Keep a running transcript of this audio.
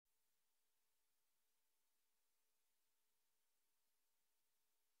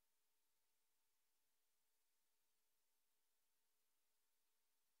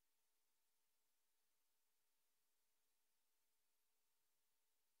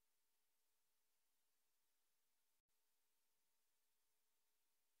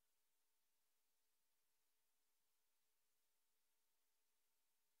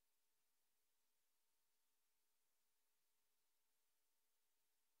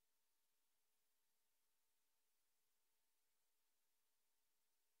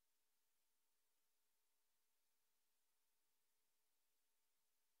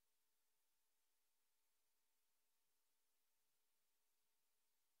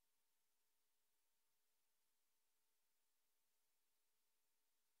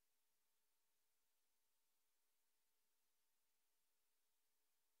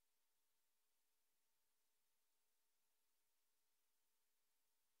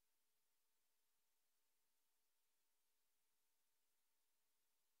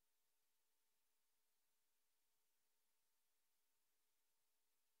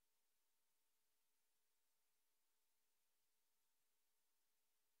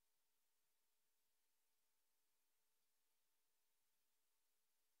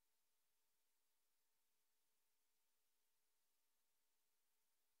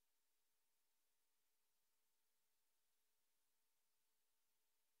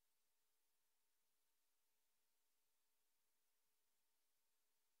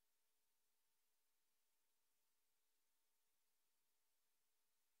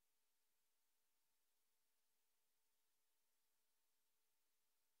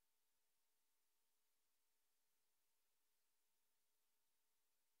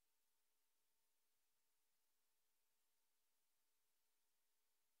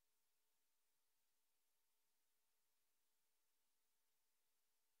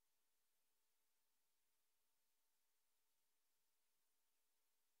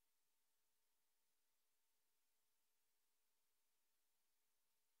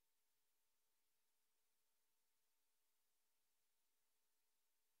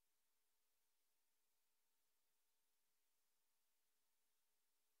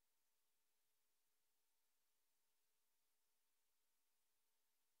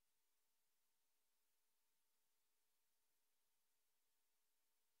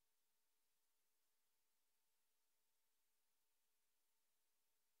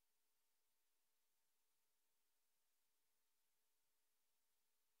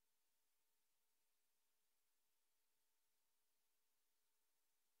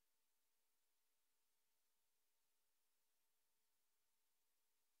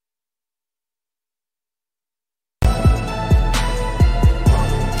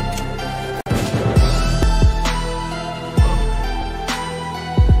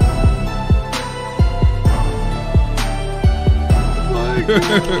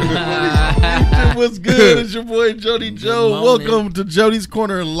What's good? It's your boy Jody Joe. Welcome to Jody's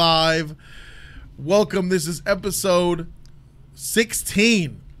Corner Live. Welcome. This is episode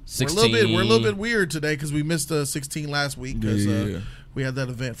 16. We're a little bit weird today because we missed 16 last week because we had that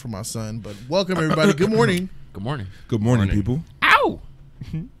event for my son. But welcome everybody. Good morning. Good morning. Good morning, people. Ow!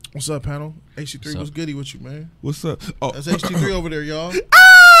 What's up, panel? HT3, what's goody with you, man? What's up? Oh, that's HT3 over there, y'all. Kind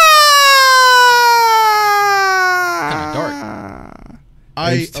of dark.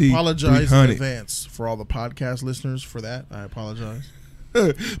 I HT apologize 300. in advance for all the podcast listeners for that. I apologize.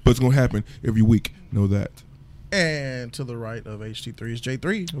 but it's going to happen every week. Know that. And to the right of HT3 is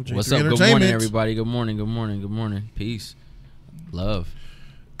J3. Of J3 What's up? Good morning, everybody. Good morning. Good morning. Good morning. Peace. Love.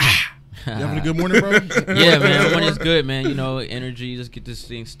 You having a good morning, bro? Yeah, man. Morning's good, man. You know, energy. Let's get this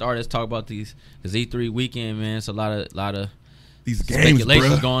thing started. Let's talk about this E3 weekend, man. It's a lot of these games,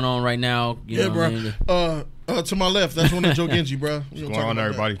 speculations bruh. going on right now. You know bro. I mean? To my left, that's one of Joe Genji, bro. What's going on,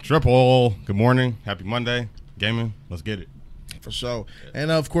 everybody? Triple. Good morning. Happy Monday. Gaming. Let's get it. For sure. And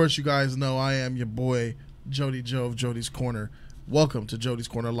of course, you guys know I am your boy Jody Joe of Jody's Corner. Welcome to Jody's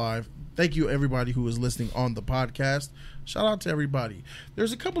Corner Live. Thank you, everybody who is listening on the podcast. Shout out to everybody.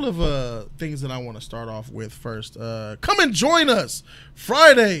 There's a couple of things that I want to start off with first. Come and join us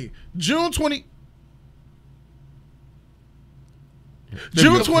Friday, June 21st.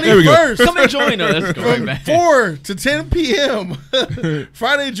 Come and join us. From 4 to 10 p.m.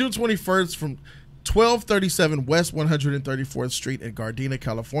 Friday, June 21st from 1237 West 134th Street in Gardena,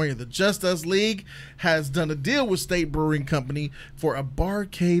 California. The Just Us League has done a deal with State Brewing Company for a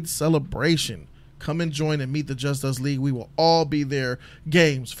barcade celebration. Come and join and meet the Just Us League. We will all be there.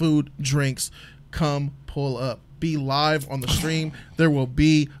 Games, food, drinks. Come pull up. Be live on the stream. There will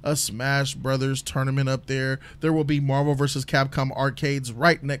be a Smash Brothers tournament up there. There will be Marvel vs. Capcom arcades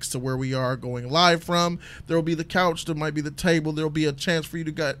right next to where we are going live from. There will be the couch. There might be the table. There will be a chance for you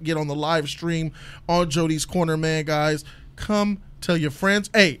to get on the live stream on Jody's Corner, man, guys. Come tell your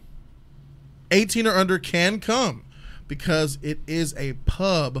friends. Hey, 18 or under can come because it is a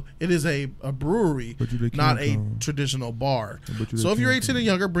pub. It is a brewery, not a traditional bar. So if you're 18 and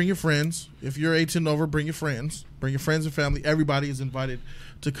younger, bring your friends. If you're 18 and over, bring your friends. Bring your friends and family. Everybody is invited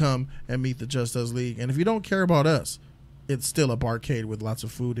to come and meet the Just Us League. And if you don't care about us, it's still a barcade with lots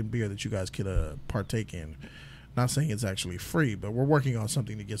of food and beer that you guys could partake in. Not saying it's actually free, but we're working on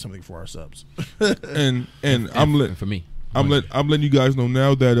something to get something for our subs. and I'm letting you guys know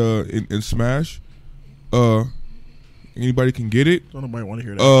now that in Smash, anybody can get it. Don't nobody want to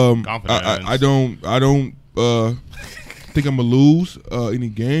hear that. I don't think I'm gonna lose any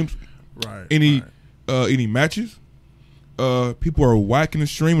games, any matches. People are whacking the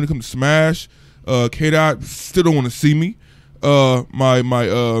stream when it comes to Smash. K-Dot still don't want to see me.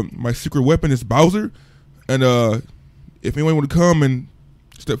 My secret weapon is Bowser, and if anyone want to come and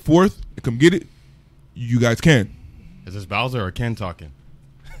step forth and come get it, you guys can. Is this Bowser or Ken talking?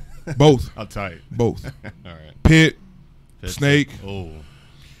 Both. I'll tell you. Both. All right. Pit. Snake. Oh.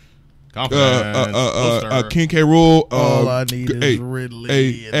 King K. Rool. All I need is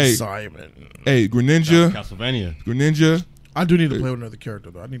Ridley and Simon. Hey, Greninja. Castlevania. I do need to play with another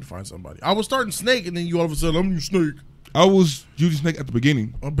character, though. I need to find somebody. I was starting Snake, and then you all of a sudden, I'm your Snake. I was using Snake at the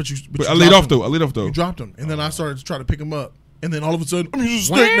beginning. But I laid off, though. You dropped him. And then I started to try to pick him up. And then all of a sudden, I'm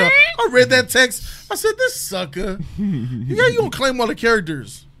using Snake now. I read that text. I said, this sucker. You don't claim all the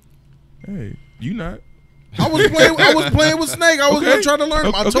characters. Hey, you not. I was playing with Snake. I was going to try to learn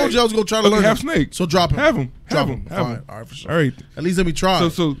him. I told you I was going to try to learn him. Have Snake. So drop him. Have him. Fine. All right, for sure. All right. At least let me try.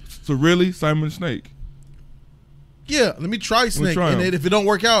 So really, Simon and Snake? Yeah, let me try Snake. And then if it don't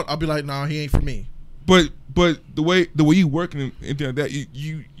work out, I'll be like, nah, he ain't for me. But the way you work and anything like that,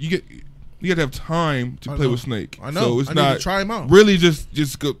 you got to have time to play with Snake. I know. So it's I not need to try him out. Really,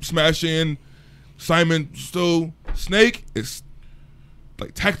 just go smash in Simon. So Snake is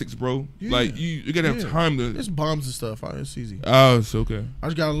like tactics, bro. Yeah. Like you gotta have time to. It's bombs and stuff. It's easy. Oh, it's okay. I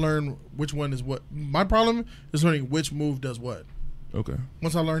just gotta learn which one is what. My problem is learning which move does what. Okay.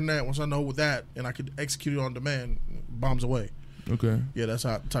 Once I learn that, once I know that, and I could execute it on demand, bombs away. Okay. Yeah, that's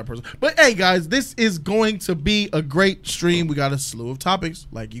how type of person. But hey, guys, this is going to be a great stream. We got a slew of topics,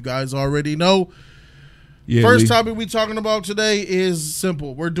 like you guys already know. Yeah, First topic we talking about today is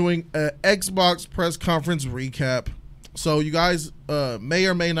simple. We're doing an Xbox press conference recap. So you guys may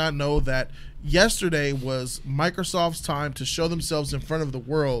or may not know that yesterday was Microsoft's time to show themselves in front of the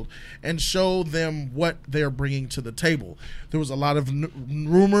world and show them what they're bringing to the table. There was a lot of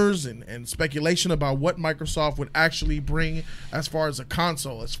rumors and speculation about what Microsoft would actually bring as far as a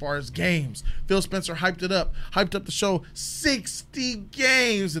console, as far as games. Phil Spencer hyped up the show. 60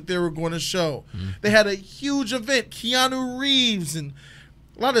 games that they were going to show. They had a huge event, Keanu Reeves, and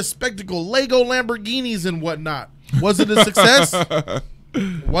a lot of spectacle, Lego Lamborghinis and whatnot. Was it a success?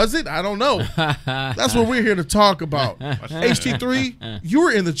 Was it? I don't know. That's what we're here to talk about. HT3, you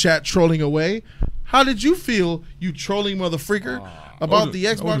were in the chat trolling away. How did you feel, you trolling mother freaker, about the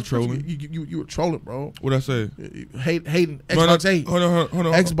Xbox? Trolling. You were trolling, bro. What'd I say? Hating. Xbox hate. Hold on.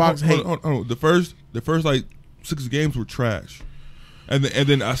 Xbox hate. Hold on. The first like 6 games were trash, and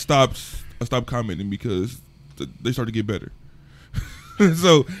then I stopped commenting because they started to get better.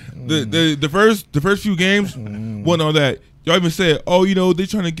 So the first few games wasn't all that. Y'all even said, "Oh, you know, they're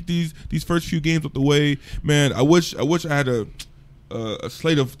trying to get these first few games out the way." Man, I wish I had a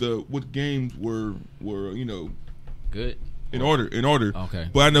slate of what games were you know good in order. Okay,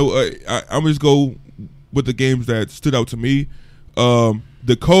 but I know I'm just go with the games that stood out to me.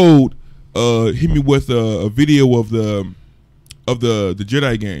 The Code hit me with a video of the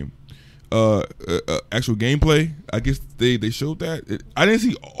Jedi game. Actual gameplay. I guess they showed that. I didn't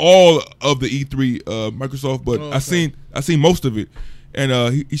see all of the E3 Microsoft, but I seen most of it, and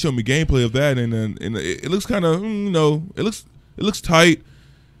he showed me gameplay of that, and it looks kind of it looks tight.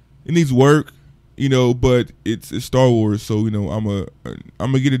 It needs work, but it's Star Wars, so I'm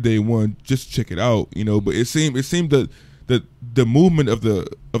gonna get it day one just to check it out, But it seemed that the movement of the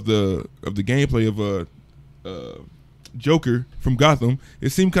gameplay of Joker from Gotham,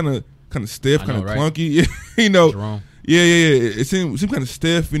 it seemed kind of stiff, kind of clunky, Yeah. It seemed kind of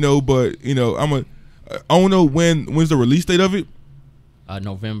stiff, but I don't know when's the release date of it.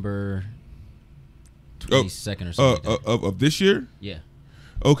 November 22nd or something. Of this year. Yeah.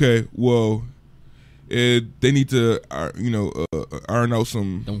 Okay. Well, they need to iron out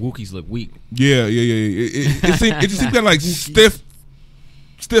some. Them Wookiees look weak. Yeah. It just seemed kind of like stiff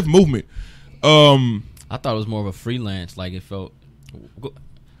movement. I thought it was more of a freelance. Like it felt.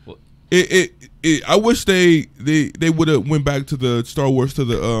 I wish they would have went back to the Star Wars to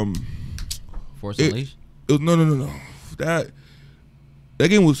the Force Unleashed. No. That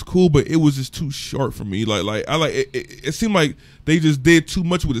game was cool, but it was just too short for me. It seemed like they just did too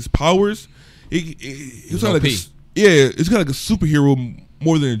much with his powers. It was kind of like it's kind of like a superhero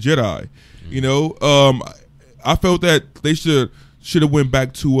more than a Jedi. I felt that they should have went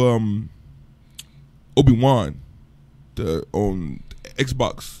back to Obi-Wan on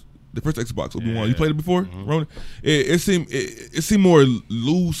Xbox. The first Xbox, Obi-Wan. You played it before, Ronan? It seemed more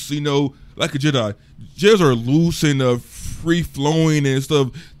loose, like a Jedi. Jedis are loose and free flowing and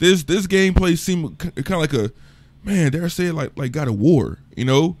stuff. This gameplay seemed kind of like a dare I say it, like God of War.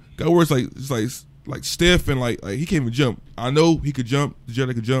 God of War is like stiff and like he can't even jump. I know he could jump, the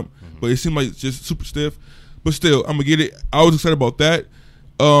Jedi could jump, but it seemed like just super stiff. But still, I'm gonna get it. I was excited about that.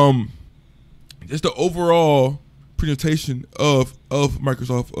 Just the overall presentation of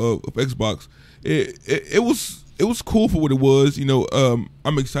Microsoft of Xbox, it was cool for what it was.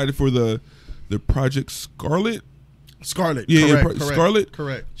 I'm excited for the Project Scarlet. Yeah, correct. Scarlet.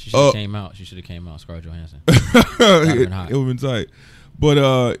 Correct. She should have came out. Scarlett Johansson. It would have been tight. But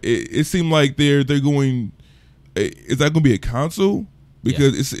it seemed like they're going. Is that going to be a console?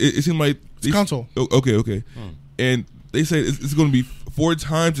 Because it seemed like it's console. Okay. And they said it's going to be 4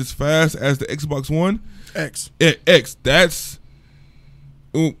 times as fast as the Xbox One. X. That's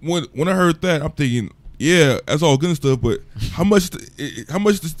when I heard that, I'm thinking, yeah, that's all good and stuff. But how much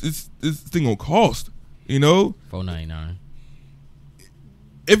this thing gonna cost? $499.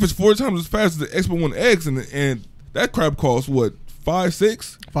 If it's 4 times as fast as the Xbox One X, and that crap costs what,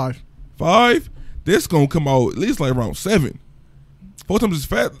 $5? $5? This gonna come out at least like around $7. 4 times as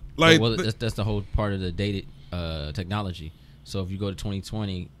fast. That's the whole part of the dated technology. So if you go to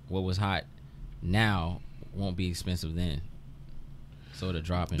 2020, what was hot now won't be expensive then. So it'll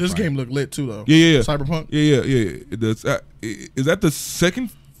drop in this price. game looked lit too though. Yeah. Cyberpunk. Yeah. It does. Is that the second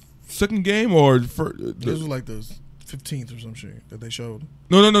game or first? This was like the 15th or some shit that they showed.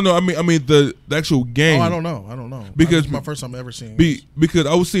 No. I mean the actual game. Oh, I don't know. Because it's my first time ever seeing. Because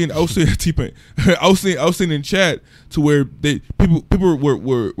I was seeing T-Pain. I was seeing in chat to where people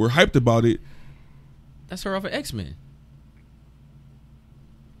were hyped about it. That's her off of X-Men.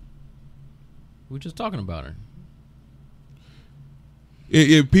 We were just talking about her.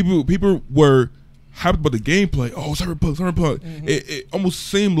 People were hyped about the gameplay. Oh, Cyberpunk. Mm-hmm. It almost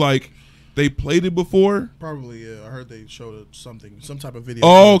seemed like they played it before. Probably, yeah. I heard they showed some type of video.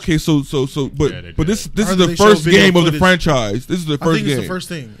 Oh, footage. okay. So, but Yeah, they but did. this I is heard the they showed first video game of the footage. franchise. This is the I first think game. it's the first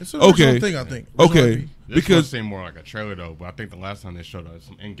thing. It's the Okay. original thing, I think. Original Okay. IP. This Because- one seemed more like a trailer though, but I think the last time they showed us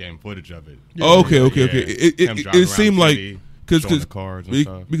some in-game footage of it. Yeah. Okay. Him It driving around seemed the like city, because showing the cars and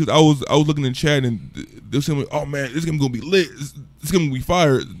stuff. because I was looking in chat and they were saying like, oh man, this game gonna be lit. It's gonna be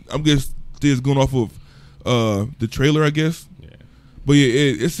fire. I'm just going off of the trailer, I guess. Yeah. But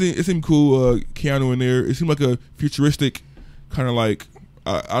yeah, it seemed cool. Keanu in there. It seemed like a futuristic kind of like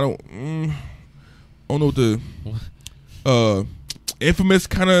I don't know what the Infamous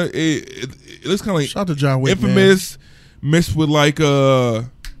kind of it looks kind of like Shout out to John Wick. Infamous mixed with like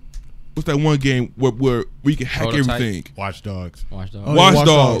what's that one game where you can hack Prototype? everything? Watch Dogs. Watch Dogs. Oh, yeah, Watch Watch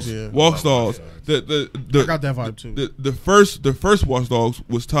Dogs. Dogs, yeah. Watch Dogs. I got that vibe too. The first Watch Dogs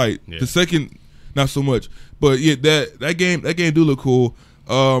was tight. Yeah. The second, not so much. But yeah, that game do look cool.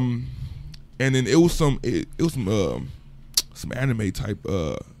 And then it was some anime type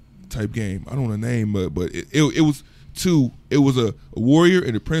game. I don't know the name, but it was two. It was a warrior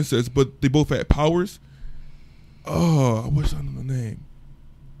and a princess, but they both had powers. Oh, I wish I knew the name.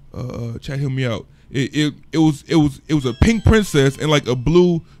 Chat, help me out. It was a pink princess and like a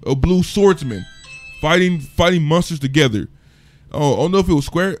blue swordsman fighting monsters together. Oh, I don't know if it was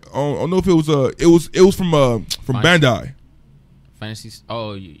Square. I don't know if it was it was from Bandai. Fantasy.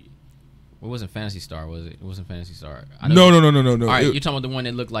 Oh, it wasn't Fantasy Star, was it? It wasn't Fantasy Star. No. All right, It- you're talking about the one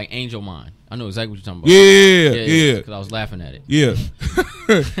that looked like Angel Mine. I know exactly what you're talking about. Yeah. Because I was laughing at it. Yeah,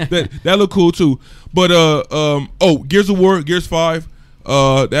 that looked cool too. But Gears of War, Gears 5,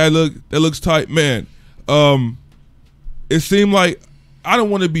 that looks tight, man. It seemed like I don't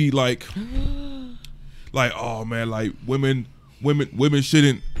want to be like oh man, like women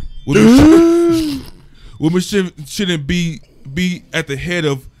shouldn't women shouldn't be at the head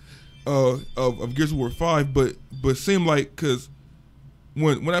of Gears of War 5, but seemed like because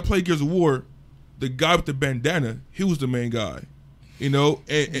when I played Gears of War, the guy with the bandana, he was the main guy, you know,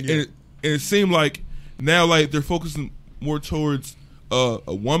 and it seemed like now like they're focusing more towards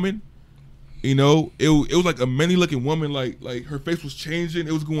a woman, you know. It was like a many looking woman, like her face was changing,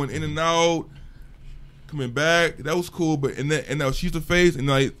 it was going in and out, coming back. That was cool, but and now she's the face, and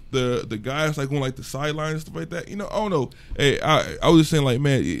like the guys like on like the sideline and stuff like that. You know, I don't know. Hey, I was just saying like,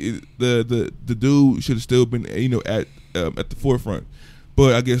 man, the dude should have still been, you know, at the forefront,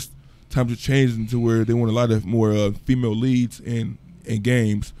 but I guess times are changing to where they want a lot of more female leads in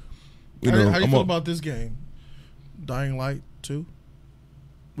games. You know, How do you feel about this game? Dying Light 2?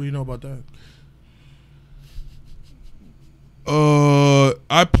 What do you know about that?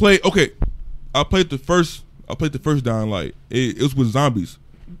 I played the first Dying Light. It was with zombies.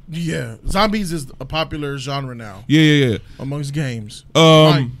 Yeah, zombies is a popular genre now Yeah. amongst games.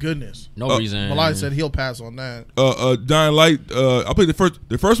 My goodness. No reason. Malai said he'll pass on that. Dying Light. I played the first.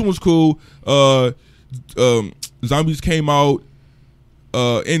 The first one was cool. Zombies came out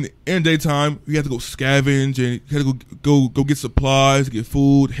in daytime. You had to go scavenge and you had to go get supplies, get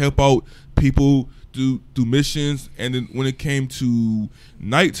food, help out people, do missions. And then when it came to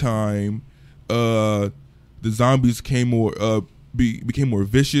nighttime, the zombies became more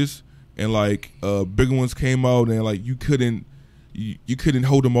vicious, and like bigger ones came out, and like you couldn't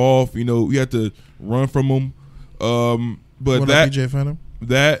hold them off. You know, you had to run from them. But What that up, DJ Phantom?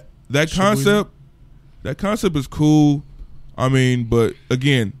 that concept is cool. I mean, but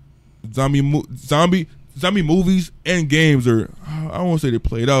again, zombie movies and games are, I don't want to say they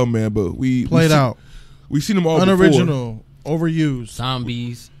played out, man, but we've seen them all unoriginal, overused.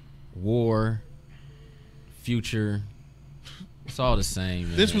 Zombies, war, future. It's all the same.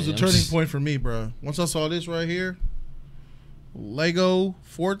 Man. This was a I'm turning just- point for me, bro. Once I saw this right here, Lego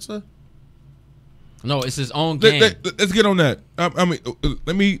Forza. No, it's his own game. Let's get on that. I mean,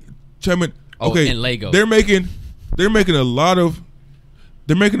 let me chime in. Oh, Okay, and Lego. They're making a lot of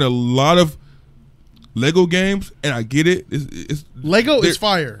Lego games, and I get it. It's Lego they're- is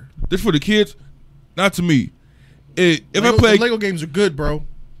fire. They're for the kids, not to me. If Lego, I play, the Lego games are good, bro.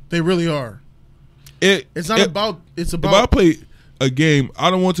 They really are. It's not about. It's If I about. play a game,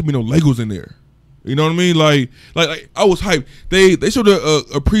 I don't want to be no Legos in there. You know what I mean? Like I was hyped. They showed a That's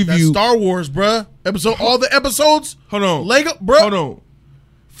preview. Star Wars, bruh. All the episodes. Hold on, Lego, bruh. Hold on.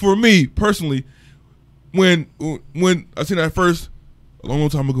 For me personally, when I seen that first a long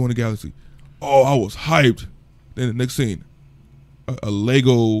time ago in the Galaxy, oh, I was hyped. Then the next scene, a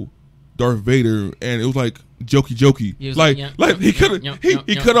Lego Darth Vader, and it was like jokey. He was Like like, he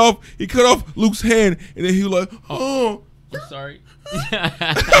cut off Luke's hand, and then he was like, oh, I'm sorry.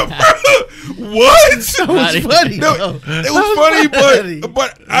 What? That was funny. No, though. it was funny,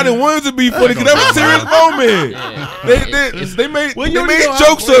 but I didn't want it to be funny because that was a serious moment. They made Well, you they already made know how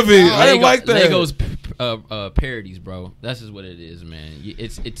jokes it of it. plays out. I didn't like that. Legos parodies, bro. That's just what it is, man.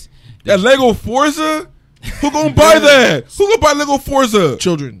 It's That Lego Forza. Who gonna buy that? Who gonna buy Lego Forza?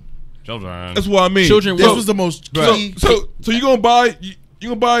 Children. Children. That's what I mean. Children. This Well, was the most So key. so you gonna buy you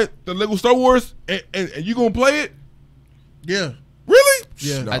gonna buy the Lego Star Wars and you gonna play it? Yeah. Really?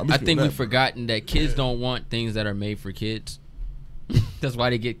 Yeah. Nah, I'm I just think doing we've forgotten that kids don't want things that are made for kids. That's why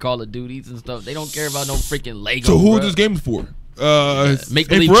they get Call of Duties and stuff. They don't care about no freaking Lego. So who bruh. is this game for? Make ain't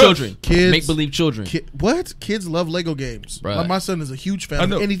believe for us. children. Kids. Make believe children. What? Kids love Lego games. Bruh. My son is a huge I fan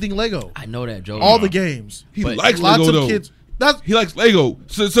know. of anything Lego. I know that, Joe. All the games. He But likes Lots Lego of though. kids. That's He likes Lego.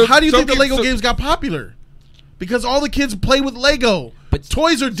 So how do you some think the kids- Lego so- games got popular? Because all the kids play with Lego. But-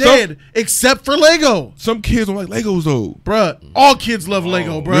 Toys are dead except for Lego. Some kids don't like Legos though. Bruh, all kids love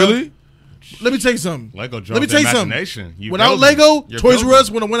Lego, bruh. Really? Let me tell you something. Lego Let draws me the tell you something. imagination. You Without building. Lego, You're Toys R building.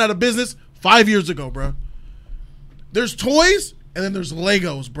 Us would have went out of business 5 years ago, bruh. There's toys and then there's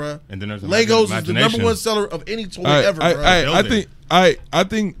Legos, bruh. And then there's Legos is the imagination. number one seller of any toy I ever, bruh. I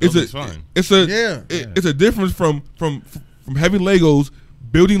think it's Building's fine. it's a difference from having Legos,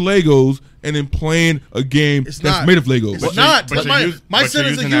 building Legos, and then playing a game It's that's not. made of Legos. It's But not. you're- but But you're my but son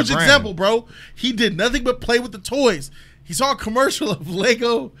you're is a using that huge brand. example, bro. He did nothing but play with the toys. He saw a commercial of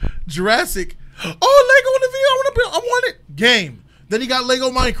Lego Jurassic. Oh, Lego in the video. I want it. Game. Then he got Lego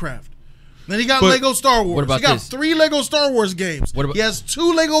Minecraft. Then he got But- Lego Star Wars. What about he got this? 3 Lego Star Wars games. What about- he has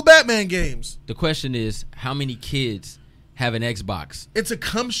 2 Lego Batman games. The question is, how many kids have an Xbox? It's a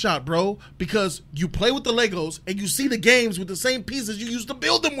cum shot, bro, because you play with the Legos and you see the games with the same pieces you used to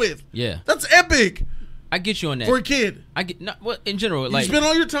build them with. Yeah, That's epic I get you on that. for a kid. I get not well in general. You Like spend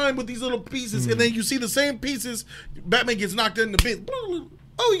all your time with these little pieces, and then you see the same pieces. Batman gets knocked in the bit.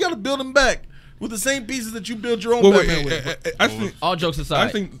 Oh, you got to build them back with the same pieces that you build your own Wait, Batman wait, with. I think all jokes aside,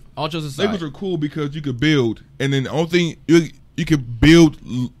 I think all jokes aside, Legos are cool because you could build, and then the only thing you could build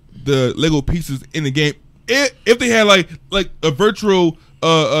the Lego pieces in the game. If they had like a virtual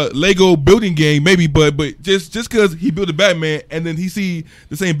Lego building game, maybe, but just because he built a Batman and then he see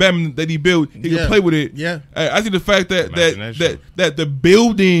the same Batman that he built, he Yeah. can play with it. Yeah. I think the fact that Imagination.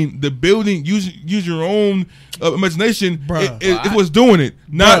 the building use your own imagination Bruh. it was doing it,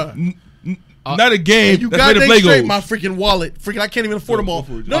 not not a game You that's got made of that Legos. straight, my freaking wallet. Freaking, I can't even afford them all. go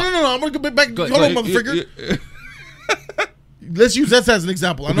for it. No. I'm gonna go back. Go Hold on, ahead. motherfucker. Let's use that as an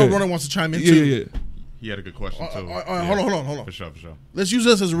example. I know Okay. Ronan wants to chime in Yeah, too. yeah. He had a good question too. all right, hold on. For sure. Let's use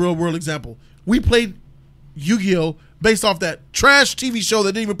this as a real world example. We played Yu-Gi-Oh based off that trash TV show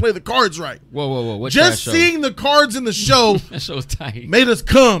that didn't even play the cards right. whoa, what Just trash show? seeing the cards in the show that show's tight. made us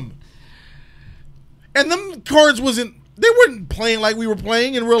come. And them cards they weren't playing like we were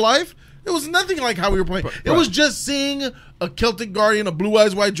playing in real life. It was nothing like how we were playing. It was just seeing a Celtic Guardian, a Blue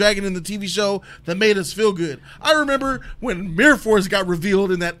Eyes White Dragon in the TV show that made us feel good. I remember when Mirror Force got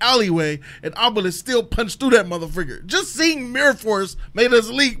revealed in that alleyway and Obelisk still punched through that motherfucker. Just seeing Mirror Force made us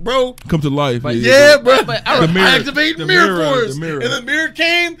leak, bro. Come to life. But- Yeah, bro. but I the mirror- activated the Mirror mirror, Force. the mirror. And the mirror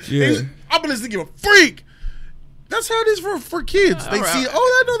came. Yeah. Obelisk didn't give a freak. That's how it is for kids. They All right. see,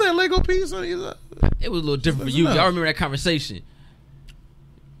 I know that Lego piece. It was a little different for That's you. enough. Y'all remember that conversation?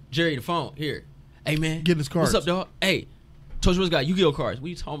 Jerry, the phone here. Hey man, Getting his cards. What's up, dog? Hey, Toys R Us got Yu-Gi-Oh cards. What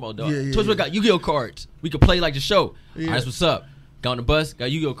you talking about, dog? Yeah, Toys R Us got Yu-Gi-Oh cards. We could play like the show. Yeah. All right, that's what's up. Got on the bus,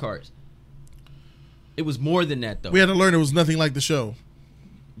 got Yu-Gi-Oh cards. It was more than that though. We had to learn it was nothing like the show.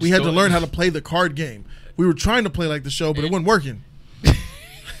 We had to Story. learn how to play the card game. We were trying to play like the show, but it wasn't working.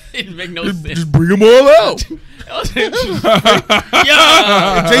 It didn't make no sense. Just bring them all out.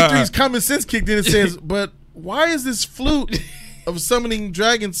 Yeah. J3's common sense kicked in and says, but why is this flute of summoning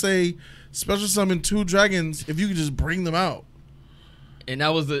dragons say special summon 2 dragons if you could just bring them out? And that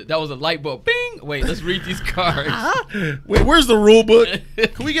was a light bulb. Bing. Wait, let's read these cards. Wait, where's the rule book?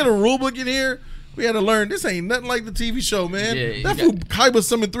 Can we get a rule book in here? We had to learn this ain't nothing like the TV show, man. Yeah, you that got- fool Kaiba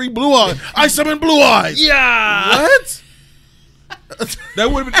summoned 3 blue eyes. I summoned blue eyes. Yeah. What? That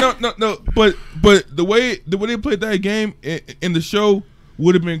would have been no. But the way they played that game in the show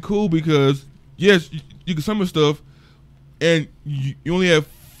would have been cool because yes, you can summon stuff, and you only have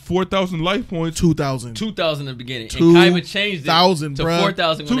 4,000 life points. 2,000. 2,000 in the beginning. And Kaiba changed it 2,000, to bruh.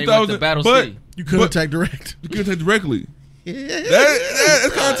 4,000 when they went to 2,000, Battle but- City. You couldn't attack direct. You can attack directly. Yeah.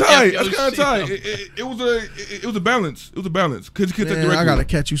 That's kind of tight. Yo, That's kind of shit. tight. It was a balance. It was a balance because you can attack Man, directly. I gotta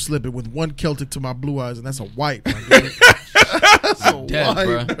catch you slipping with 1 Celtic to my blue eyes, and that's a white. My dude. That's a Dead,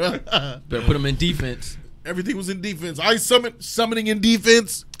 white. bruh. Better put them in defense. everything was in defense. I summoning in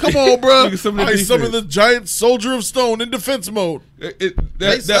defense. Come on, bro. Nigga summon in I defense. summoned the giant soldier of stone in defense mode.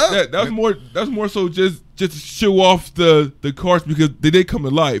 That's more so just to show off the cards because they did come to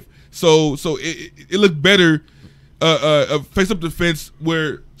life. So it looked better face up defense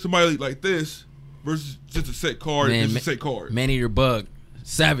where somebody like this versus just a set card. Man, just a set card. Man-Eater Bug,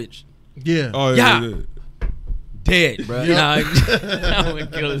 Savage, Yeah. Oh Yeah. dead, bro. Yep. Nah, I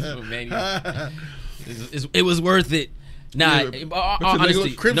would kill this for Man-Eater. It was worth it. Nah,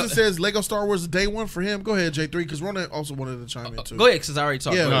 honestly, Crimson no- says Lego Star Wars is day one for him. Go ahead, J3, because Rona also wanted to chime in too. Go ahead, because I already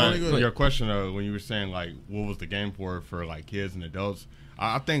talked. Yeah, Go ahead. Ronnie, go ahead. Your question when you were saying like what was the game for like kids and adults,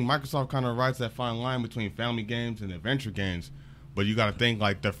 I think Microsoft kind of writes that fine line between family games and adventure games, but you got to think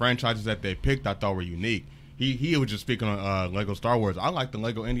like the franchises that they picked I thought were unique. He was just speaking on Lego Star Wars. I like the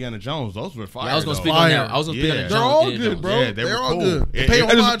Lego Indiana Jones. Those were fire. Yeah, I was gonna though. speak on that. I was gonna speak on Yeah. that. They're all good, bro. Yeah, they They're were all cool. good. They It- pay it-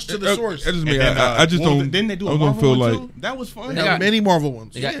 homage to the source. That's just me. And then, I just what was don't. it? Didn't they do I a don't Marvel feel one like. too? That was fun. They They got got- many Marvel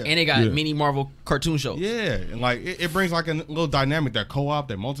ones. They got, Yeah. and they got Yeah. mini Marvel cartoon shows. Yeah, and like it brings like a little dynamic. That co-op,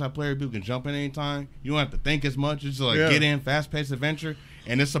 that multiplayer, people can jump in anytime. You don't have to think as much. It's just like Yeah. get in, fast-paced adventure,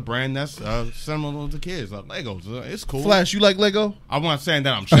 and it's a brand that's similar to kids. Like Legos, it's cool. Flash, you like Lego? I'm not saying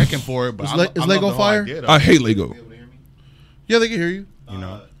that I'm checking for it, but Is I Le- lo- is I Lego love the whole fire? idea, though. I hate Lego. Be able to hear me? Yeah, they can hear you. You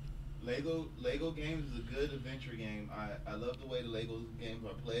know. Lego games is a good adventure game. I love the way the Lego games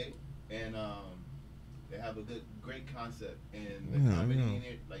are played, and they have a great concept, and the comedy in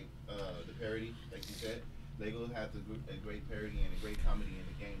it, like the parody, like you said. Lego has a great parody and a great comedy in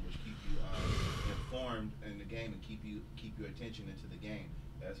the game, which keep you informed in the game and keep your attention into the game.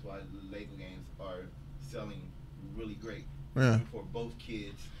 That's why the Lego games are selling really great Yeah. for both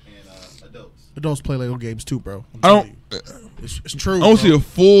kids and adults. Adults play Lego games too, bro. I'm I telling don't. you. It's true. I don't bro. see a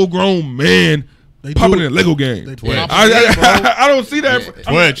full-grown man They popping do in it. a Lego game. They Twitch. pop in the game, bro. I don't see that. Yeah.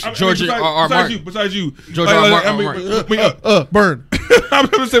 Twitch. George R. Martin. Besides you. George R. Martin. I mean, Burn. I'm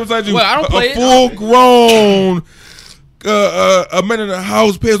gonna say besides you. Well, I don't play a it. full-grown a man in the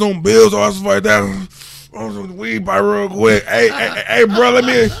house pays his own bills or something like that. Oh, some weed by real quick. Hey, bro,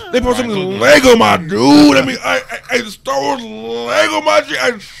 let put some Lego, my dude. Hey, the Star Wars Lego, my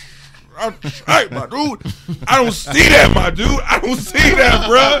dude. My dude. I don't see that, my dude. I don't see that,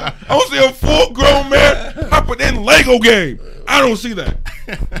 bro. I don't see a full-grown man hopping in Lego game. I don't see that.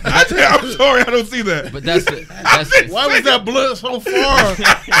 I'm sorry, I don't see that. But that's the Why was that blood so far to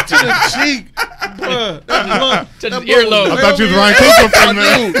the cheek? Bruh, that blood. To that the blood earlobe. was I thought you was way Ryan over Coogler from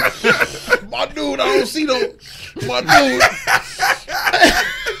here. there. My dude, I don't see no. My dude.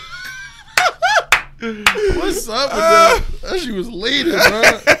 What's up with that? That shit was leading, bro.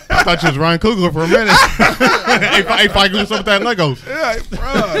 I thought you was Ryan Coogler for a minute. If I do something with that Legos.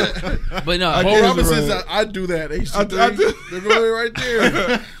 Yeah, bro. but no. I Bo guess, Robinson bro. said, I do that. HC3. I do. They're going right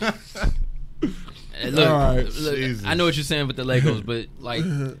there. Look, All right. look, Jesus. I know what you're saying with the Legos, but like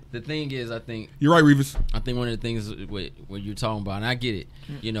the thing is, I think You're right, Revis. one of the things what you're talking about, and I get it.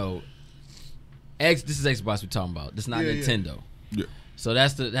 You know, this is Xbox we're talking about. This is not Yeah, yeah. Nintendo. Yeah. So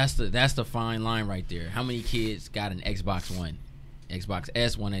that's the fine line right there. How many kids got an Xbox One, Xbox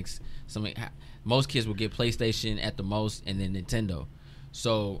S, One X? Most kids will get PlayStation at the most, and then Nintendo.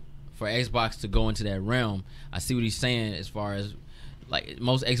 So for Xbox to go into that realm, I see what he's saying as far as like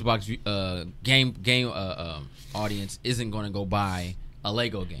most Xbox game audience isn't going to go buy a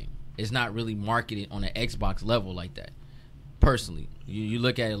Lego game. It's not really marketed on an Xbox level like that. Personally, you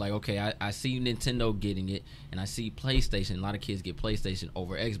look at it like, okay, I see Nintendo getting it, and I see PlayStation. A lot of kids get PlayStation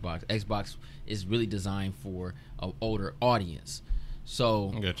over Xbox. Xbox is really designed for an older audience.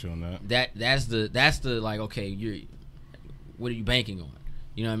 So I got you on that. that's the like, okay, what are you banking on?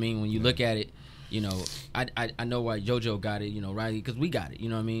 You know what I mean? When you look at it, you know, I know why JoJo got it, you know, right? Because we got it. You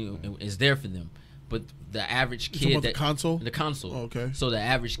know what I mean? It's there for them. But the average talking kid about the console? the console. Oh, okay. So the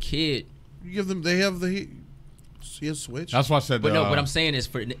average kid. You give them, they have the. See a Switch? That's why I said. But no, what I'm saying is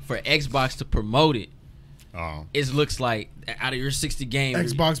for Xbox to promote it, it looks like out of your 60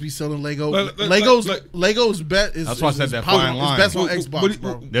 games, Xbox be selling Lego. Like- Lego's bet is. That's why I said is that popular. fine It's line. best on What- Xbox, what-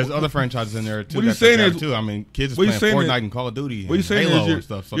 bro. There's other franchises in there too. What he's that they saying got is- too. I mean, kids is what playing he's saying Fortnite is- and Call of Duty What and he's saying Halo is and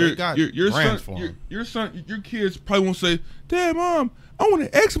stuff. So they got brands for them. your kids probably won't say, "Dad, Mom, I want an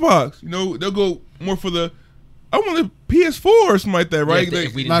Xbox." You know, they'll go more for the, "I want a PS4 or something like that," right?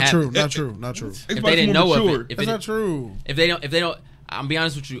 if we didn't Not have- true. Not true. Not true. if they didn't know of it, That's not true. if they don't, I'm be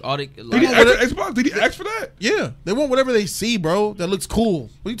honest with you, all they Did he ask for Xbox? Did he ask for that? Yeah, they want whatever they see, bro. That looks cool.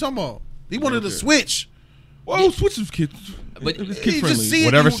 What are you talking about? He wanted a Okay. Switch. Well, switch some kids. But it's You kid friendly. just see it,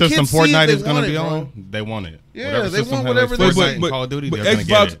 Whatever you system kids see it, Fortnite they is going want to be it, bro. on, they want it. Yeah, Whatever they system want has, whatever like, they Fortnite and want. Call of Duty, But they're going to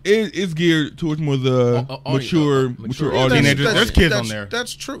get Xbox it. is geared towards more the mature mature Yeah, audience. Teenagers. that's- There's kids that's- on there.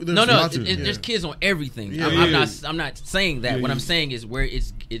 That's true. There's no, lots of- there's kids on everything. Yeah, I'm not saying that. Yeah, What yeah. I'm saying is where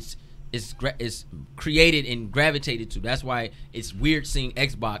it's created and gravitated to. That's why it's weird seeing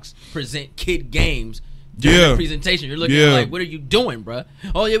Xbox present kid games during Yeah. the presentation. You're looking Yeah. like, what are you doing, bruh?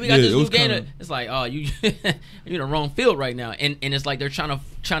 Oh yeah, we got Yeah, this it new was game. kinda- It's like, oh, you're in the wrong field right now. And it's like they're trying to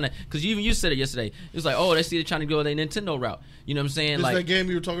because even you said it yesterday. It's like, oh, they see they're trying to go their Nintendo route. You know what I'm saying? Is Like, that game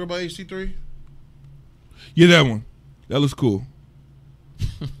you were talking about, HC3? Yeah, that one. That looks cool.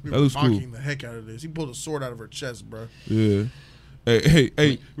 We That were looks cool. mocking the heck out of this. He pulled a sword out of her chest, bro. Yeah.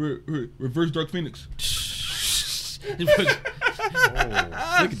 Hey, reverse Dark Phoenix. look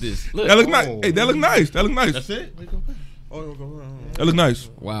at this. Look. That look nice. Hey, that look nice. That look nice. That's it? That look nice,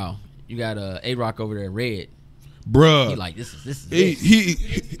 Wow, you got A-Rock over there, red. bruh. He like this is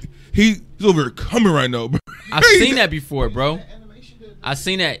He's over here coming right now, bro. I've seen that before, bro. I've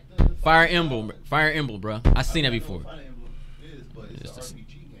seen that Fire Emblem, bro. I've seen that before. Fire Emblem is, but it's an RPG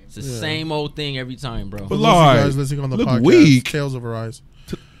game. It's the same old thing every time, bro. But For those of Lord, you guys listening on the look podcast, weak. Tales of Arise.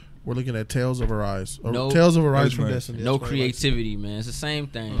 We're looking at Tales of Arise. No- Tales of Arise That's from right. Destiny. No That's what I like. creativity, man. It's the same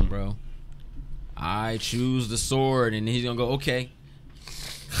thing, bro. I choose the sword, and he's gonna go, okay.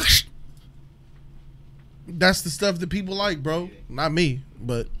 That's the stuff that people like, bro. Not me,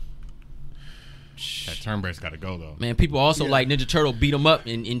 but That turn based got to go, though. Man, people also Yeah. like Ninja Turtle beat them up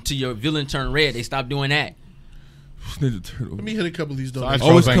and into your villain turn red. They stopped doing that. Ninja Turtle. let me hit a couple of these Side donations.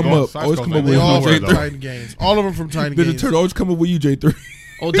 Always scrolls ain't come going- up. side Always scrolls come up ain't with They going all Ninja from nowhere, though. Titan Games. All of them from Titan Ninja Games. Turtle always come up with you, J3.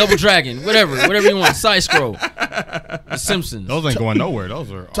 Oh, Double Dragon, whatever you want. Side scroll. The Simpsons. Those ain't going nowhere.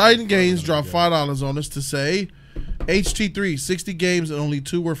 Those are Titan Games dropped $5 on us to say HT3 60 games and only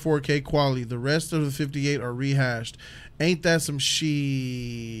 2 were 4K quality. The rest of the 58 are rehashed. Ain't that some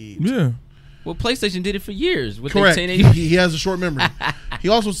shit? Yeah. Well, PlayStation did it for years with Correct. their He, 1080. he has a short memory. He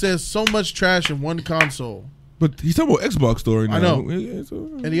also says so much trash in one console. But he's talking about Xbox story now. I know. Yeah, so,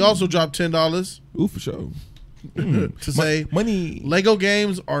 And he also dropped $10 ooh, for sure. to say Money. Lego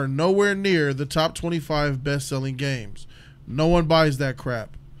games are nowhere near the top 25 best-selling games. No one buys that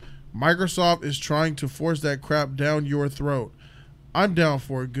crap. Microsoft is trying to force that crap down your throat. I'm down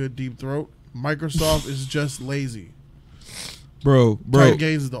for a good deep throat. Microsoft is just lazy. Bro. Titan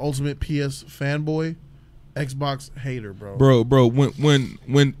Games is the ultimate PS fanboy, Xbox hater, bro. Bro,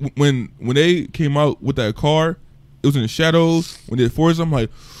 when they came out with that car, it was in the shadows. When they did Forza, I'm like,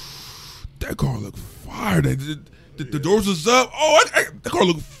 that car look fire. The doors was up. Oh, that car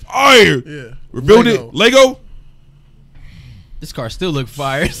look fire. Yeah. Rebuild Lego. it. Lego. This car still look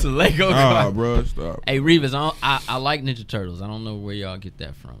fire. It's a Lego Ah, car. bro, stop. Hey, Revis, I like Ninja Turtles. I don't know where y'all get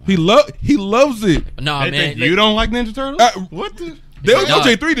that from. He loves it. No, They man. think you don't like Ninja Turtles? What the? They don't know Nah.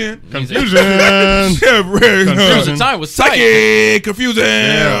 J3 then. Confusion. Yeah, bro. Confusion. The time was tight. Psychic, confusing,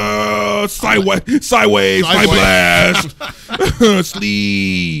 Yeah. sideways, side blast,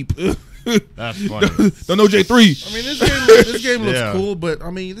 sleep. That's funny. Don't know J3. I mean, this game looks Yeah. cool, but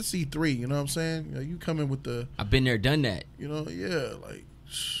I mean, this E3, you know what I'm saying? You know, you come in with the, I've been there, done that. you know, yeah, like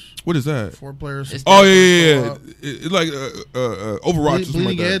What is that? 4 players. It's- Oh yeah. It's like Overwatch or something Bleeding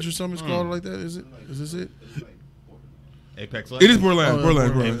like that. Edge or something it's called like that. Is it? Is this it? Apex It is Legends. Borderlands. Oh,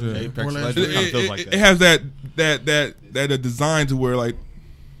 Borderlands. Borderlands, Borderlands, yeah. Apex Borderlands. Legends. It, Kinda feels it- like it that. has that design to where like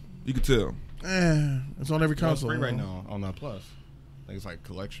you can tell. It's on every It's console. free right now on Plus. I think it's like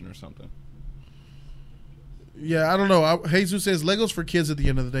collection or something. Yeah, I don't know. Jesus says Legos for kids at the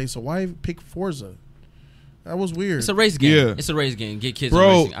end of the day, so why pick Forza? That was weird. It's a race game. Yeah. It's a race game. Get kids in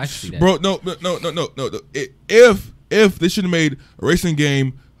Bro, racing. I see that. bro, no. If they should have made a racing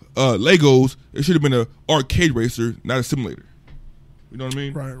game, Legos, it should have been an arcade racer, not a simulator. You know what I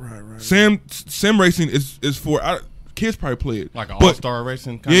mean? Right. Sim racing is for kids probably play it Like an But- all-star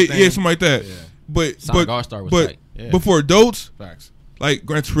racing kind yeah, of thing. yeah, something like that. Yeah. But Sonic but All-Star was but tight. Yeah. but for adults Facts. like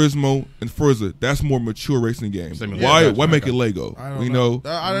Gran Turismo and Forza, that's more mature racing games. Simulator. Why Yeah, why make it gotcha. Lego? I don't You know,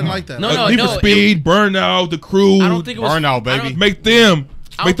 I didn't like that. No, Need for Speed, Burnout, The Crew. I don't think it was Burnout, I don't- baby. make them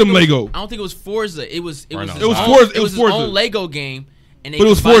I don't make them think it was- Lego. I don't think it was Forza. It was Burnout. his It was own- Forza. It was his Forza. own Lego game, and they But it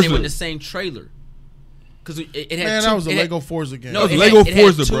was combined it Forza. with the same trailer. Because it had Man, two, that was a it had- Lego Forza game. No, That it was had- Lego it had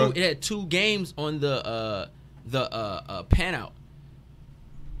Forza, two- bro. It had 2 games on the pan out.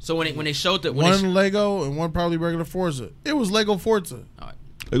 So when they showed the one Lego and one probably regular Forza. It was Lego Forza.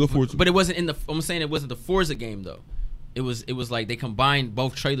 Lego Forza. but it wasn't in the. I'm saying it wasn't the Forza game though. It was like they combined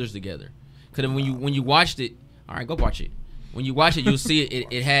both trailers together. Because when you watched it, all right, go watch it. When you watch it, you'll see it.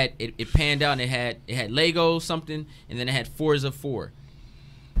 It panned out and it had Lego something, and then it had Forza 4.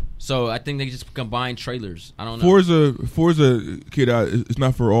 So I think they just combine trailers. I don't know. Forza kid, it's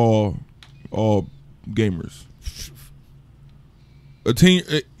not for all gamers. A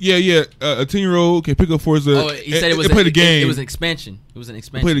 10-year-old can pick up Forza. Oh, he said it was play the game. It was an expansion. It was an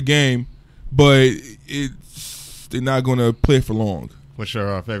expansion. Play the game, but they're not gonna play it for long. What's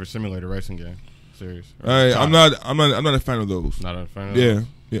your favorite simulator racing game? Series? I'm not a fan of those. Not a fan of those?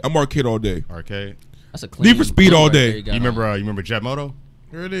 Yeah. I'm arcade all day. Arcade. That's a clean Need for Speed all day. You remember Jet Moto?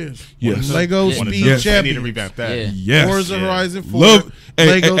 Here it is. Yes. Lego Yeah. Speed Yes. They need to Champions. revamp that. Yeah. Yes. Forza Yeah. Horizon 4. Love-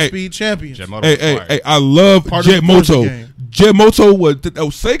 Lego hey. Speed Champions. Jet Moto. Hey, I love Part of Jet the Forza Moto. game. Jet Moto was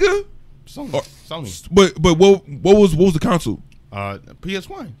Sega, Sony. but what was the console?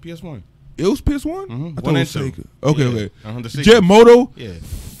 PS1. It was PS1. Mhm. I thought One it and was two. Sega. Okay, Yeah. okay. The sequel. Jet Moto, Yeah.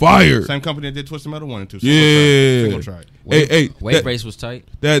 fire. Same company that did Twisted Metal 1 and 2. Yeah. Single track. Hey, Wave Race was tight.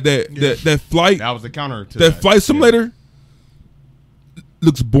 that flight, That was the counter to that flight simulator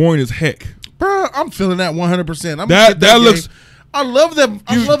looks boring as heck. Bro, I'm feeling that 100%. That looks. I love them.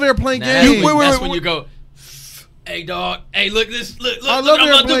 I love airplane Nah, games. that's when you go, hey dog, hey look this, look. I love I'm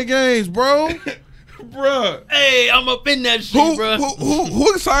about airplane games, bro. Bruh, Hey, I'm up in that shit, bro.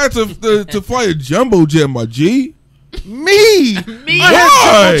 who excited to fly a jumbo jet, my G? Me. Me. I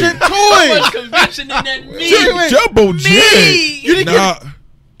Why? had Jet So toys. much conviction in that me. Wait. Jumbo jet. You didn't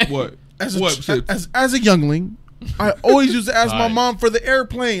get What? as What? as a youngling, I always used to ask my Right. mom for the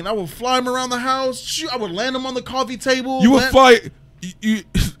airplane. I would fly them around the house. Shoot, I would land them on the coffee table. You would land- fly.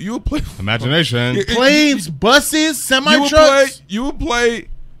 You would play. Imagination. Yeah. planes, buses, semi You would play. trucks. You would play.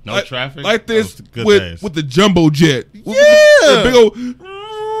 No like, traffic? like this Those good days. with the jumbo jet. With Yeah. the big old.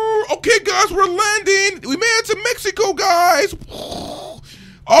 Okay, guys, we're landing. We made it to Mexico, guys.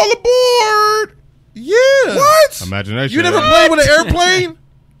 All aboard. Yeah. What? Imagination. You never played with an airplane?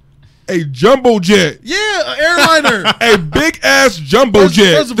 A jumbo jet. Yeah, an airliner. A big ass jumbo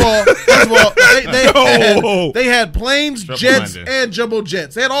jet. First of all, No. they had planes, Triple jets, landing. and jumbo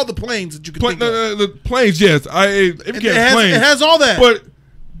jets. They had all the planes that you could think of. The planes, yes. If you It get has, planes, it has all that. but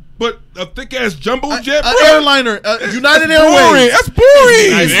a thick ass jumbo jet, An bro. airliner, United That's boring. Airways. That's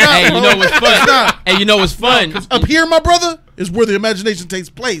boring. It's not, Hey, you bro. know what's It's fun? not. Hey, you know what's fun? Up here, my brother, is where the imagination takes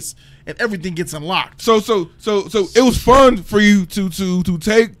place and everything gets unlocked. So it was fun for you to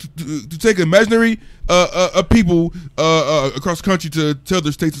take imaginary people across the country to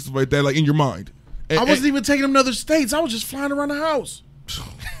other states and stuff like that, like in your mind. I wasn't even taking them to other states. I was just flying around the house.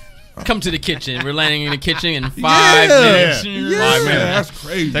 Come to the kitchen. We're landing in the kitchen in 5 Yeah. minutes. Yeah. 5 minutes. That's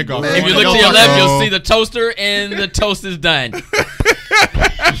crazy. Take off. bro. If you look to your left, you'll see the toaster and the toast is done.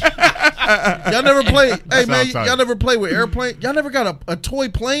 Y'all never play. Hey man, sounds tight. y'all never play with airplane. Y'all never got a toy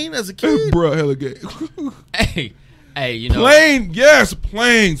plane as a kid. Bro, hella gay. Hey, you know. Plane, yes,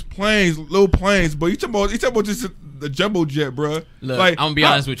 planes, little planes. But you talking about just the jumbo jet, bro. Look, like, I'm gonna be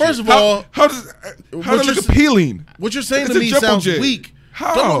honest with you. First of all, how does what that you're look s- appealing? what you're saying It's to a me jumbo sounds jet. weak.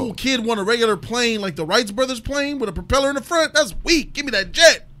 How? Some little kid want a regular plane like the Wright brothers plane with a propeller in the front. That's weak. Give me that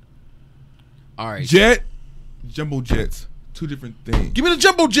jet. All right. Jet, jumbo jets, two different things. Give me the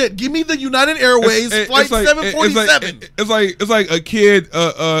jumbo jet. Give me the United Airways flight 747. It's like a kid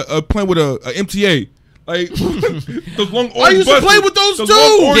playing with a MTA. Like those long I used to play with those too.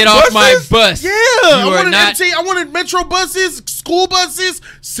 long orange Get off my buses. bus. Yeah, You I are wanted not. MT. I wanted metro buses, school buses,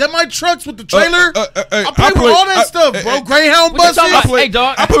 semi trucks with the trailer. I I played with all that stuff, bro. Greyhound What you talking buses. about? Hey,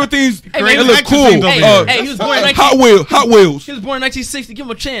 dog. I play with things. man, It it look was cool. magazines over Hey, there. he was born in Hot Wheels. He was born in 1960. Give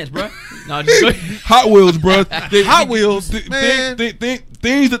him a chance, bro. No, just go. Hot Wheels, bro. Hot Wheels, man.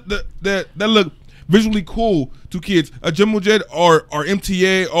 Things that look visually cool to kids. A jumbo jet or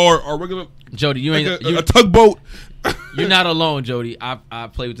MTA or regular Jody, you like ain't. a tugboat. You're not alone, Jody. I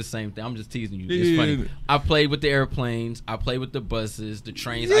play with the same thing. I'm just teasing you. It's Yeah. funny. I played with the airplanes. I played with the buses, the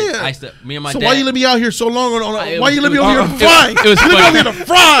trains. Yeah. I used to, me and my So dad. why you let me out here so long? It Why was- you let it me was- over here flying? it was You let me funny. over here to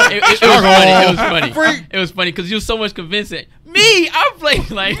fly. It was funny. It was funny. Freak. It was funny because you were so much convincing. Me, I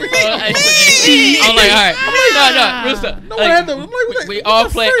played like. I'm like, all right, no, real stuff. No, what happened? I'm like, what we the- all what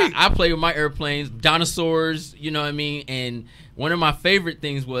the play. freak? I play with my airplanes, dinosaurs. You know what I mean? And one of my favorite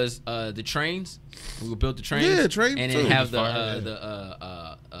things was the trains. We would build the trains. Yeah, trains and too. then have Fire,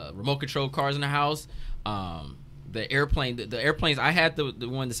 the remote control cars in the house. The airplane, the airplanes. I had the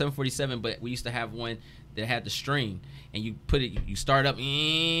one, the 747, but we used to have one that had the string, and you put it, you start up, and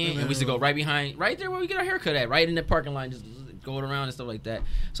we used to go right behind, right there where we get our haircut at, right in the parking lot, just going around and stuff like that.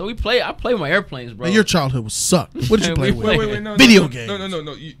 So I play with my airplanes, bro. Man, your childhood was sucked. What did you play We with? play- No, Video no, games.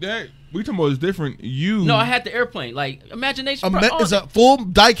 No. That we talking about is different. You No, I had the airplane, like imagination. Bro, It's a full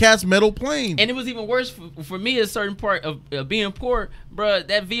die-cast metal plane. and it was even worse for me. A certain part of being poor, bro.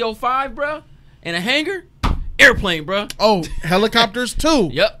 That VO5, bro, and a hangar, airplane, bro. Oh, helicopters too.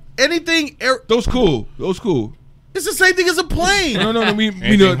 Yep. anything. Those cool. It's the same thing as a plane. No. We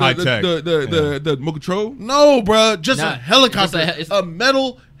Anything the high-tech. the remote control. No, bro, just Nah, a helicopter, it's a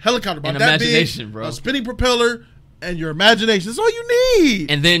metal helicopter, about An that imagination, big, bro. a spinning propeller, and your imagination. That's all you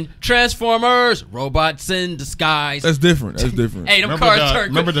need. And then Transformers, robots in disguise. That's different. Hey, them Remember cars turn.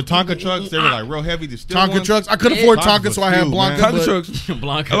 remember the Tonka trucks? They were like real heavy. The steel Tonka ones? trucks. I couldn't Yeah. afford Tonkas Tonka, was so I had huge, Blanca. man. Tonka but- trucks.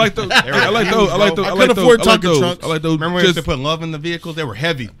 Blanca. I like those. I like those. I like those. I couldn't afford Tonka trucks. I like those. Remember if Just, they put love in the vehicles? They were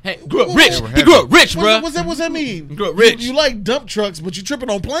heavy. Hey, grew up Whoa, rich. whoa, He grew up rich, bro. What's that mean? Grew up rich. You like dump trucks, but you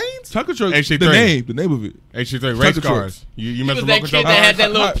tripping on planes? Tonka trucks. HC3. The name of it. HC3 race Tonka cars. trucks. You He mess was with that local kid trucks? that had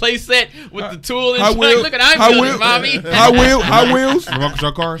that little Hot- play set with the tool and Hot shit. wheel. Look at I'm Hot building, wheel. mommy. Hot wheels. Remote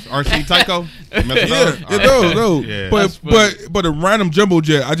control cars? RC Tyco? You mess with Yeah, those? those. Yeah. But a random jumbo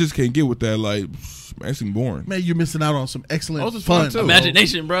jet, I just can't get with that. Like, man, it seems boring. Man, you're missing out on some excellent Those is fun. fun, too.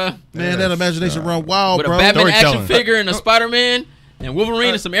 Imagination, bro. Man, that imagination run wild, With bro. a Batman action Storytelling. figure and a Spider-Man and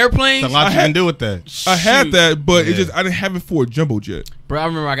Wolverine and some airplanes. There's a lot you can do with that. I had Shoot. that, but it Yeah. just I didn't have it for a jumbo jet. Bro, I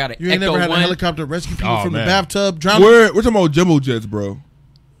remember I got an You ain't Ecto never had a 1. helicopter rescue people Oh, from man. the bathtub drowning? We're talking about jumbo jets, bro.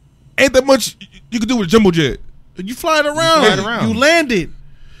 Ain't that much you can do with a jumbo jet. You fly it around. fly it around. You land it.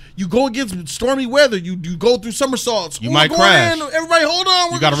 You go against stormy weather. You go through somersaults. You Ooh, might go crash. in. Everybody, hold on.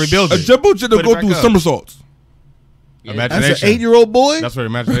 You We're gotta gonna rebuild A it. jumbo jet will Put it go back through up. somersaults. Yeah. That's Imagination. an 8-year-old boy. That's where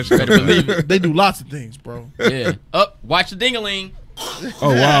imagination Better comes believe in. it. They do lots of things, bro. Yeah. Up, watch the ding-a-ling. Oh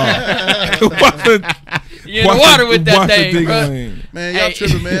wow! Watch the- You in the watch water the- with that watch the thing, bro. ding-a-ling. Man, y'all Hey.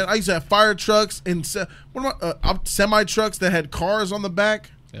 tripping, man. I used to have fire trucks and semi trucks that had cars on the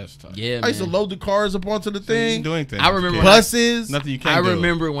back. That's tough. Yeah, I used to man. load the cars up onto the You didn't thing. do anything. I remember Yeah. when Buses. Nothing you can't I do.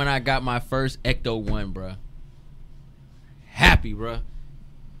 remember when I got my first Ecto 1, bro. Happy, bro.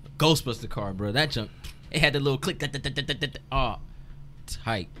 Ghostbuster car, bro. That junk. It had the little click. Oh,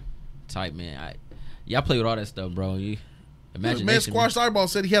 tight, man. Y'all play with all that stuff, bro. You imagination. Man, Squash Eyeball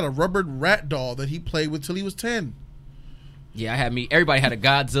said he had a rubber rat doll that he played with till he was 10. Yeah, I had me. Everybody had a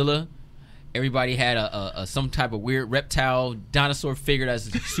Godzilla. Everybody had a some type of weird reptile dinosaur figure that's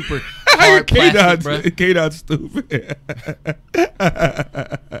super hard plastic, bro. K-Dot stupid.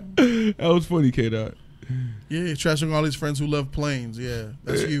 That was funny, K-Dot. Yeah, he's trashing all his friends who love planes. Yeah,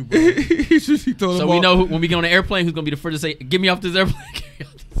 that's you, bro. He told So them we all- know when we get on the airplane, who's gonna be the first to say, "Get me off this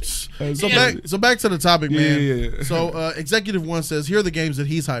airplane." So Yeah. back to the topic, man. Yeah. So Executive One says here are the games that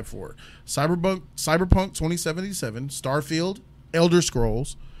he's hyped for: Cyberpunk 2077, Starfield, Elder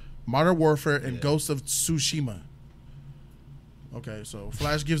Scrolls, Modern Warfare, and Ghost of Tsushima. Okay, so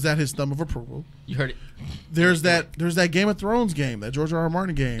Flash gives that his thumb of approval. You heard it. There's that Game of Thrones game, that George R. R.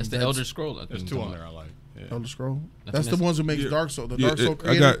 Martin game. That's the Elder Scroll. I think There's you're two talking on there about. I like. Yeah. Elder Scroll. I That's think the ones who makes Yeah. Dark Soul. The Yeah, Dark Soul I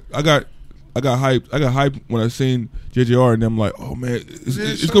creator. got hyped. I got hyped when I seen JJR, and I'm like, oh man, it's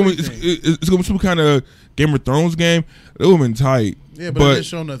didn't gonna show be it's gonna be some kind of Game of Thrones game. It would have been tight. Yeah, but it didn't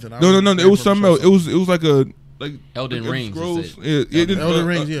show nothing. No, it was something else. It was like a like Elden like Rings, Scrolls. is Yeah, Elden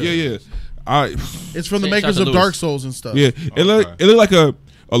Rings, yeah. yeah. It's from the Shout makers out of to Dark Lewis. Souls and stuff. Yeah, it looked Okay. like a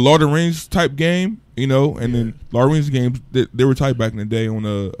Lord of the Rings type game, you know, and then Lord of the Rings games they were tight back in the day on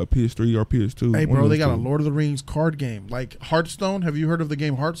a PS3 or PS2. Hey, One bro, of they those got a two. Lord of the Rings card game, like Hearthstone. Have you heard of the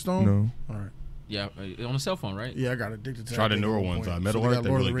game Hearthstone? No, All right. Yeah, on a cell phone, right? Yeah, I got addicted to Try that the thing newer at one ones. point. Middle So they Earth, got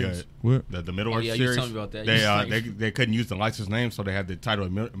they're Lord of really the Rings. good. what? The Middle Oh, Earth yeah, you were series. telling me about that. They couldn't use the licensed name, so they had the title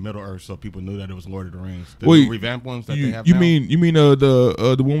of Middle Earth, so people knew that it was Lord of the Rings. The Wait, new revamped ones that they You, have you now? mean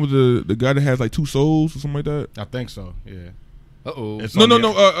the one with the guy that has like two souls or something like that? I think so. Yeah. Uh-oh. It's No, on no,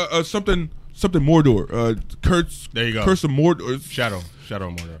 the- no. Something Mordor. There you go. Curse of Mordor. Shadow of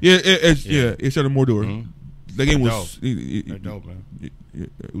Mordor. Yeah, it's Shadow of Mordor. Mhm. That game They're was They're dope, man.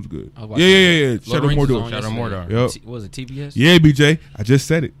 it was good. I was Yeah, watching yeah, that. yeah. Lord Shadow of of Rings was Mordor. on Shadow of yesterday. Mordor. Yep. What was it, TBS? Yeah, BJ. I just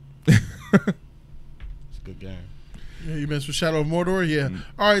said it. It's a good game. Yeah, you messed with Shadow of Mordor? Yeah. Mm.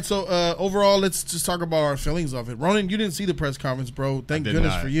 All right, so overall, let's just talk about our feelings of it. Ronan, you didn't see the press conference, bro. Thank did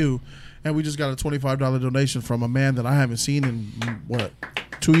goodness not. for you. And we just got a $25 donation from a man that I haven't seen in,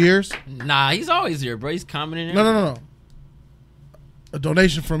 2 years? Nah, he's always here, bro. He's commenting. No. A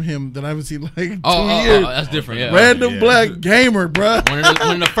donation from him that I haven't seen like 2 Oh, years. that's different. Yeah. Random Yeah. Mm-hmm. black gamer, bruh.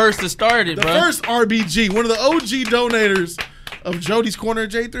 One of the first to start it, The bro. first RBG, one of the OG donators of Jody's Corner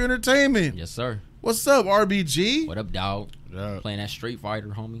at J3 Entertainment. Yes, sir. What's up, RBG? What up, dog? Yeah. Playing that Street Fighter,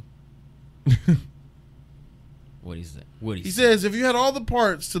 homie. What he said? He says, if you had all the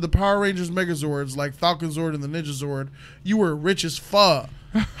parts to the Power Rangers Megazords like Falcon Zord and the Ninja Zord, you were rich as fuck.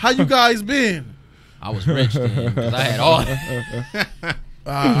 How you guys been? I was rich then because I had all.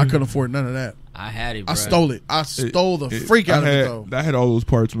 I couldn't afford none of that. I had it, bro. I stole it. I stole the freak out of it, though. I had all those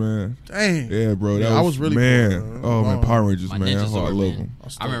parts, man. Dang. Yeah, bro. That Yeah, I was was really man. poor, Oh man, Wow. Power Rangers, My man. Ninja Oh, I Zord, love man. them. I I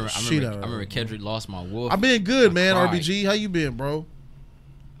stole remember. the I shit remember. out I of remember it. Kendrick lost my wolf. I've been good, I man. cried. RBG, how you been, bro?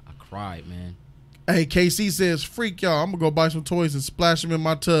 I cried, man. Hey, KC says, freak y'all, I'm going to go buy some toys and splash them in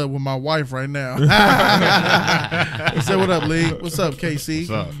my tub with my wife right now. Say what up, Lee? What's up, KC?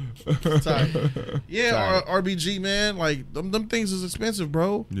 What's up? Tight. Yeah, RBG, man. Like, them things is expensive,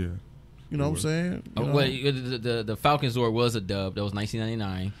 bro. Yeah. You know what I'm saying? You know? Well, the Falcon Zord was a dub. That was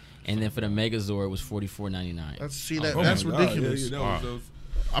 $19.99. And then for the Megazord, it was $44.99. That's ridiculous.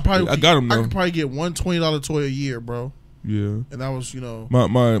 I got them, though. I could probably get one $20 toy a year, bro. Yeah. And that was, you know. My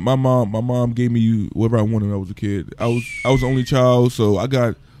mom gave me whatever I wanted when I was a kid. I was the only child, so I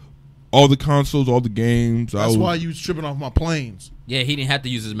got all the consoles, all the games. That's why you was tripping off my planes. Yeah, he didn't have to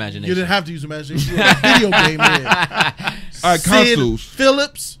use his imagination. You didn't have to use imagination. You were a video game man. All right, consoles.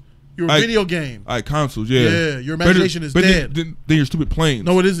 Phillips, you're a video game. All right, consoles, yeah. Yeah, your imagination is dead. Then your stupid planes.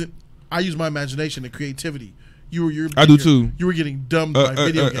 No, it isn't. I use my imagination and creativity. I do too. You were getting dumbed by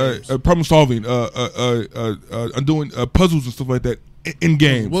video games. Problem solving. I'm doing puzzles and stuff like that in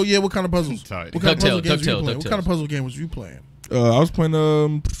games. Well, yeah. What kind of puzzles? Tight. What kind of puzzle games were you playing? What kind of puzzle game was you playing? I was playing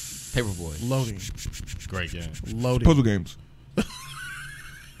Paperboy. Loading. Great game. Loading. puzzle games.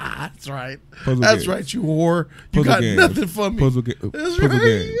 That's right. Puzzle That's games. right. You whore. You Puzzle got games. nothing from me. Puzzle That's puzzle right.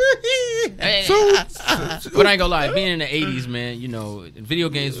 games. Hey, but I ain't gonna lie, being in the 80s, man, you know, video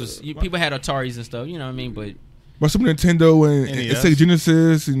games was people had Ataris and stuff, you know what I mean? But my Super Nintendo and NES. Sega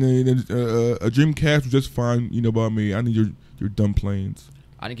Genesis and a Dreamcast was just fine. You know about me. I need your dumb planes.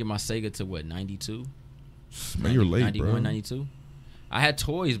 I didn't get my Sega to what, 92? Man, you're late, 91, bro. 92? I had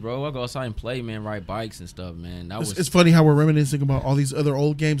toys, bro. I go outside and play, man, ride bikes and stuff, man. That was It's funny how we're reminiscing about all these other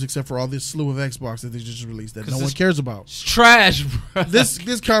old games, except for all this slew of Xbox that they just released that no one cares about. it's trash, bro.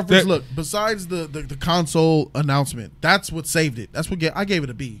 This conference, look, besides the console announcement, that's what saved it. That's what I gave it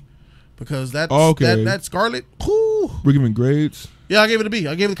a B, because that Scarlet, whew, We're giving grades. yeah, I gave it a B.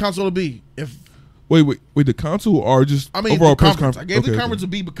 I gave the console a B. Wait, the console or just overall the press conference. conference? I gave the conference a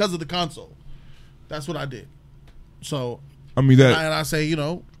B because of the console. That's what I did. So I mean that. and I say, you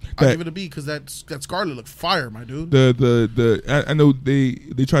know, I give it a B because that Scarlet looked fire, my dude. I know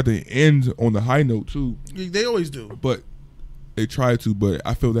they tried to end on the high note too, They always do. but they tried to. But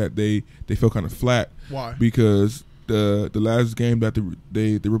I feel that they felt kind of flat. Why? Because the last game that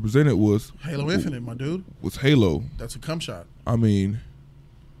they represented was Halo Infinite, my dude. Was Halo. That's a cum shot. I mean,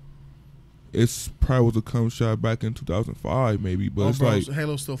 it's probably was a cum shot back in 2005 maybe, but it's bro, like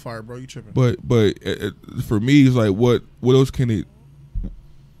Halo's still fire, bro. You tripping? But for me, it's like what else can they?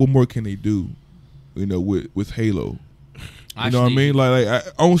 What more can they do? You know, with Halo. You know what I mean? Like I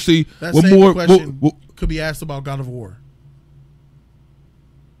don't see that what same more. question What, could be asked about God of War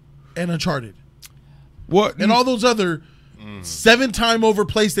and Uncharted and all those other 7-time over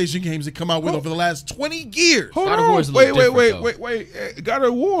PlayStation games that come out with over the last 20 years. Hold God of War is on, a little wait. God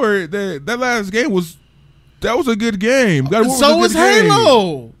of War. That last game was a good game. God of War So was is a good game.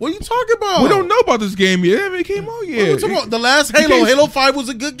 Halo. What are you talking about? We don't know about this game yet. I mean, it came out What are yet. you talking about? The last Halo, Halo 5 was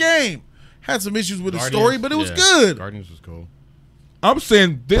a good game. Had some issues with the story, but it was good. Guardians was cool. I'm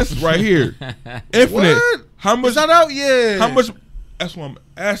saying this right here. Infinite. What? How much? It's not out yet. How much? That's what I'm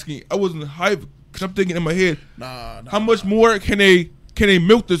asking. I wasn't hyped because I'm thinking in my head. Nah. How much more can they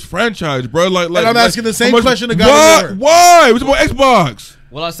milk this franchise, bro? Like I'm asking the same question to God of War. Why? It was about Xbox.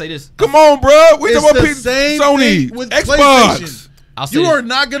 Well, I'll say this. Come on, bro. We It's talking about the same Sony, thing with Xbox. PlayStation. I'll say You this. are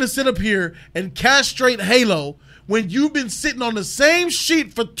not going to sit up here and castrate Halo when you've been sitting on the same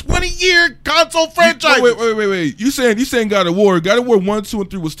sheet for 20-year console franchises. Wait. You saying God of War? God of War 1, 2, and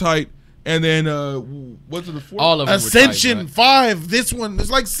 3 was tight, and then what's it the fourth? All of them Ascension were tight, 5. This one,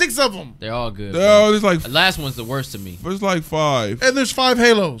 there's like 6 of them, they're all good. Oh, there's like The last one's the worst to me. there's like 5. and there's 5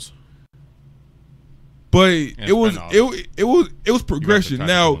 Halos. But it was progression.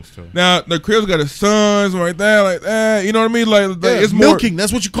 tactical ones, too. Now the Chris got his sons right there, like that. You know what I mean? Like Yeah, it's more milking.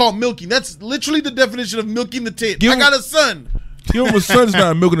 That's what you call milking. That's literally the definition of milking the tit. Give I him- got a son. Give him a son's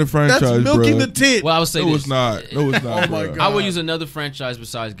not milking the franchise, That's milking bro. the tit. Well, I would say No, this. it's not. No, it's not. Oh, my bro. God. I would use another franchise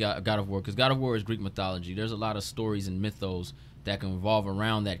besides God of War, because God of War is Greek mythology. There's a lot of stories and mythos that can revolve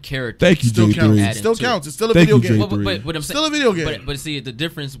around that character. Thank you, Still J3. counts. Add It still into it. counts. It's still a Thank video you, game. J3. But I'm Still a video game. But see, the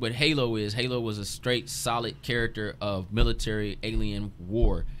difference with Halo is Halo was a straight, solid character of military alien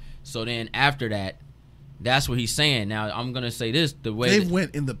war. So then after that, that's what he's saying. Now I'm gonna say this: the way They've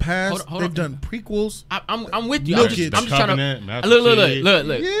went in the past. Hold They've on. done prequels. I'm with you. Milk I'm just, it. I'm just trying Covenant, to Master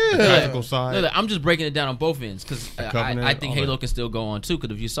look. Yeah. The tactical side. Look, I'm just breaking it down on both ends because Covenant, I think all Halo that. can still go on too.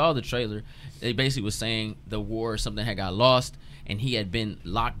 Because if you saw the trailer, they basically was saying the war or something had got lost, and he had been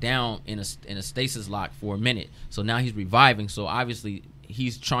locked down in a stasis lock for a minute. So now he's reviving. So obviously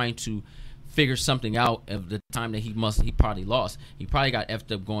he's trying to figure something out of the time that he probably lost. He probably got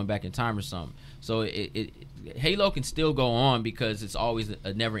effed up going back in time or something. So Halo can still go on because it's always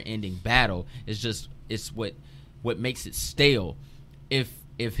a never-ending battle. It's what makes it stale. If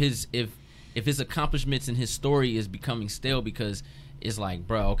his accomplishments and his story is becoming stale because it's like,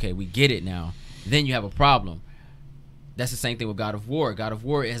 bro, okay, we get it now, then you have a problem. That's the same thing with God of War. God of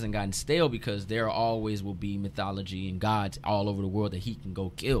War hasn't gotten stale because there always will be mythology and gods all over the world that he can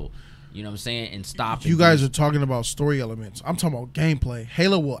go kill. You know what I'm saying? And stop. You guys are talking about story elements. I'm talking about gameplay.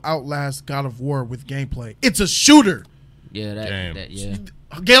 Halo will outlast God of War with gameplay. It's a shooter. Yeah, yeah.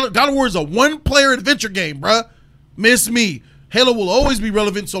 God of War is a one-player adventure game, bruh. Miss me. Halo will always be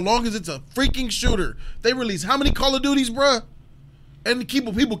relevant so long as it's a freaking shooter. They release how many Call of Duties, bruh? And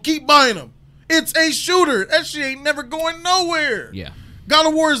people keep buying them. It's a shooter. That shit ain't never going nowhere. Yeah. God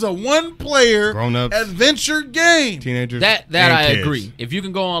of War is a one-player Grown-ups, adventure game. teenagers. That and I kids. agree. If you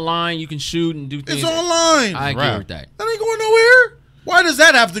can go online, you can shoot and do things. It's online. I agree Right. with that. That ain't going nowhere. Why does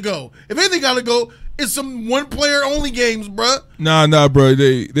that have to go? If anything got to go, it's some one-player only games, bruh. Nah, bro.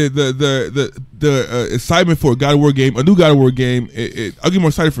 The excitement for a God of War game, a new God of War game, I'll get more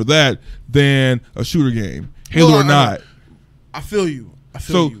excited for that than a shooter game, Halo or not. I feel you.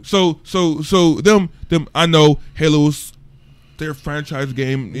 So them. I know Halo's their franchise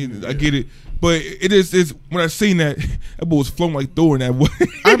game. I get it, but it's when I seen that boy was flowing like Thor in that way.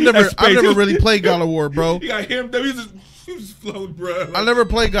 I've never really played God of War, bro. You got him. He was just flowing, bro. I never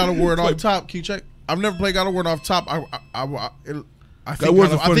played God of War off top. Can you check? I've never played God of War off top. I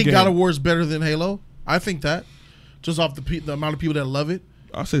think God of War is better than Halo. I think that just off the amount of people that love it.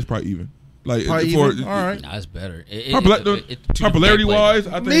 I'll say it's probably even. Like Probably for even? All right. Nah, it's better. Popularity wise,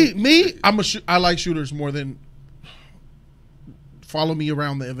 I think Me, I like shooters more than follow me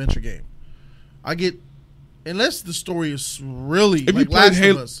around the adventure game. I get unless the story is really If you like played Last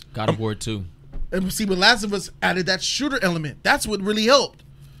Halo- of Us. God of War 2. And see, but Last of Us added that shooter element. That's what really helped.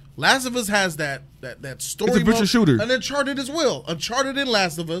 Last of Us has that story. It's a adventure mode, shooter. And Uncharted as well. Uncharted and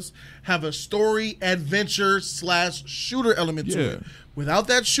Last of Us have a story adventure / shooter element to Yeah. it. Without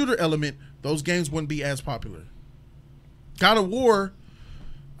that shooter element, those games wouldn't be as popular. God of War,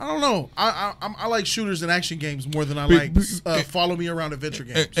 I don't know. I like shooters and action games more than I like follow me around adventure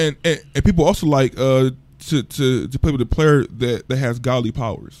games. and people also like to play with a player that has godly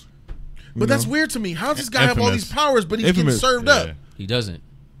powers. But that's weird to me. How does this guy have all these Infamous. powers, but he's getting Infamous. served Yeah. up? He doesn't,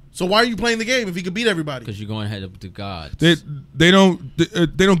 So why are you playing the game if he could beat everybody? because you're going ahead of the gods. They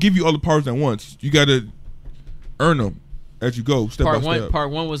don't give you all the powers at once. You got to earn them as you go step by step.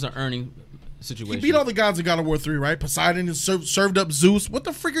 Part one was an earning situation. He beat all the gods in God of War 3, right? Poseidon and served up Zeus. What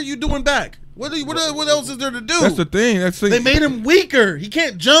the frick are you doing back? What else is there to do? That's the thing. They made him weaker. He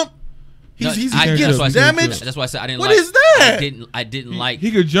can't jump. He's that's getting why I said- damaged. That's why I said I didn't What like. is that? I didn't like.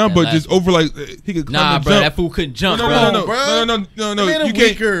 He could jump, that but last just one. over like he could. Nah, jump. bro, that fool couldn't jump, No, bro. no. They made him You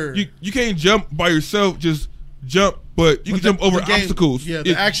can't. weaker. You can't jump by yourself. Just jump, but you can jump over The game- obstacles. Yeah,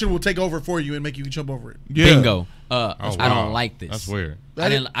 the action will take over for you and make you jump over it. Yeah. Bingo. Oh, I wow. don't like this. That's weird. I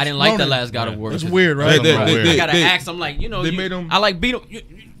didn't like the Ronan. last God of War. It's because weird, right? They- I gotta they- ask. I'm like, they made him- I like beat him.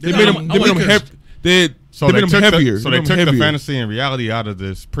 They made him. They made him weaker. heavy. They So made they him took heavier. so They they made took him the heavier. fantasy and reality out of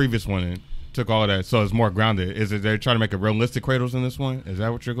this previous one and took all of that. So it's more grounded. Is it they're trying to make a realistic Kratos in this one? Is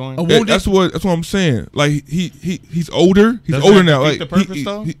that what you're going? That's what I'm saying. Like he's older. He's Does older that now. defeat Like the purpose,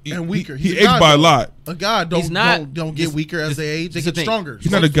 though? And weaker. He He's a aged god, by a though. lot. A god He's not- don't get weaker as they age. They this the get thing. stronger.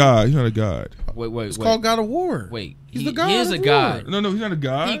 He's not a god. He's not a god. Wait. It's called God of War. Wait, He's he the god is of a war. god. No, he's not a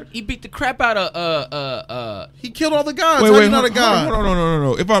god. He beat the crap out of He killed all the gods. Wait, How wait, you not a hold god?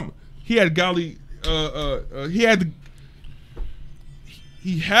 on, no. He had godly.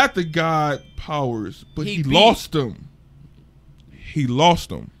 He had the god powers, but He he beat- lost them. He lost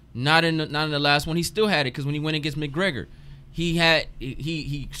them. Not in the last one. He still had it because when he went against McGregor,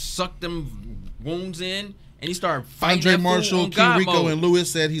 he sucked them wounds in and he started fighting. Andre that fool Marshall, on King God Rico, mode. and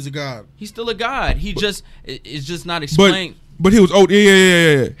Lewis said he's a god. He's still a god. It's just not But explained. he was old.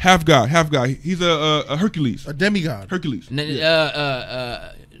 Yeah. Half god. He's a Hercules. A demigod. Hercules.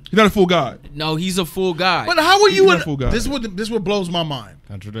 N- He's not a full god. No, he's a full god. But how are He's you? not a full god. This is what blows my mind.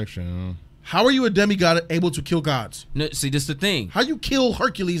 Contradiction. How are you a demigod able to kill gods? No, see, this is the thing, How you kill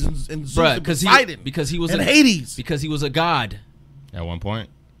Hercules and Zeus bruh. and Because Poseidon he was and a, Hades? because he was a god. At one point.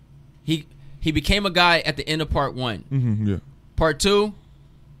 He became a guy at the end of part 1. Mm-hmm, yeah. Part 2.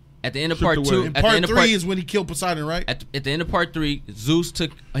 At the end of Stripped part away. 2. And At the part end of 3 is when he killed Poseidon, right? At the end of part 3, Zeus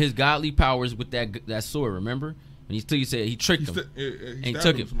took his godly powers with that sword. Remember when he said he tricked him, and he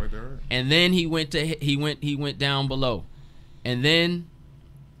took him, and then he went down below, and then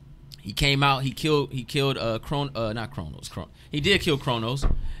he came out. He killed not Kronos. He did kill Kronos,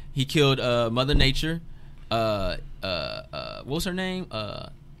 He killed Mother Nature. What was her name?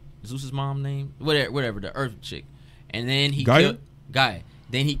 Zeus's mom name? Whatever, the Earth chick. And then he Gaia? killed Gaia.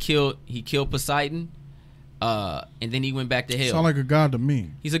 Then he killed Poseidon. And then he went back to hell. Sound like a god to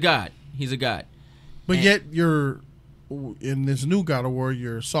me. He's a god. He's a god. But And- yet you're in this new God of War.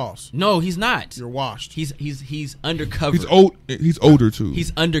 You're sauce. No, he's not. You're washed. He's undercover. He's old. He's older too.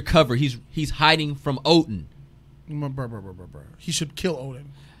 He's undercover. He's hiding from Odin. Bruh. He should kill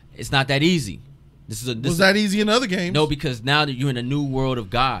Odin. It's not that easy. Was that easy in other games? No, because now that you're in a new world of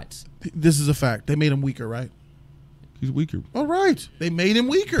gods. This is a fact. They made him weaker, right? He's weaker. All right. They made him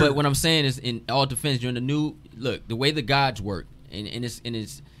weaker. But what I'm saying is, in all defense, you're in the new look. The way the gods work, and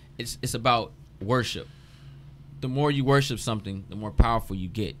it's about worship. The more you worship something, the more powerful you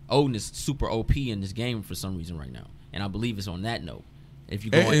get. Odin is super OP in this game for some reason right now, and I believe it's on that note. If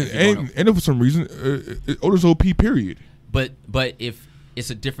you go, And for some reason, Odin's OP. Period. but if it's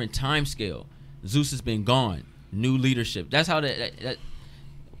a different time scale, Zeus has been gone. New leadership. That's how that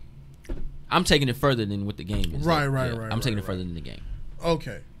I'm taking it further than what the game is. Right. I'm taking it further than the game.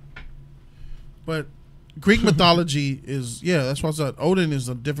 Okay. But Greek mythology is, that's why I said Odin is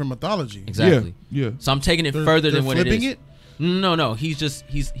a different mythology. Exactly. Yeah. So I'm taking it They're- further they're than what it flipping is. it? No.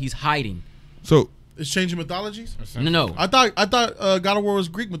 He's hiding. So It's changing mythologies? No. I thought God of War was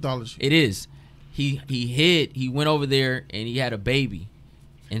Greek mythology. It is. He went over there and he had a baby.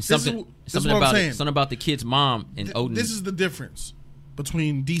 And This is what I'm saying. something about the kid's mom and Odin. This is the difference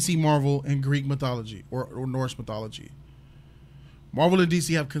between DC, Marvel, and Greek mythology or Norse mythology. Marvel and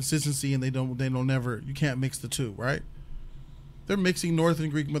DC have consistency, and they don't never. You can't mix the two, right? They're mixing Norse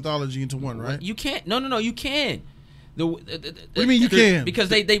and Greek mythology into one, right? You can't. No. You can. What do you mean you can? Because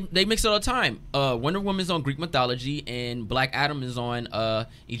they mix it all the time. Wonder Woman's on Greek mythology and Black Adam is on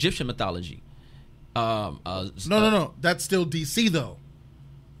Egyptian mythology. No. That's still DC though.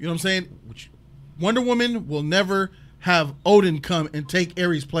 You know what I'm saying? Wonder Woman will never have Odin come and take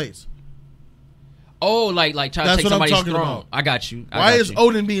Ares' place. Oh, like try to That's take what I'm somebody's talking throne. about. I got you. Why is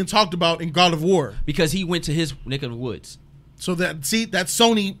Odin being talked about in God of War? Because he went to his neck of the woods. So that's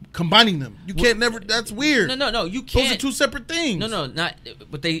Sony combining them. You can't never. That's weird. No. You can't. Those are two separate things. No, not.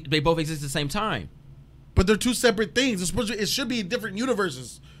 But they both exist at the same time. But they're two separate things. It should be different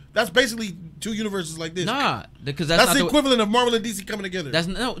universes. That's basically two universes like this. Nah, because that's not the equivalent of Marvel and DC coming together. That's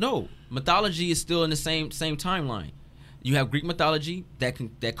no. Mythology is still in the same timeline. You have Greek mythology that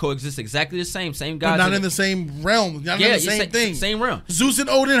coexists exactly the same but gods. not in the same realm. Not in the same thing. Same realm. Zeus and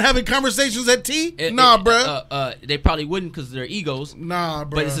Odin having conversations at tea? Nah, bruh. They probably wouldn't because they're egos. Nah,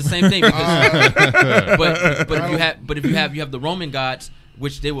 bruh. But it's the same thing. Because, but if you have the Roman gods,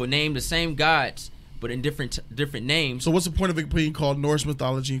 which they will name the same gods, but in different names. So what's the point of it being called Norse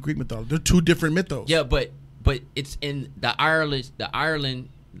mythology and Greek mythology? They're two different mythos. Yeah, but it's in the Ireland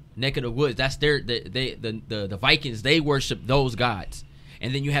neck of the woods. That's the Vikings. They worship those gods,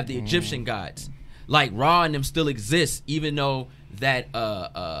 and then you have the Egyptian gods. Like Ra and them still exist, even though like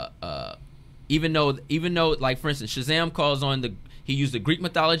for instance, Shazam calls on he used the Greek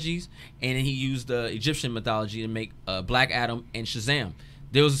mythologies and then he used the Egyptian mythology to make Black Adam and Shazam.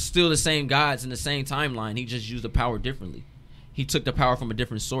 There was still the same gods in the same timeline. He just used the power differently. He took the power from a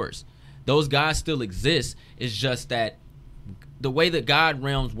different source. Those gods still exist. It's just that the way the god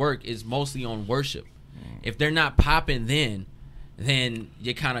realms work is mostly on worship. If they're not popping then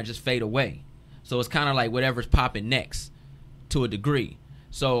you kind of just fade away. So it's kind of like whatever's popping next to a degree.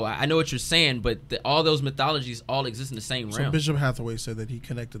 So I know what you're saying, but all those mythologies all exist in the same So realm. Bishop Hathaway said that he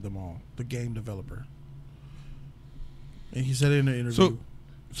connected them all, the game developer. And he said it in an interview.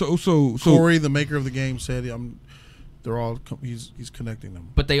 So Corey, the maker of the game, said they're all he's connecting them.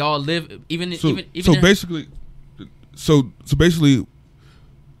 But they all live even basically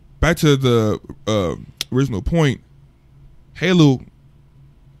back to the original point. Halo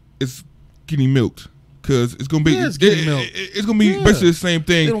is getting milked because it's gonna be it's getting milked. It's gonna be basically the same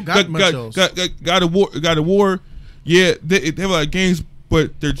thing. They don't got much else. God of War. Yeah, they have a lot of games,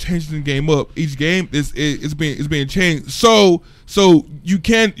 but they're changing the game up. Each game is being changed. So you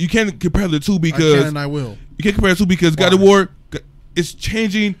can't compare the two because I can and I will. You can't compare the two because God of War is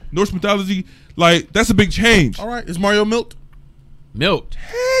changing Norse mythology. Like that's a big change. All right, is Mario milked? milked.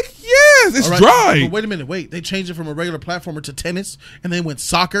 Heck yes, it's All right, dry. but wait a minute, they changed it from a regular platformer to tennis, and then went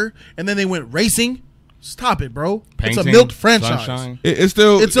soccer, and then they went racing. Stop it, bro. It's a Painting, milked franchise. sunshine. It's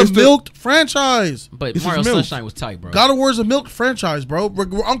still It's a milked franchise. But This is Mario milk. Sunshine was tight, bro. God of War is a milked franchise, bro. I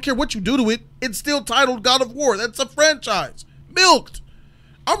don't care what you do to it. It's still titled God of War. That's a franchise. Milked.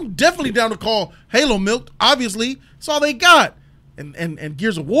 I'm definitely down to call Halo milked. Obviously, that's all they got. And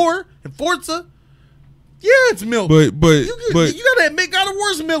Gears of War and Forza. Yeah, it's milk. but you gotta admit, God of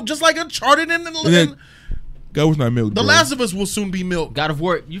War's milk, just like Uncharted and then- God was not milk. The bro. Last of Us will soon be milk. God of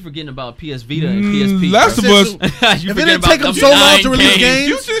War, you forgetting about PS Vita and PSP. Last of bro. Us. You If it forgetting didn't take them about so long 9 to release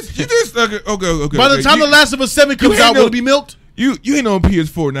games. games, You just okay. by the time you, The Last of Us 7 comes hate out, will no- it be milked? you ain't on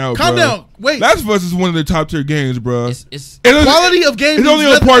PS4 now, Calm bro. down. Wait. Last of Us is one of the top tier games, bro. It's Quality of game It's only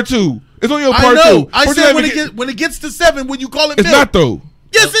means on part 2. It's only on I part know. 2. I Part said two when it gets to 7, when you call it it's milk. not though.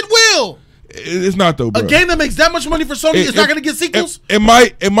 Yes, it will. It's not though, bro. A game that makes that much money for Sony is not going to get sequels. It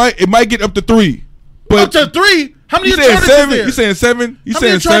might get up to 3. But Up to 3. How many you saying Uncharted is 7? there? You saying 7? You How many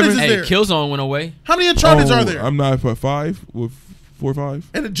saying Uncharted 7? is hey, there? Killzone went away. How many Uncharted are there? I'm not for 5 with 4 or 5.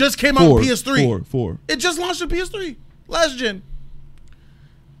 And it just came out on PS3. 4. It just launched on PS3 last gen.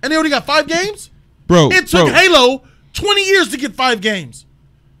 And they already got 5 games? Bro, It took bro. Halo 20 years to get 5 games.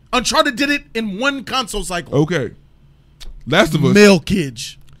 Uncharted did it in one console cycle. Okay. Last of Us.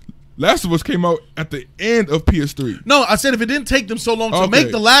 Milkage. Last of Us came out at the end of PS3. No, I said if it didn't take them so long to Okay.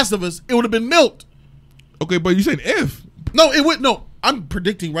 make The Last of Us, it would have been milked. Okay, but you said if. No, it would. No, I'm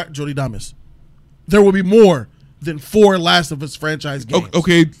predicting, right, Jody Damas. There will be more than 4 Last of Us franchise games.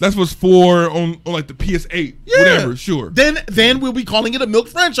 Okay, Last of Us 4 on like the PS8. Yeah. Whatever, sure. Then we'll be calling it a milk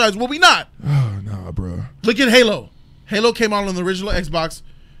franchise, will we not? Oh, nah, bro. Look at Halo. Halo came out on the original Xbox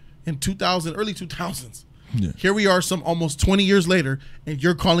in early 2000s. Yeah. Here we are some almost 20 years later, and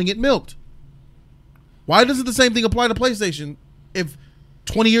you're calling it milked. Why doesn't the same thing apply to PlayStation if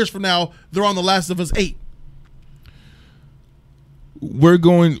 20 years from now they're on The Last of Us 8?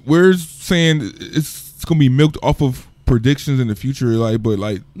 We're saying it's gonna be milked off of predictions in the future, but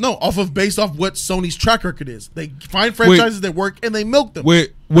No, based off what Sony's track record is. They find franchises that work and they milk them. with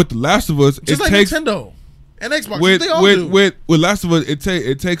The Last of Us, Just it like takes Nintendo and Xbox. with they all do. with Last of Us,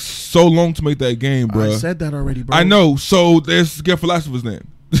 it takes so long to make that game, bro. I said that already, bro. I know. So there's get for Last of Us then.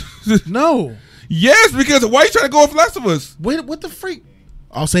 No. Yes, because why you trying to go off Last of Us? Wait, what the freak?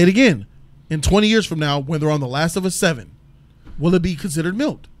 I'll say it again. In 20 years from now, when they're on The Last of Us 7, will it be considered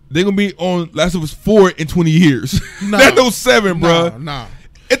milked? They're gonna be on Last of Us 4 in 20 years. No. That's no 7, bro. Nah.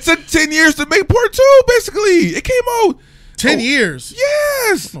 It took 10 years to make part 2, basically. It came out 10 years?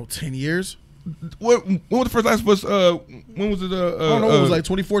 Yes. No, 10 years. When was the first Last of Us? When was it? I don't know. It was like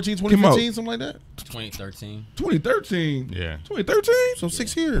 2014, came 2015, out. something like that. 2013. 2013. Yeah. 2013. So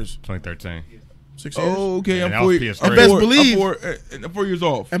 6 years. 2013. 6 years. Oh, okay. And I'm that was PS3. I'm Best four- believe- I'm 4 years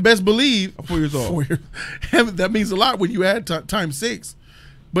off. And best believe, I'm 4 years off. 4 years. That means a lot when you add times 6.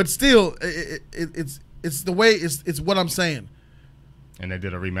 But still, it's the way it's what I'm saying. And they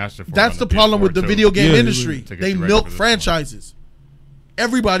did a remaster for That's it the on the problem PS4 with the too. video game Yeah, industry. to get They you ready milk for this franchises.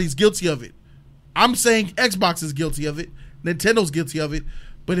 Everybody's guilty of it. I'm saying Xbox is guilty of it. Nintendo's guilty of it.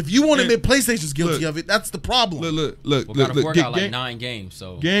 But if you want to And- admit PlayStation's guilty look, of it, that's the problem. Look. Well, God of War got like 9 games,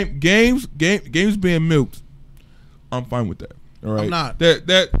 so Games being milked. I'm fine with that. All right. I'm not.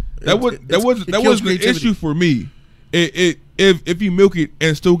 That kills wasn't an creativity. issue for me. If you milk it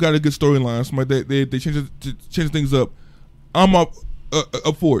and still got a good storyline, something like that, they change things up. I'm up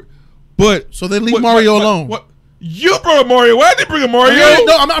for it. But So they leave Mario alone. What? You brought up Mario. Why did they bring up Mario?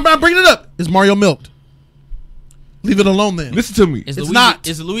 No, I'm bringing it up. Is Mario milked? Leave it alone then. Listen to me. is It's Luigi, not.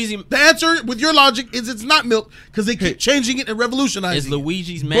 Is Luigi The answer, with your logic, is it's not milked because they keep changing it and revolutionizing is it.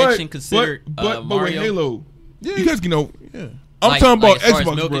 Luigi's Mansion considered but with Mario? Halo, Yeah. you guys, Yeah. I'm talking about as far as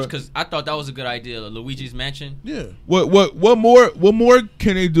Xbox, milkage, bro. because I thought that was a good idea. Luigi's Mansion. Yeah. What more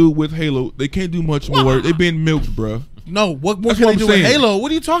can they do with Halo? They can't do much more. They've been milked, bro. No, what more That's can what they do I'm with saying. Halo?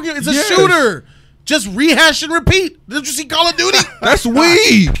 What are you talking about? It's a Yes. shooter. Just rehash and repeat. Did you see Call of Duty? That's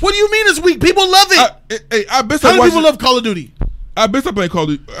weak. What do you mean it's weak? People love it. I bet How I many people love Call of Duty? I bet I play Call of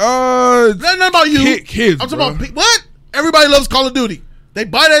Duty. Not about you. Kids, I'm talking bro. about what? Everybody loves Call of Duty. They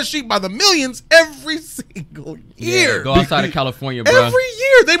buy that sheet by the millions every single year. Yeah, go outside of California, bro. Every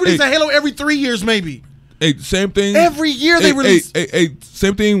year. They release Hey. a Halo every 3 years, maybe. Hey, same thing. Every year they release. Hey,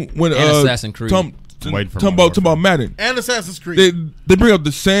 same thing when And Assassin's Creed. Talking Waiting for about Modern Warfare. Madden. And Assassin's Creed. They bring up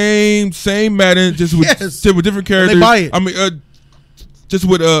the same Madden just with Yes. with different characters. buy it. I mean, just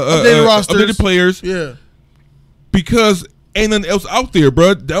with Updated rosters. updated players. Yeah. Because ain't nothing else out there,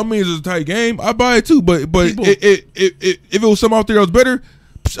 bro. That means it's a tight game. I buy it too. But People- if it was something out there that was better,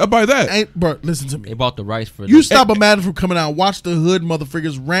 I buy that. Bro, listen to They me. bought the rights for You the- stop a Madden from coming out. Watch the hood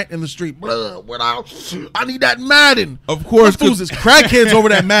motherfuckers rant in the street. Bruh, I need that Madden. Of course, Them fools is crackheads over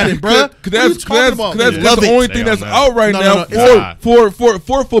that Madden, bruh. Cause What are you talking about? that's They love the it. only They thing don't that's know. out right No, now no, it's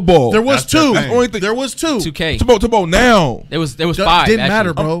for football. There was That's the two. thing. Only thing- There was two. 2K. It's about now. There was 5. Didn't actually.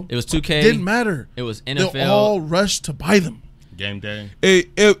 matter, bro. It was 2K. Didn't matter. It was They NFL. all rushed to buy them. Game day. If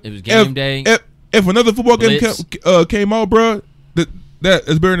It was game day. If another football game Blitz. came out, bro, that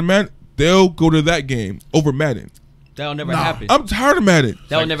is better than Madden, they'll go to that game over Madden. That'll never happen. I'm tired of Madden.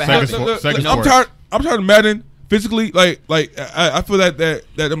 That'll never second happen. sport- second I'm sport. tired of Madden physically. Like I feel that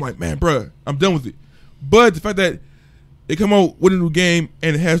I'm like, man, bruh, I'm done with it. But the fact that they come out with a new game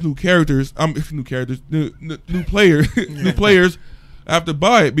and it has new characters, new players, new players. I have to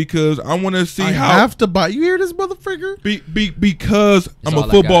buy it because I want to see I how. have to buy. You hear this motherfucker? Because I'm all a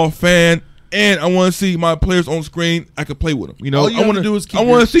I football got. fan and I want to see my players on screen. I can play with them. You know, All you I have want to do is keep I want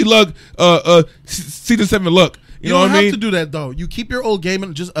your- to see Luck, season 7 Luck. You know don't what I have mean? to do that though. You keep your old game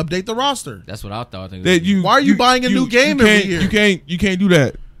and just update the roster. That's what I thought. That you. Why are you buying a new game you every can't- year? You can't do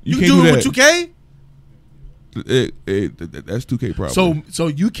that. You can't do it that. with 2K. That's 2K problem. So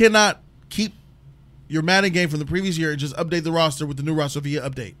you cannot keep your Madden game from the previous year and just update the roster with the new roster via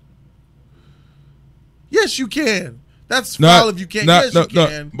update. Yes, you can. That's foul if you can't. Yes, you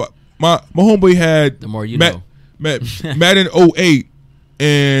can. But my homeboy had The more you know. Madden 08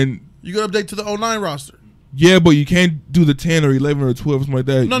 and You can update to the 09 roster. yeah, but you can't do the 10 or 11 or 12 something like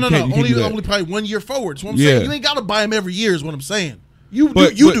that. No. You can't do that. Only probably 1 year forward. So I'm Yeah. saying you ain't got to buy them every year. Is what I'm saying. You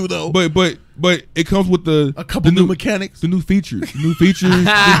But do though. But it comes with the a couple the new mechanics. the new features, new story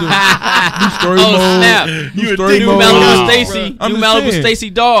Oh, mode, snap. new a story dick New mode. Malibu Wow. Stacy. I'm New just Malibu saying. Stacy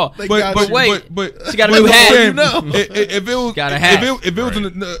doll. They But got but you. wait, but she got a but new I'm hat. saying, You know. if it was Got a hat. if it was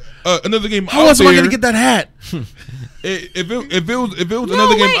another game How out else am I there, gonna get that hat? if it was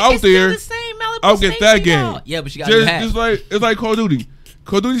another game out there, I'll get that game. Yeah, but she got a new hat. Just like it's like Call of Duty.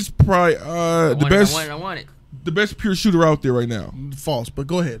 Call of Duty's probably I want it. the best pure shooter out there right now. False, but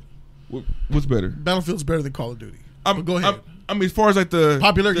go ahead. What's better? Battlefield's better than Call of Duty. But go ahead. I mean, as far as like the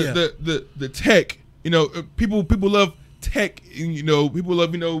Popular, the tech, you know, people love tech. You know, people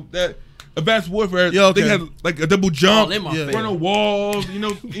love that Advanced Warfare. Yeah, okay. They had like a double jump, All in my Yeah. face. run on walls. You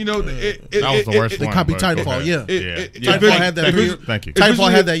know. That was the worst They one. copied but go Titanfall, ahead. yeah. Titanfall Titanfall had that. Thank you. Thank you. Titanfall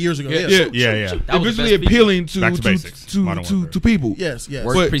visually- had that years ago. Yeah, Yes. yeah, Yeah, yeah. That was the visually best feature. appealing Back to basics. Modern Warfare. to people. Yes.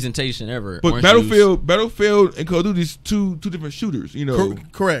 Worst But- presentation ever. But Orange Battlefield, and Call of Duty's two different shooters. You know.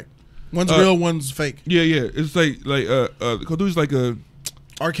 Correct. One's Uh, real, one's fake. Yeah. It's like Call of Duty's like a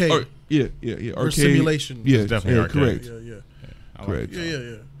Arcade. yeah. Or Arcade. simulation. Yeah, It's definitely yeah, arcade. correct. Yeah. I like Correct. it.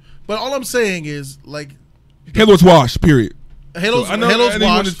 Yeah. But all I'm saying is, like, Halo's wash. Period. Halo's So I know Halo's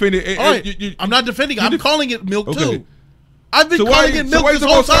anyone washed. defended it. All right, You- I'm not defending it. I'm calling it milk Okay. too. I've been So calling it milk why this you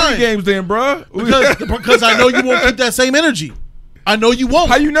whole talking about time games then, bro? because I know you won't keep that same energy. I know you won't.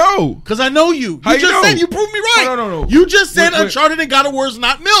 How you know? Because I know you. How You you just know? said you proved me right. No. You just said Wait. Uncharted and God of War is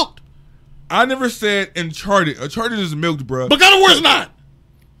not milked. I never said Uncharted. Uncharted is milked, bro. But God of War is not.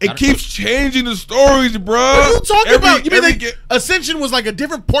 It keeps changing the stories, bro. What are you talking about? You mean every they, Ascension was like a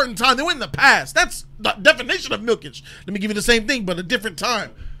different point in time. They went in the past. That's the definition of milkage. Let me give you the same thing, but a different time.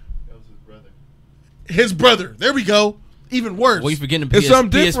 That was his brother. His brother. There we go. Even worse. Well, you forgetting It's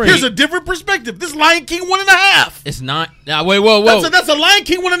something PSP. different. Here's a different perspective. This Lion King 1.5. It's not. Nah, wait, whoa. That's a Lion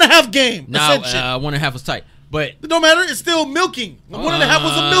King 1.5 game. Nah, Ascension. 1.5 was tight. But It don't matter. It's still milking. The 1.5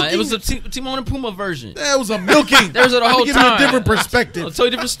 was a milking. It was a Timon and Pumbaa version. That was a milking. There was the Let me whole give you a time. different perspective. It's a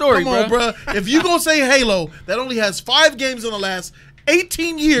totally different story, Come on, bro. If you gonna say Halo that only has 5 games in the last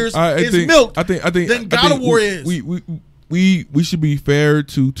 18 years is milked, I think then God of War is. We should be fair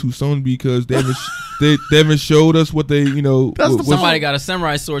to Sony because they haven't they haven't showed us what they That's the Somebody got a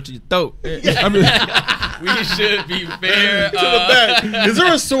samurai sword to your throat. I mean, We should be fair. to the back. Is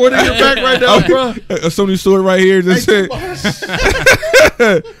there a sword in your back right now, bro? a Sony sword right here. Just Hey,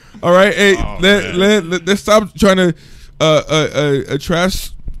 said, all right, hey, let's stop trying to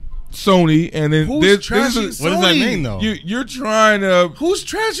trash Sony and then Who's this trashing is Sony? What does that mean, though? you're trying to. Who's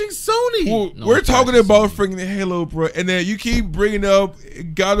trashing Sony? Well, No we're one talking trashes about Sony. freaking Halo, bro, and then you keep bringing up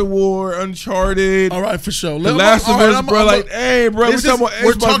God of War, Uncharted, All right, for sure. The Last of Us, bro. Like, hey, bro, we're This talking is- about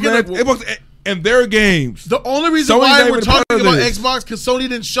we're Xbox, talking man. about- Xbox and their games. the only reason Sony's why not we're even a part talking of about this. Xbox because Sony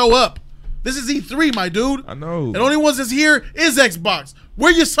didn't show up. This is E3, my dude. I know. And the only ones that's here is Xbox.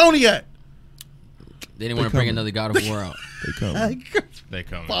 Where your Sony at? They didn't want to bring another God of War out. They coming. They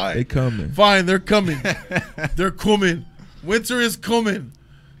come. Fine. They coming. Fine, they're coming. They're coming. Winter is coming.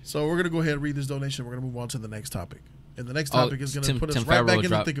 So we're gonna go ahead and read this donation. We're gonna move on to the next topic, and the next topic is gonna put us right back in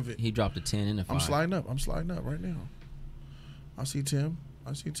the thick of it. He dropped a 10 and a 5. I'm sliding up right now. I see Tim.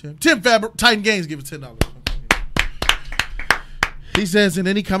 Tim Faber, Titan Games, give it $10. He says, in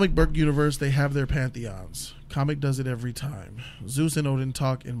any comic book universe, they have their pantheons. Comic does it every time. Zeus and Odin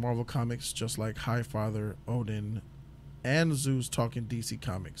talk in Marvel Comics, just like Highfather, Odin, and Zeus talk in DC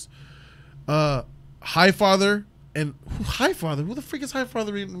Comics. Highfather And Highfather? Who the freak is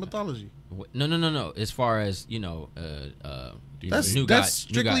Highfather in mythology? No. As far as That's new that's guys,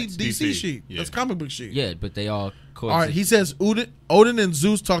 strictly new guys. DC DC. shit. Yeah. That's comic book shit. Yeah, but they all All right, he coexist. says Odin and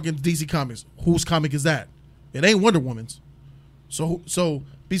Zeus talking DC Comics. Whose comic is that? It ain't Wonder Woman's. So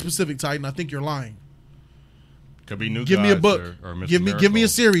be specific, Titan. I think you're lying. Could be new. Give me a Gods book. Or Mr. Give me a Miracle.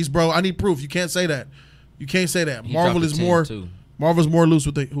 series, bro. I need proof. You can't say that. You can't say that. He Marvel dropped is a 10 more. too. Marvel's more loose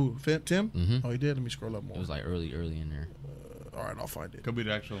with the who? Tim? Mhm. Oh, he did. Let me scroll up more. It was like early in there. All right, I'll find it. Could be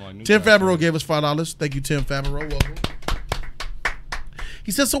the actual like new. Tim Gods Fabro series. gave us $5. Thank you, Tim Fabro. Welcome.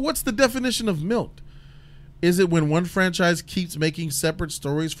 He says, so what's the definition of milked? Is it when one franchise keeps making separate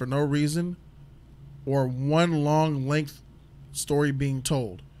stories for no reason, or one long length story being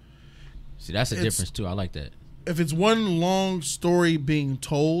told? See, that's a It's- difference too. I like that. If it's one long story being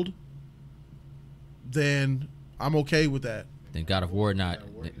told, then I'm okay with that. Then God of War not.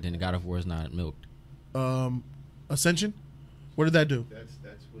 Then God of War is not milked. Ascension, what did that do? That's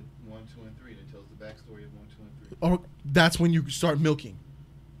with 1, 2, and 3. That tells the backstory of 1, 2, and 3. Oh, that's when you start milking.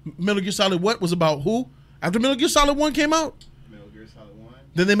 Metal Gear Solid what was about who? After Metal Gear Solid 1 came out, Metal Gear Solid 1.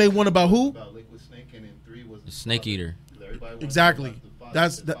 then they made one about who? About Liquid Snake, and then 3 was The Snake Eater. Everybody wanted Exactly. to know about the father,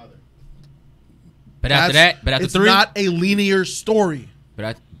 That's the that- father. But after that, but after it's 3, not a linear story.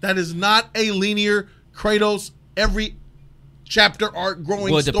 but That is not a linear Kratos every chapter arc growing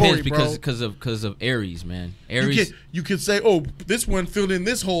well, it depends story, bro. because of Ares, man. Ares. You could say, oh, this one filled in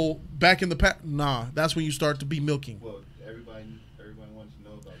this hole back in the past. Nah, that's when you start to be milking. Well, everybody wanted to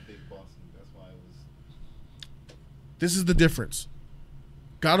know about Big Boss, and that's why it was. This is the difference.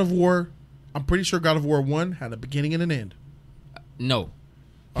 God of War, I'm pretty sure God of War 1 had a beginning and an end. No.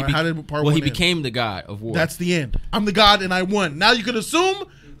 All right, how did part Well, 1 he end? became the God of War. That's the end. I'm the god and I won. Now you can assume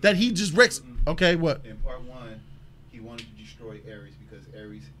that he just wrecks. Okay, what? In part 1, he wanted to destroy Ares because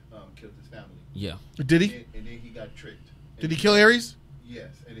Ares killed his family. yeah. Did he? And then he got tricked. And Did he kill Ares? Yes,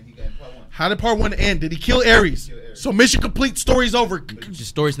 and then he got in part 1. How did part 1 end? Did he kill Ares? Kill Ares. So mission complete. Story's over. The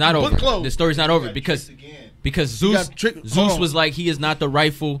story's not Book over. closed. The story's not He over got because tricked again. Zeus got tricked- hold Zeus on. was like he is not the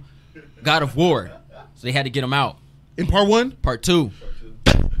rightful God of War, so they had to get him out. In part 1? Part 2. Part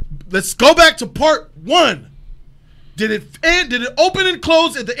 2. Let's go back to part 1. Did it end? Did it open and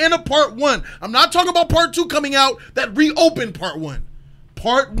close at the end of part 1? I'm not talking about part 2 coming out that reopened part 1.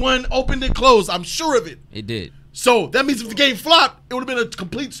 Part 1 opened and closed. I'm sure of it. It did. So that means if the game flopped, it would have been a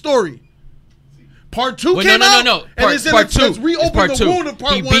complete story. Part 2 Well, came no. out, Part- and they said part let's, two. let's reopen It's part the two. wound of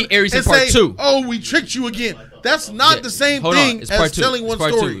part He 1 beat Ares in and part say, two. oh, we tricked you again. That's not Yeah. the same Hold thing on. It's as part 2. telling It's one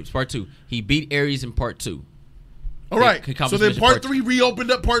part story. 2. It's part 2. He beat Ares in part 2. All right. He So accomplished then mission part part 3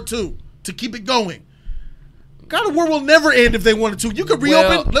 reopened up part 2 to keep it going. God of War will never end if they wanted to. You could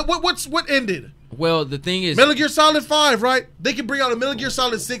reopen. What ended? Well, the thing is, Metal Gear Solid 5, right? They could bring out a Metal Gear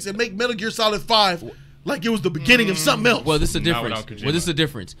Solid 6 and make Metal Gear Solid 5 like it was the beginning of something else. well, this is a Not difference. without Kojima. Well, this is a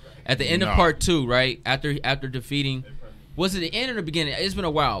difference. At the end of No. part 2, right after defeating, was it the end or the beginning? It's been a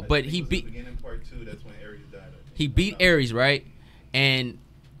while, but he beat Beginning part 2. That's when Ares died. I think. he beat Ares, right? And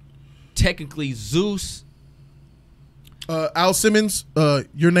technically, Zeus. Al Simmons,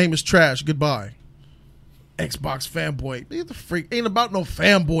 your name is trash. Goodbye. Xbox fanboy. Get the freak. Ain't about no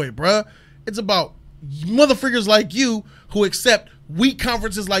fanboy, bruh. It's about motherfuckers like you who accept weak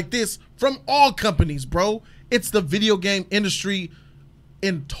conferences like this from all companies, bro. It's the video game industry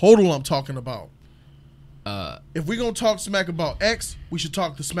in total I'm talking about. If we're going to talk smack about X, we should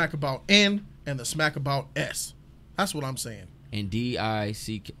talk the smack about N and the smack about S. That's what I'm saying. And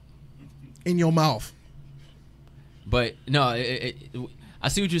DICK. In your mouth. But no, I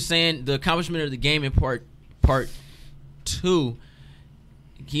see what you're saying. The accomplishment of the game in part 2,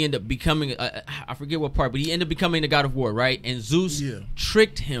 he ended up becoming I forget what part, but he ended up becoming the God of War, right? And Zeus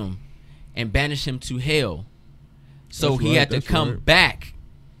tricked him and banished him to hell. So That's he right, had to that's come right. back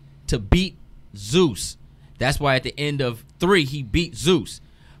to beat Zeus. That's why at the end of 3 he beat Zeus.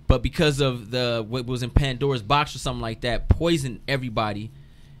 But because of what was in Pandora's box or something like that, poisoned everybody.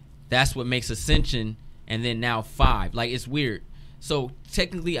 That's what makes Ascension. And then now 5. Like, it's weird. So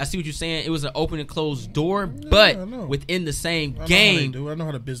technically, I see what you're saying. It was an open and closed door, but I know. within the same I know how they game, do. I know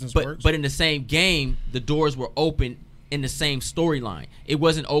how the business but works. but in the same game, the doors were open in the same storyline. It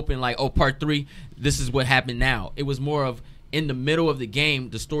wasn't open like, oh, part 3, this is what happened now. It was more of in the middle of the game,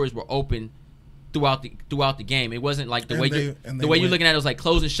 the stories were open throughout the game. It wasn't like the way you're went- looking at it was like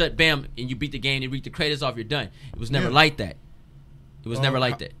close and shut, bam, and you beat the game, you read the credits off, you're done. It was never Yeah. like that. It was never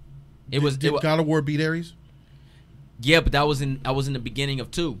like that. Did God of War beat Ares? Yeah, but I was in the beginning of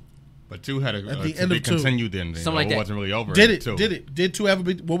 2. But 2 had At the to end be of 2. continued ending. Something like it that. wasn't really over. Did in it? 2. Did it? Did 2 have a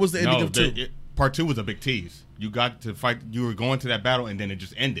big? What was the ending No, of 2? part 2 was a big tease. You got to fight. You were going to that battle, and then it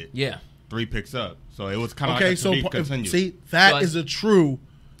just ended. Yeah. 3 picks up. So it was kind of Okay, like a so to be continued. see, that So is a true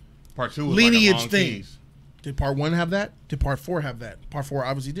Part 2 was lineage like a long thing. tease. Did part 1 have that? Did part 4 have that? Part 4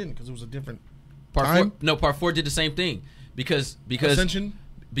 obviously didn't because it was a different Part time. 4, no, part 4 did the same thing because Ascension.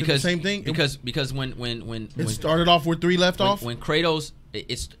 Did the same thing. because when It started off where 3 left off. when Kratos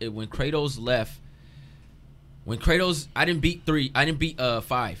when Kratos left, when Kratos, I didn't beat 3, I didn't beat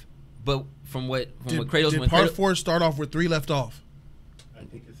 5, but from what Kratos, did when part Kratos, 4 start off where 3 left off? I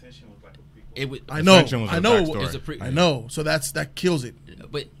think Ascension was like a prequel. it was, I know. Ascension was I the know. backstory. it's a pre, I know. So that kills it.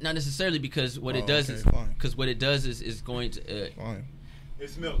 but not necessarily because what Oh, it does okay, is fine. because what it does is going to Fine.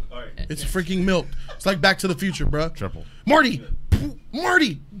 It's milk. All right. It's freaking milk. It's like Back to the Future, bruh. Triple. Marty,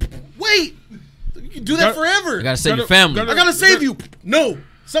 wait. You can do that forever. you gotta save your Gotta- family. gotta- I gotta save you. No,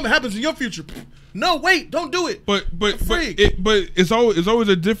 something happens in your future. No, wait, don't do it. But freak. it's always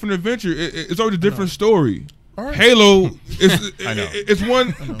a different adventure. It's always a different story. All right. Halo is I know. it's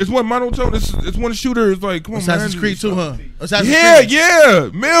one monotone. It's one shooter. It's like come on, Assassin's man. Creed too, huh? Assassin's Yeah, Creed. yeah,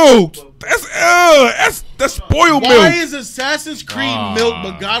 milk. That's spoiled Why milk. is Assassin's Creed milk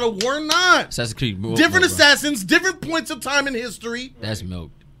but God of War not? Assassin's Creed, Different milk, bro. assassins, different points of time in history, That's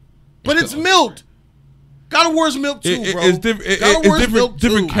milk. but it's milked. God of War's milk too, It- bro. it's diff- God of it's War's different- milk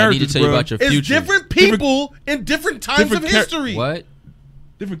different too. characters. I need to tell you bro. about your It's future. different people in different times different of char- history. What?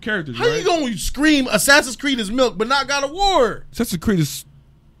 Different characters. How right? you gonna scream Assassin's Creed is milk but not God of War? Assassin's Creed is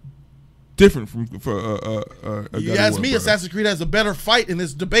different from You ask me, Assassin's Creed has a better fight in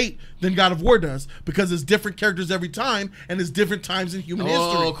this debate than God of War does because it's different characters every time and it's different times in human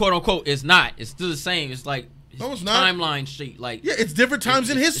Oh, history. quote unquote, it's not. It's still the same. It's like No, it's not. timeline shit. Like Yeah, it's different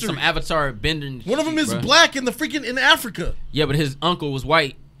times in it's history. some Avatar bending. One of them shit, is bruh. black in the freaking in Africa. Yeah, but his uncle was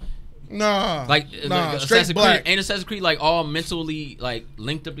white. Nah, Like straight Assassin's black. Creed, ain't Assassin's Creed like all mentally like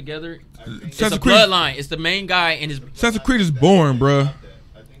linked up together? It's a Assassin's Creed, bloodline. It's the main guy and his. Assassin's Creed is boring, bro. I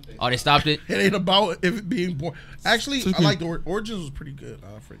think they Oh, they stopped it. It ain't about it being born. Actually, So I like the Origins was pretty good.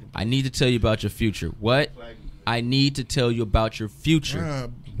 I need to tell you about your future. What? flag. I need to tell you about your future.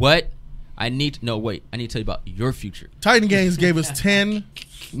 What? I need to, no wait. I need to tell you about your future. Titan Games gave us 10.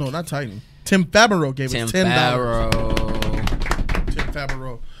 No, not Titan. Tim Fabro gave Tim us $10. Farrow. Tim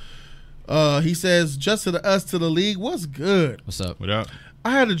Fabro. He says, just to the us to the league, what's good? What's up? What up?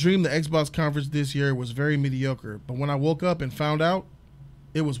 I had a dream the Xbox conference this year was very mediocre, but when I woke up and found out,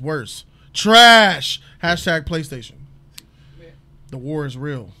 it was worse. Trash. Hashtag PlayStation. The war is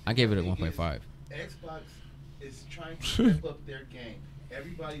real. I gave it a 1.5. Xbox is trying to step up their game.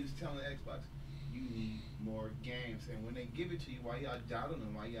 Everybody was telling Xbox, you need more games. And when they give it to you, why y'all doubting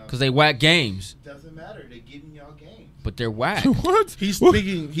them? Why y'all? Because they whack games, Doesn't matter. They're giving y'all games. but they're whack. What? He's What-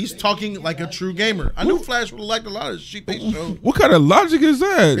 speaking. He's talking like a true gamer. I knew Flash would have liked a lot of the shit they showed. What kind of logic is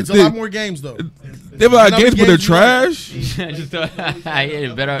that? It's a lot more games though. They have a lot of How many games, but they're games you trash. I just thought,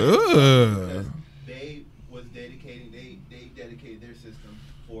 yeah, better. Ugh. They was dedicating. They dedicated their system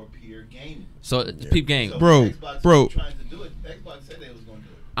for pure gaming. So peep game, So Bro, when Xbox bro. was trying to do it. Xbox said they was going to do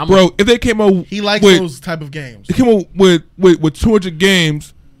it. I'm Bro, if they came out He likes with, those type of games. they came out with 200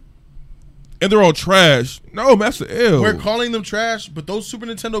 games and they're all trash. No, Master L. We're calling them trash, but those Super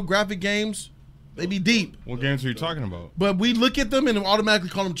Nintendo graphic games, they be deep. What games are you talking about? But we look at them and automatically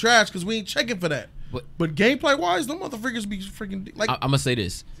call them trash because we ain't checking for that. But- gameplay wise, them motherfuckers be freaking deep. Like I'm gonna say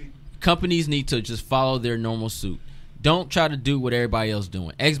this: companies need to just follow their normal suit. Don't try to do what everybody else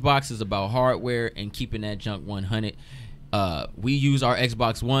doing. Xbox is about hardware and keeping that junk 100. We use our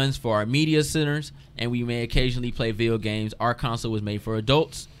Xbox Ones for our media centers, and we may occasionally play video games. Our console was made for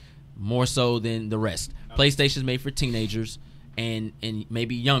adults, more so than the rest. PlayStation's made for teenagers and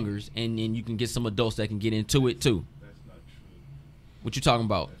maybe youngers, and you can get some adults that can get into it too. That's not true. What you talking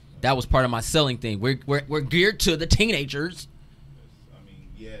about? That was part of my selling thing. We're geared to the teenagers. I mean,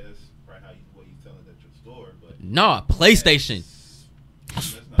 yeah, that's probably what you tell it at your store, but No, PlayStation.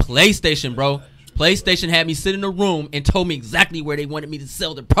 that's not PlayStation, bro. That's not true. PlayStation had me sit in a room and told me exactly where they wanted me to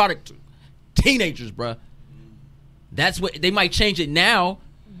sell their product to. Teenagers, bro. That's what they might change it now,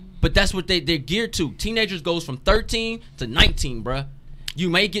 but that's what they're geared to. Teenagers goes from 13 to 19, bro. You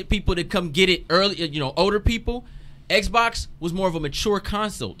may get people to come get it early, older people. Xbox was more of a mature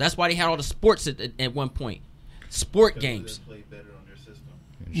console. That's why they had all the sports at one point. Sport Because games. they play better on their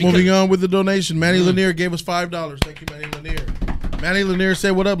system. moving on with the donation. Manny Lanier gave us $5. Thank you, Manny Lanier. Manny Lanier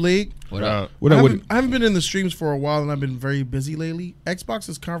said, "What up, league?" What up? What I I haven't, I haven't been in the streams for a while, and I've been very busy lately.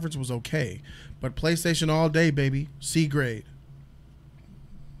 Xbox's conference was okay, but PlayStation all day, baby. C grade.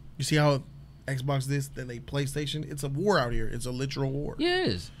 You see how Xbox this, then they PlayStation? It's a war out here. It's a literal war.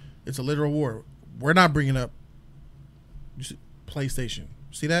 Yes. It's a literal war. We're not bringing up PlayStation.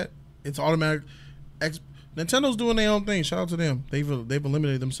 See that? It's automatic. Nintendo's doing their own thing. Shout out to them. They've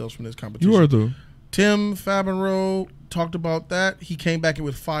eliminated themselves from this competition. You are though. Tim Fabenrow talked about that. He came back in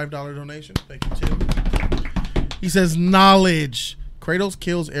with $5 donation. Thank you, Tim. He says, knowledge. Kratos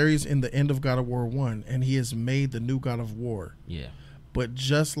kills Ares in the end of God of War 1, and he is made the new God of War. Yeah. But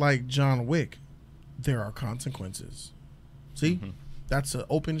just like John Wick, there are consequences. See? That's an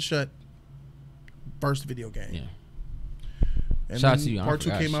open shut first video game. Yeah. And Shout out then to you. I part 2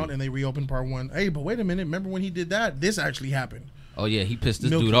 forgot came out shit. and they reopened part 1. Hey, but wait a minute. Remember when he did that? This actually happened. Oh yeah, he pissed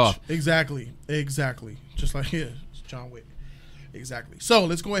this Milkage. dude off. Exactly. Just like it's John Wick. Exactly. So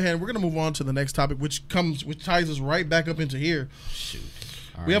let's go ahead. We're gonna move on to the next topic, which ties us right back up into here. Shoot.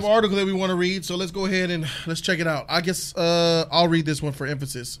 All We right. have an article that we want to read, so let's go ahead and let's check it out. I guess I'll read this one for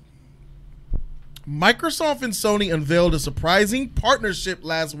emphasis. Microsoft and Sony unveiled a surprising partnership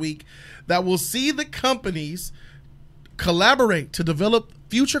last week that will see the companies collaborate to develop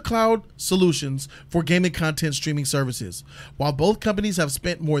future cloud solutions for gaming content streaming services. While both companies have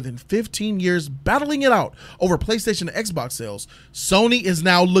spent more than 15 years battling it out over PlayStation and Xbox sales, Sony is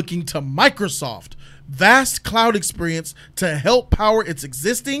now looking to Microsoft vast cloud experience to help power its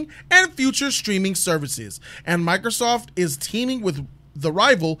existing and future streaming services. And Microsoft is teaming with the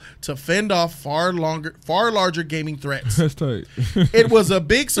rival to fend off far larger gaming threats. That's tight. It was a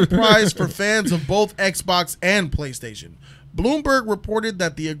big surprise for fans of both Xbox and PlayStation. Bloomberg reported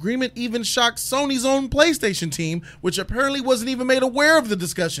that the agreement even shocked Sony's own PlayStation team, which apparently wasn't even made aware of the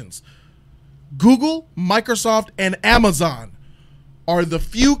discussions. Google, Microsoft, and Amazon are the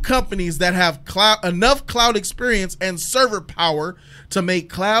few companies that have enough cloud experience and server power to make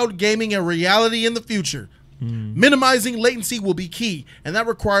cloud gaming a reality in the future. Minimizing latency will be key, and that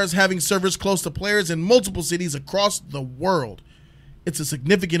requires having servers close to players in multiple cities across the world. It's a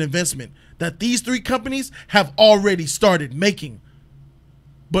significant investment that these three companies have already started making,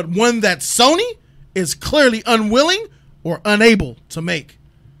 but one that Sony is clearly unwilling or unable to make.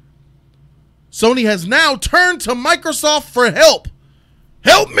 Sony has now turned to Microsoft for help.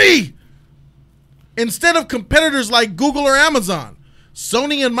 Help me! Instead of competitors like Google or Amazon,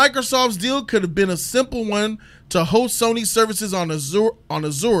 Sony and Microsoft's deal could have been a simple one to host Sony's services on Azure,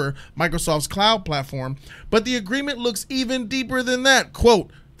 Microsoft's cloud platform, but the agreement looks even deeper than that.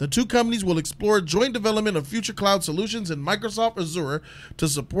 Quote, the two companies will explore joint development of future cloud solutions in Microsoft Azure to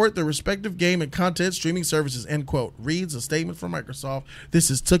support their respective game and content streaming services, end quote, reads a statement from Microsoft.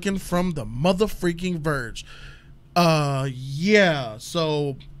 This is taken from the mother-freaking Verge. Yeah,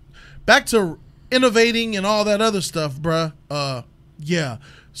 so back to innovating and all that other stuff, bruh. Yeah,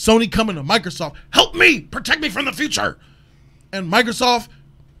 Sony coming to Microsoft. Help me! Protect me from the future! And Microsoft,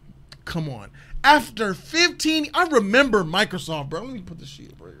 come on. After 15, I remember Microsoft, bro. Let me put this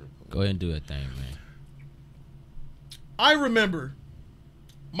shit up right here. Go ahead and do that thing, man. I remember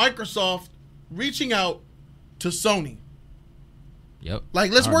Microsoft reaching out to Sony. Yep.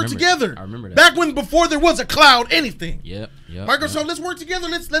 Like, let's I work remember- together. I remember that. Back when, before there was a cloud, anything. Yep. Microsoft, let's work together.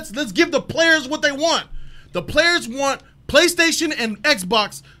 Let's give the players what they want. The players want PlayStation and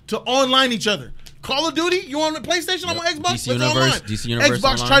Xbox to online each other. Call of Duty, you on the PlayStation? I'm on Yep. Xbox. DC Let's Universe, online. DC Universe Xbox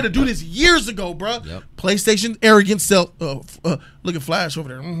online. tried to do this years ago, bro. Yep. PlayStation arrogant self. Look at Flash over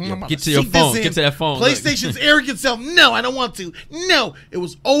there. I'm about Get to your sink this phone. in. Get to that phone. Look. PlayStation's arrogant self. No, I don't want to. No, it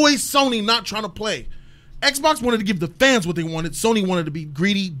was always Sony not trying to play. Xbox wanted to give the fans what they wanted. Sony wanted to be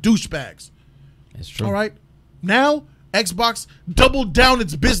greedy douchebags. That's true. All right. Now, Xbox doubled down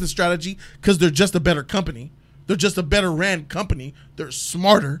its business strategy because they're just a better company. They're just a better ran company. They're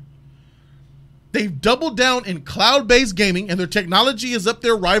smarter. They've doubled down in cloud-based gaming, and their technology is up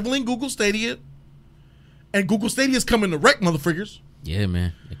there rivaling Google Stadia. And Google Stadia is coming to wreck motherfuckers. Yeah,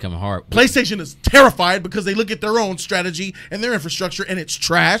 man. They're coming hard. PlayStation is terrified because they look at their own strategy and their infrastructure, and it's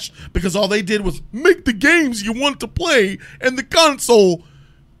trash because all they did was make the games you want to play and the console.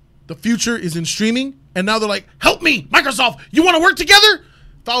 The future is in streaming, and now they're like, help me, Microsoft, you want to work together?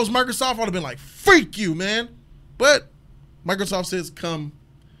 If I was Microsoft, I would have been like, freak you, man. But Microsoft says, come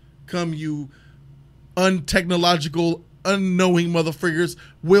you untechnological, unknowing motherfuckers,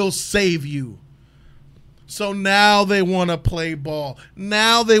 we'll save you. So now they want to play ball.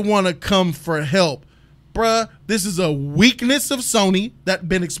 Now they want to come for help. Bruh, this is a weakness of Sony that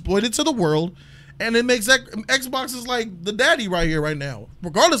been exploited to the world, and it makes Xbox is like the daddy right here, right now.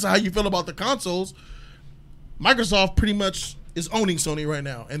 Regardless of how you feel about the consoles, Microsoft pretty much is owning Sony right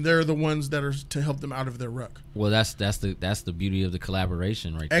now, and they're the ones that are to help them out of their ruck. Well, that's the beauty of the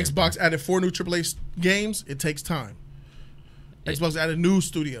collaboration right there. Xbox added 4 new AAA games. It takes time. Xbox added new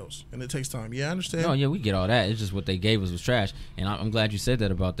studios, and it takes time. Yeah, I understand. No, yeah, we get all that. It's just what they gave us was trash, and I'm glad you said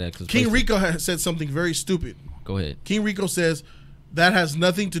that about that. Cause King Rico has said something very stupid. Go ahead. King Rico says that has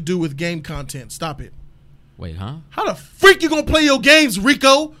nothing to do with game content. Stop it. Wait, huh? How the freak you gonna play your games,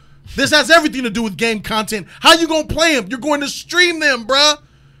 Rico? This has everything to do with game content. How you gonna play them? You're going to stream them, bruh.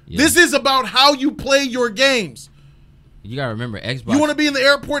 Yeah. This is about how you play your games. You gotta remember Xbox. You want to be in the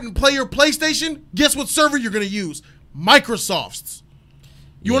airport and play your PlayStation? Guess what server you're gonna use? Microsoft's.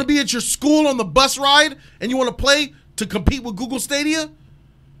 You want to be at your school on the bus ride and you want to play to compete with Google Stadia?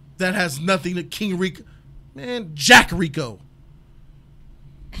 That has nothing to King Rico. Man, Jack Rico.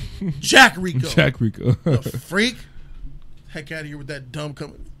 Jack Rico. Jack Rico. The freak. Heck out of here with that dumb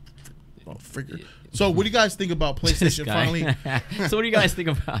coming. Oh, freaker. So, what do you guys think about PlayStation finally? So, what do you guys think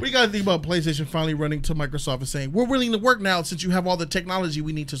about? What do you guys think about PlayStation finally running to Microsoft and saying, we're willing to work now since you have all the technology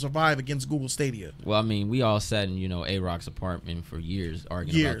we need to survive against Google Stadia? Well, I mean, we all sat in, A-Rock's apartment for years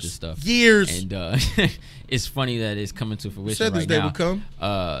arguing about this stuff. Years. And it's funny that it's coming to fruition Said this right day now. would come.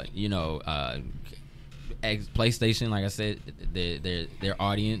 PlayStation, like I said, their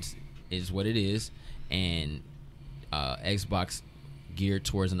audience is what it is. And Xbox geared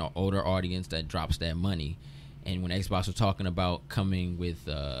towards an older audience that drops that money. And when Xbox was talking about coming with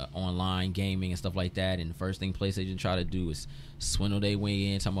online gaming and stuff like that, and the first thing PlayStation tried to do is swindle their way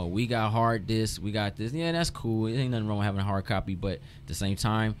in, talking about we got hard disc, we got this. Yeah, that's cool. It ain't nothing wrong with having a hard copy, but at the same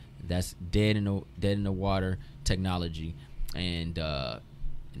time, that's dead in the water technology. And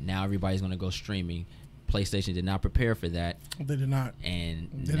now everybody's gonna go streaming. PlayStation did not prepare for that. They did not. And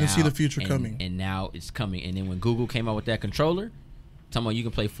they didn't see the future coming. And now it's coming. And then when Google came out with that controller, talking about you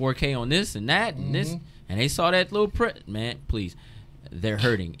can play 4K on this and that and this, and they saw that little man, please, they're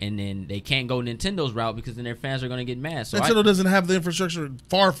hurting, and then they can't go Nintendo's route because then their fans are going to get mad. So Nintendo doesn't have the infrastructure,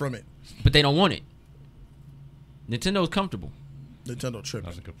 far from it. But they don't want it. Nintendo's comfortable. Nintendo tripping.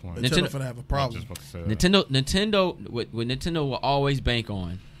 That's a good point. Nintendo finna have a problem. Nintendo, what Nintendo will always bank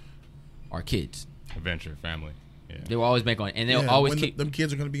on are kids. Adventure, family. Yeah. They will always bank on it, and they'll always keep them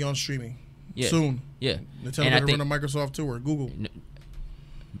kids are going to be on streaming yeah, soon. Yeah, Nintendo better run on Microsoft too or Google.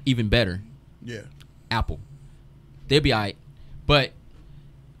 Even better. Yeah. Apple. They'll be all right. But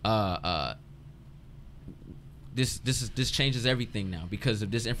this changes everything now because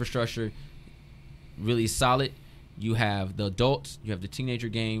of this infrastructure really solid. You have the adults, you have the teenager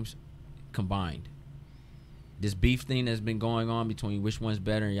games combined. This beef thing that's been going on between which one's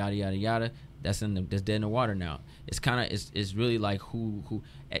better and yada yada yada, that's dead in the water now. It's kind of it's really like who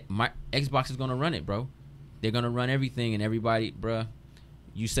Xbox is gonna run it, bro. They're gonna run everything and everybody, bruh.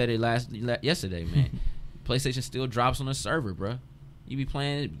 You said it yesterday, man. PlayStation still drops on the server, bruh. You be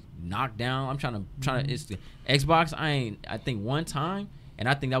playing it, knocked down. I'm trying to. It's the Xbox. I think one time, and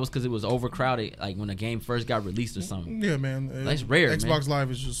I think that was because it was overcrowded. Like when a game first got released or something. Yeah, man. That's rare. Xbox man.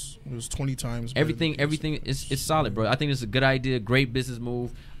 Live is it was 20 times. Everything is solid, bro. I think it's a good idea, great business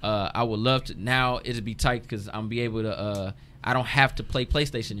move. I would love to now it'll be tight because I'm be able to. I don't have to play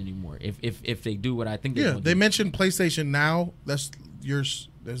PlayStation anymore if they do what I think. They mentioned PlayStation Now. That's yours.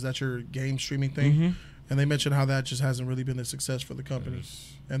 Is that your game streaming thing? Mm-hmm. And they mentioned how that just hasn't really been a success for the company,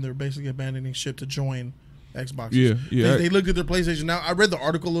 and they're basically abandoning ship to join Xbox. Yeah. They looked at their PlayStation Now. I read the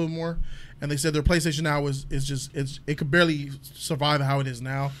article a little more, and they said their PlayStation Now it could barely survive how it is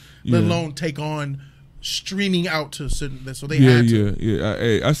now, let alone take on streaming out to certain. So they had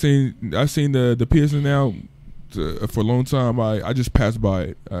to. I seen the PSN Now for a long time. I just passed by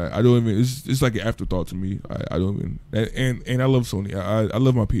it. I don't even. It's like an afterthought to me. I don't even. And I love Sony. I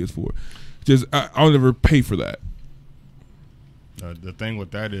love my PS4. Just I'll never pay for that. The thing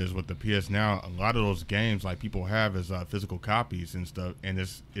with that is with the PS Now, a lot of those games like people have is physical copies and stuff, and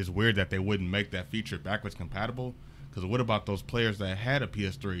it's weird that they wouldn't make that feature backwards compatible. Because what about those players that had a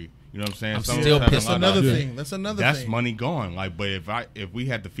PS3? You know what I'm saying? I'm still pissed. That's another thing. That's money going. Like, but if we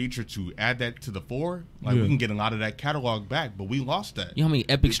had the feature to add that to the 4, like we can get a lot of that catalog back. But we lost that. You know how many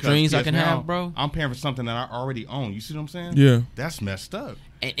Epic streams I can have, bro? I'm paying for something that I already own. You see what I'm saying? Yeah. That's messed up.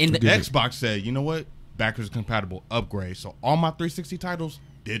 And the Xbox said, you know what? Backwards compatible upgrade. So all my 360 titles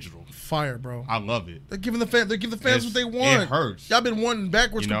digital. Fire, bro. I love it. They're giving the fans what they want. It hurts. Y'all been wanting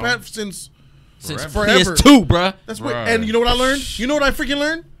backwards compatible since forever. PS2, bruh. That's what. And you know what I learned? You know what I freaking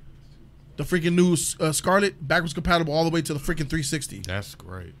learned? The freaking new Scarlet backwards compatible all the way to the freaking 360. That's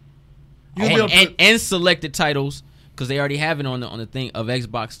great. And selected titles because they already have it on the thing of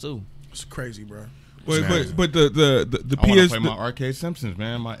Xbox too. It's crazy, bro. But the I want to PS play my Arcade Simpsons,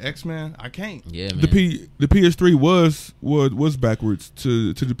 man. My X-Men, I can't. Yeah, man. The PS3 was backwards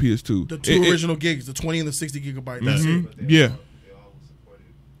to the PS2. The two original gigs, the 20 and the 60 gigabyte. That's it. Yeah.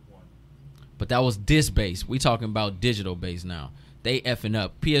 But that was disc based. We talking about digital based now. They effing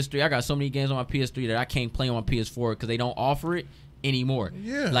up. PS3, I got so many games on my PS3 that I can't play on my PS4 because they don't offer it anymore.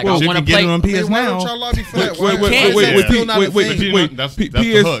 Yeah. Like I want to play it on PS Why Now. don't y'all lobby for that? Wait. That's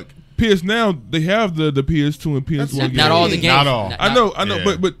the hook. PS Now they have the PS2 and PS1 games. Not all the games. Not all. I know,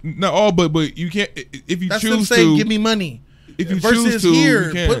 Yeah. but not all. But you can't if you That's them choose saying, to. give me money. If you Versus choose to, here,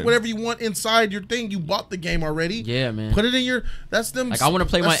 you can. put whatever you want inside your thing. You bought the game already. Yeah, man. Put it in your. That's them. Like, I wanna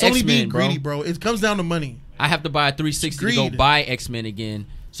play that's my Sony X-Men, being bro. greedy, bro. It comes down to money. I have to buy a 360 to go Greed. buy X-Men again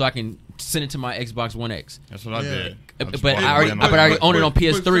so I can send it to my Xbox One X. That's what I Yeah. did. But I already own it on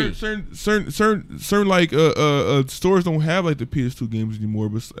PS3. Certain like stores don't have like the PS2 games anymore,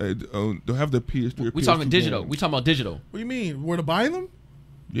 but don't have the PS3. Or We PS2 talking digital. games. We talking about digital. What do you mean? Where to buy them?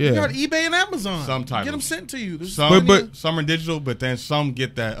 Yeah, You got eBay and Amazon. Some titles. Get them sent to you. There's Some, plenty But- of- some are digital, but then some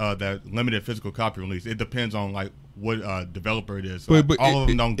get that limited physical copy release. It depends on like what developer it is. So but all of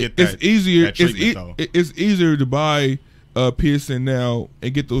them don't get that. It's easier. That treatment, though. It's easier to buy PSN now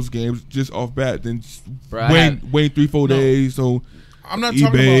and get those games just off bat than Bro, I wait 3-4 No. days. So I'm not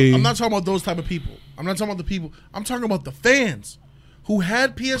talking eBay. about. I'm not talking about those type of people. I'm not talking about the people. I'm talking about the fans who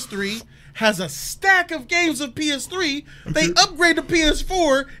had PS3, has a stack of games of PS3. They upgrade to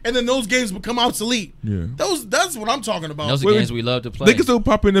PS4, and then those games become obsolete. Yeah. That's what I'm talking about. Those are Wait, games we love to play. they can still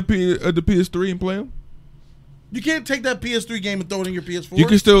pop in the PS3 and play them. You can't take that PS3 game and throw it in your PS4. You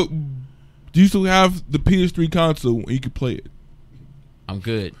can still. Do you still have the PS3 console and you can play it? I'm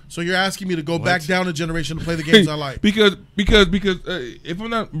good. So you're asking me to go back down a generation to play the games I like. because if I'm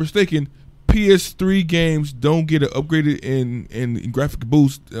not mistaken, PS3 games don't get an upgraded in graphic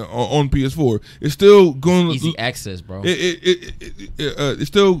boost on PS4. It's still going Easy access, bro. it's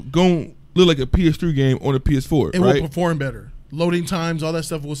still going to look like a PS3 game on a PS4, It right? will perform better. Loading times, all that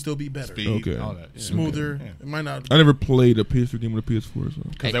stuff will still be better. Speed, Okay. all that. Yeah. Smoother. Yeah. It might not. I never played a PS3 game on a PS4, so.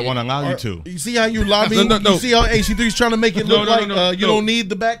 Because they want to allow you to. You see how you lobbying? No. You see how AC3 is trying to make it look like you don't need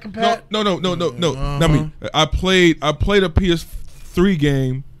the back compat? No. Not me. I played a PS3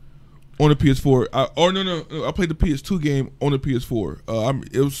 game on the PS4. I played the PS2 game on the PS4.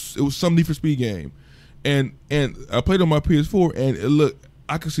 It was some Need for Speed game, and I played on my PS4, and it looked.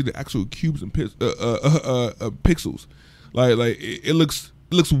 I could see the actual cubes and pixels. Like it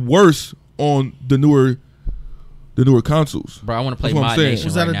looks worse on the newer consoles. Bro, I want to play That's what I'm Mod saying. Nation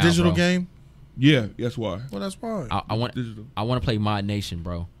Was that right a now, digital bro. game? Yeah, that's why. Well, that's fine. I want Digital. to play Mod Nation,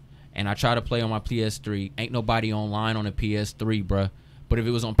 bro. And I try to play on my PS3. Ain't nobody online on the PS3, bro. But if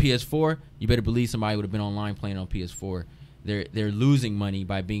it was on PS4, you better believe somebody would have been online playing on PS4. They're losing money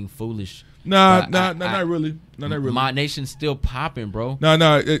by being foolish. Nah, But not really. Not really. Mod Nation's still popping, bro.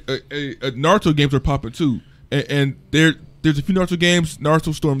 Naruto games are popping too, and there's a few Naruto games: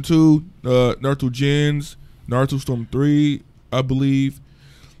 Naruto Storm 2, Naruto Gens, Naruto Storm 3, I believe,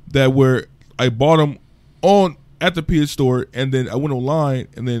 that were I bought them at the PS Store, and then I went online,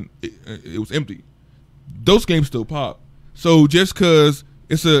 and then it was empty. Those games still pop. So just because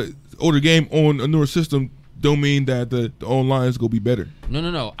it's a older game on a newer system, don't mean that the online is gonna be better.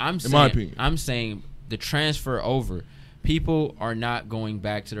 No. I'm saying, my opinion. I'm saying the transfer over. People are not going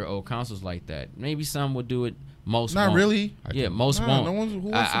back to their old consoles like that. Maybe some will do it. Most Not won't. really. Yeah, most Nah, won't. no one's- who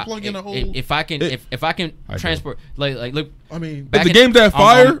wants to plug in a old- If I can, if I can I do. transport, like look, I mean, Back If the in- game's that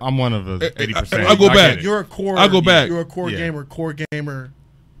fire, I'm one of the 80%. I'll go I back. get it. you're a core. I'll go back. You're a core Yeah. gamer.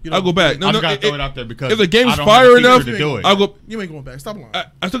 You I'll go back. No, I no, just gotta throw it out there because if the game's I don't fire have the feature enough, to do it. I'll go. You ain't going back. Stop lying.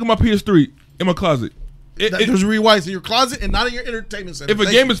 I took my PS3 in my closet. There's rewires in your closet and not in your entertainment center. If a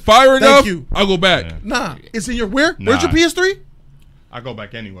Thank game you. is fire Thank enough, you. I'll go back. Yeah. Nah, it's in your where? Nah. Where's your PS3? I go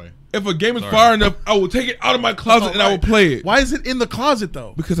back anyway. If a game is Sorry. fire enough, I will take it out of my closet and I will play it Why is it in the closet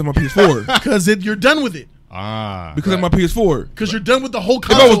though? because of my PS4. Because you're done with it. Because of my PS4. Because you're done with the whole If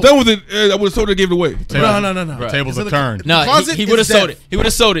console. I was done with it, I would have sold it and gave it away. No. Right. Tables It's are in turned. no, closet he would have is sold death. it. He would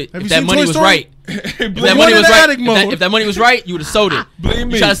have sold it Have if you that seen money Toy was Story? right. If that money was right, if that money was right, you would have sold it. Believe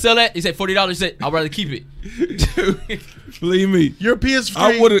me. You try to sell that? He said $40. He said, I'd rather keep it. Believe me, Your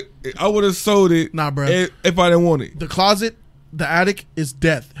PS3. I would have sold it. Nah, bruh. If I didn't want it. The closet, the attic is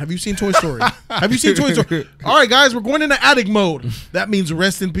death. Have you seen Toy Story? Have you seen Toy Story? All right, guys, we're going into attic mode. That means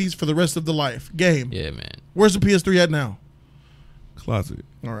rest in peace for the rest of the life. Game. Yeah, man. Where's the PS3 at now? Closet.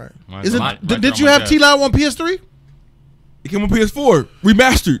 All right. Mine's Is it? right Did there you on my have desk. T-Loud on PS3? It came on PS4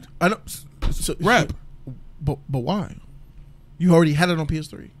 remastered. I know. So, Rap. But why? You already had it on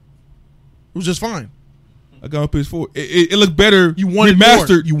PS3. It was just fine. I got on PS4. It looked better. You wanted remastered.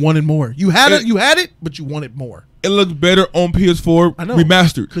 more. You wanted more. You had it. You had it, but you wanted more It looked better on PS4 I know.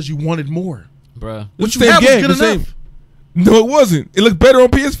 remastered. because you wanted more. Bruh. What It's you the had same was good the same. enough. No, it wasn't. It looked better on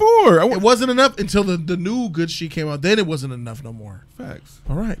PS4. It wasn't enough until the new good shit came out. Then it wasn't enough no more. Facts.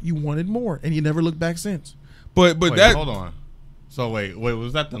 All right, you wanted more, and you never looked back since. But Wait, that hold on. So wait,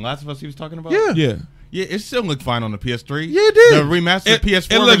 was that The Last of Us he was talking about? Yeah. yeah. Yeah, it still looked fine on the PS3. Yeah, it did. The remastered It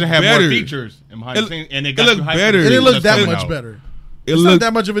PS4 looked version had better. more features and behind the It- scenes, and it it got looked you hyped better. when It It didn't was look just that coming much out. better. It It's not looked.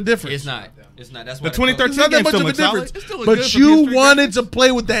 that much of a difference. It's not. It's not. That's why The 2013 It's not that game much still of a looks solid. difference. It still look But good for you PS3 wanted graphics. to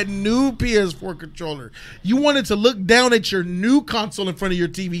play with that new PS4 controller. You wanted to look down at your new console in front of your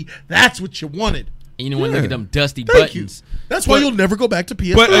TV. That's what you wanted. And you don't want to look at Yeah. them dusty Thank buttons. you. That's why But- you'll never go back to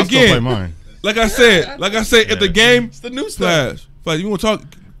PS4. But I'll still play again, mine. like I said, if the game it's the new stuff. Flash, you want to talk?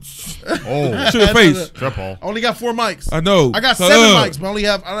 Oh, Shoot your face. triple. I only got 4 mics. I know. I got So, 7 mics, but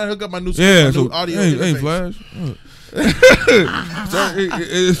I hook up my new, Yeah, my new so audio. hey, interface. Flash. Sorry,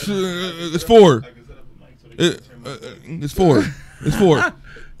 it's 4. It's 4. It's 4.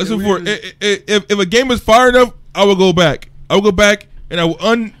 It's 4. If a game is fire enough, I will go back. I will go back and I will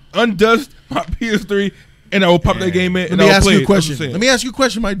undust my PS3 and I will pop that game in Let and me I will ask play you a it. question. I'm just Let me ask you a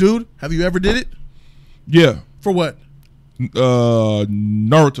question, my dude. Have you ever did it? Yeah. For what?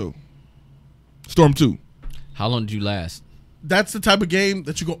 Naruto. Storm 2. How long did you last? That's the type of game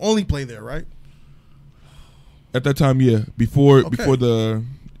that you can only play there, right? At that time, yeah. Before Okay.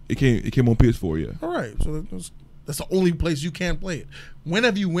 it came on PS4, yeah. All right. So that's the only place you can play it. When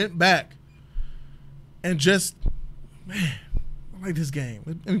have you went back and just, man, I like this game.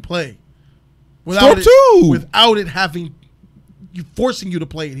 Let me play. Storm it, 2! Without it having, forcing you to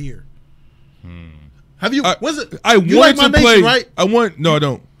play it here. Have you, was it? I you wanted like to My play. Nation, right? No, I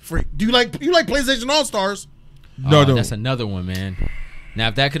don't. Free. Do you like PlayStation All-Stars? No, I don't. That's another one, man. Now,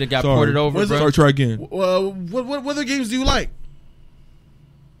 if that could have got Sorry. ported over, Was it- bro. Sorry, try again. What other games do you like?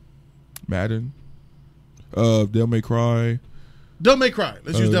 Madden. Devil May Cry. Devil May Cry.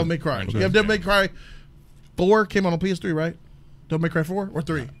 Let's use Devil May Cry. okay. You have Devil May Cry 4 came out on PS3, right? Devil May Cry 4 or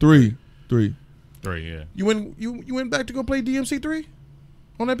 3? 3. 3, yeah. You went back to go play DMC 3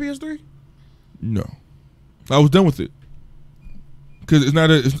 on that PS3? No, I was done with it because it's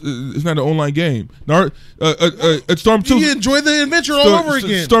not an online game. Storm 2. You enjoy the adventure all over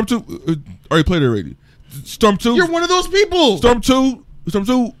again. Storm 2. Already played it already. Storm 2. You're one of those people. Storm 2 was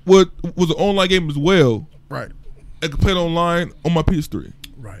an online game as well. Right. I could play it online on my PS3.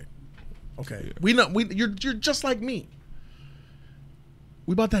 Right. Okay. We know you're just like me.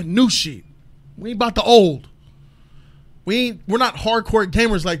 We bought that new shit. We ain't about the old. We're not hardcore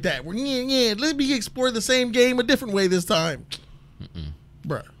gamers like that. Let me explore the same game a different way this time.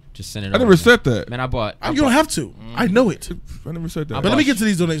 Bruh. Just send it I over. never said that. Man, I bought. You don't have to. I know it. I never said that. But let me get to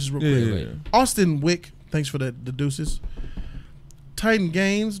these donations real quick. Yeah. Austin Wick, thanks for the deuces. Titan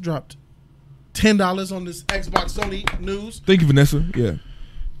Games dropped $10 on this Xbox Sony news. Thank you, Vanessa. Yeah.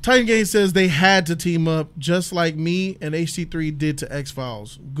 Titan Games says they had to team up just like me and HC3 did to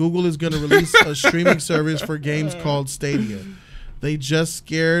X-Files. Google is going to release a streaming service for games called Stadia. They just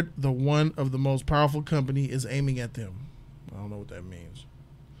scared the one of the most powerful company is aiming at them. I don't know what that means.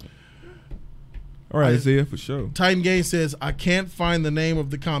 All right, Isaiah, for sure. Titan Games says, I can't find the name of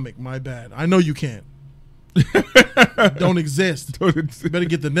the comic. My bad. I know you can't. Don't exist. You better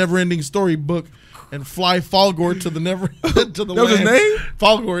get the Never-Ending Story book and fly Falgor to the to the That was his land. name?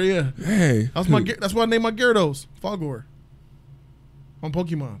 Falgor, yeah. Hey. That's why I named my Gyarados Falgor on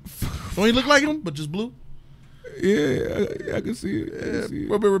Pokemon. Don't he look like him, but just blue? Yeah, I can see it. I can see it.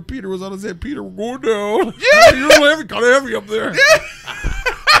 Remember Peter was on his head. Peter, we're going down. Yeah, you're kind of heavy up there.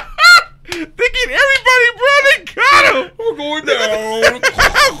 Thinking everybody, bro, they got him. We're going down.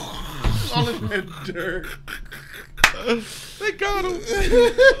 All in that dirt. They got him.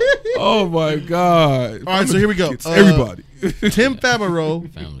 Oh my God! All right, so here we go. It's everybody. Tim Favreau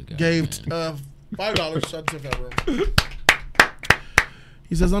Family Guy, gave man. $5. Shout out to Tim Favreau.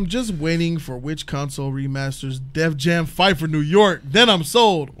 He says, I'm just waiting for which console remasters Def Jam Fight for New York. Then I'm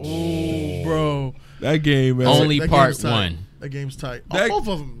sold. Oh, bro. That game, man. Only That part game's tight. one. That game's tight. That- Both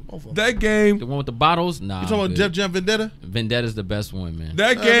of them. That game. The one with the bottles? Nah. You talking I'm about good. Def Jam Vendetta? Vendetta's the best one, man.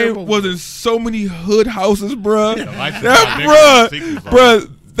 That they're game both- was in so many hood houses, bruh. License That, plate bruh, sequels, bro.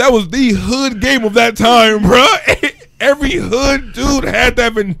 that was the hood game of that time, bruh. Every hood dude had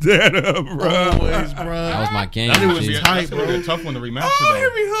that Vendetta, bruh. Always, bro. That was my game. That was G. tight, That's gonna be bro. a tough one to remaster, Oh, though.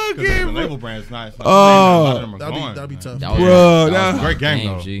 every hood 'Cause game, the bro. label brand's nice. Like, Oh. a lot of them are gone, That'd be man. tough. That was, Bro, that that- was Great game,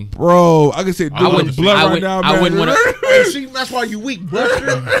 though. G. Bro, I can say I wouldn't- blood I right would- now, I man. wouldn't wanna- Hey, see, that's why you weak,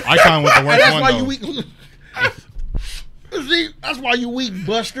 Buster. Icon was the worst That's one, why though. you weak. See, that's why you weak,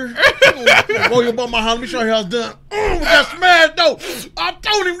 Buster. Roll your bum behind me, show you how it's done. That's mad, though. I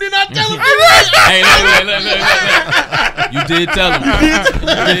told him, didn't I tell him? Hey, look. You did tell him. You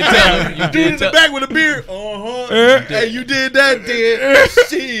did tell him. You Dude did in the tell back with a beard. Hey, you did that, then.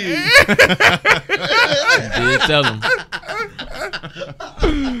 Shit. You did tell him.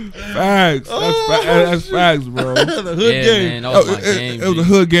 Facts. That's facts, bro. The hood Yeah, game. man. That was my game. It was a G.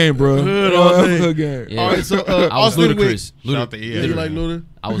 hood game, bro. Hood That all was day. a hood game. Yeah. All right, so I was Austin Wick. ludicrous. Shout out to EA. Yeah, you like Luda?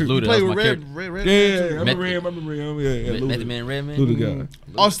 I was You Luda. play That was with my Red, character. Red, Yeah, too. remember him. Yeah, Method Luda. Man Redman. Luda guy.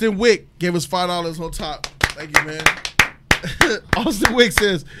 Austin Wick gave us $5 on top. Thank you, man. Austin Wick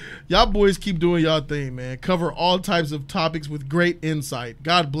says, y'all boys keep doing y'all thing, man. Cover all types of topics with great insight.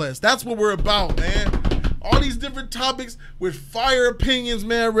 God bless. That's what we're about, man. All these different topics with fire opinions,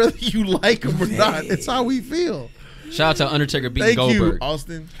 man, whether you like them or not. It's how we feel. Shout out to Undertaker beating Thank you, Goldberg.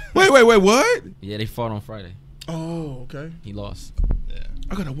 Austin. Wait, what? Yeah, they fought on Friday. Oh, okay. He lost.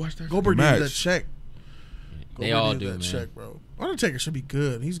 I gotta watch that Goldberg match. needed that check. They Goldberg all needed do, that man. check, bro. Undertaker should be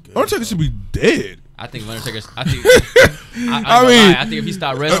good. He's good. Undertaker should be dead. I think Undertaker's. I think. I mean, think if he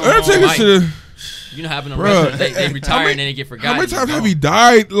stopped wrestling, Undertaker like, should have. you know, having them Bruh, wrestlers, they retire and then they get forgotten. How many times He's have he gone.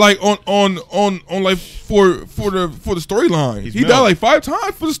 died? Like on like for the storyline. He's He died milk. like 5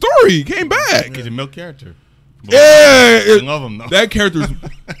 times for the story. He came back. He's a milk character. Yeah, I it- love him though. that character's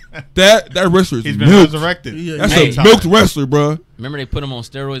that wrestler is He's been milked. resurrected. Yeah, That's Hey. a milked wrestler, bro. Remember they put him on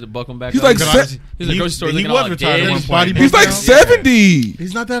steroids to buck him back He's up? like He se- was in the grocery store he looking was all retired dead. at one His point. body He's like Yeah. 70.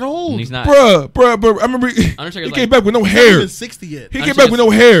 He's not that old. He's not. Bruh. I remember he Undertaker's came like- back with no He's not hair. even 60 yet. He came back with no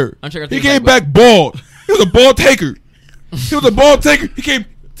hair. Undertaker He thinks came like, back bald. He was a bald taker. He was a bald taker. He came,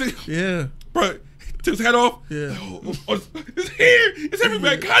 Yeah. bro. Took his hat off. Yeah. His hair. His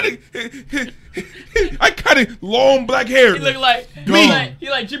everywhere. Iconic long black hair. He look like he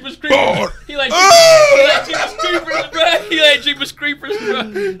like Jeepers Creepers. Bald. He like Oh! Jeepers Creepers, bro. He like Jeepers Creepers,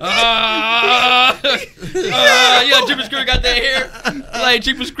 bro. Yeah, Jeepers Creepers got that hair. He like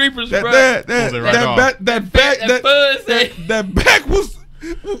Jeepers Creepers, bro. That Pulls it right off. that back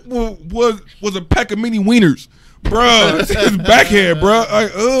was a pack of mini wieners, bro. His back hair, bro.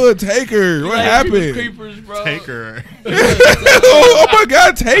 Like, Taker, He what like happened? Jeepers Creepers, bro. Taker. Oh my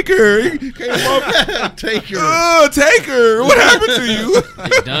God, Taker! He came up. Taker. Taker, what happened to you?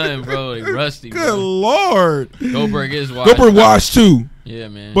 They done, bro. They rusty, Good bro. Lord. Goldberg is washed. Goldberg washed too, Yeah,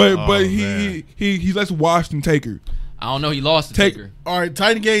 man. but Oh, he he's less washed than Taker. I don't know. He lost to Take- Taker. All right,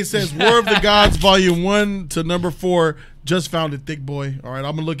 Titan Gang says War of the Gods Volume 1 to number 4. Just found it, thick boy. All right,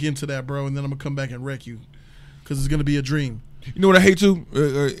 I'm going to look into that, bro, and then I'm going to come back and wreck you because it's going to be a dream. You know what I hate too?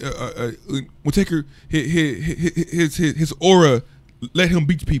 When Taker his aura let him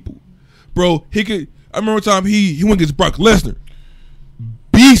beat people, bro. He could. I remember one time he went against Brock Lesnar,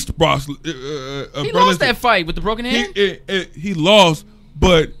 beast Brock. He Brock lost Lesnar. that fight with the broken hand. He lost,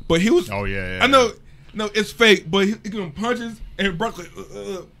 but he was. Oh yeah. I know. No, it's fake, but he giving punches and Brock like,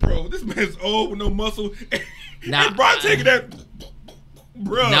 bro, this man's old with no muscle. Nah. and Brock taking that,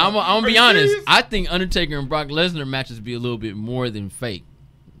 bro. Now I'm Are gonna be you honest. serious? I think Undertaker and Brock Lesnar matches be a little bit more than fake.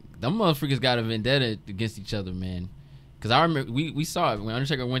 Them motherfuckers got a vendetta against each other, man. Because I remember we saw it when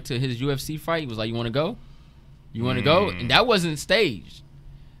Undertaker went to his UFC fight. He was like, "You want to go? You want to go?" And that wasn't staged.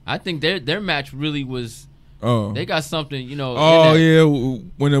 I think their match really was. Oh. They got something, you know. Oh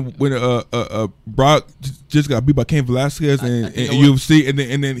in that- when Brock just got beat by Cain Velasquez and think it was- UFC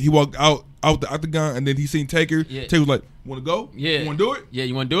and then he walked out the octagon and then he seen Taker. Yeah. Taker was like, "Want to go? Yeah. You want to do it?" Yeah,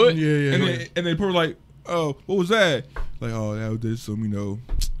 you want to do it? Yeah. And then people were like, "Oh, what was that?" Like, "Oh, that was just some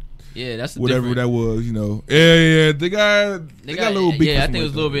Yeah, that's a whatever different, that was, Yeah. They got a little beef. Yeah, I or think it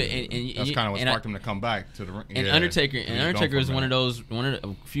was a little something bit. And That's kind of what and I- sparked him to come back to the ring. And Yeah. Undertaker He and was Undertaker gone is from one of that.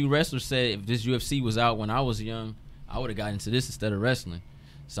 those a few wrestlers said if this UFC was out when I was young, I would have gotten into this instead of wrestling.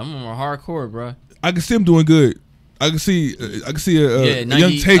 Some of them are hardcore, bro. I can see him doing good. I can see a 90,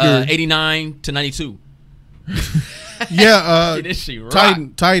 young Taker. 89 to 92. Yeah, Get this shit rock.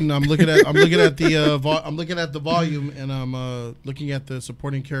 Titan. I'm looking at the volume, and I'm looking at the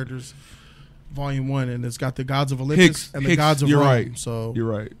supporting characters, volume 1, and it's got the Gods of Olympus and the Gods of you're Rome. right. So You're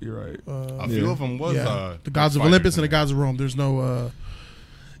right. A few of them was the Gods of Olympus and the Gods of Rome. There's no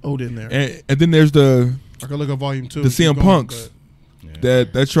Odin there. And then there's the I can look at volume 2. the CM Keep going, Punks.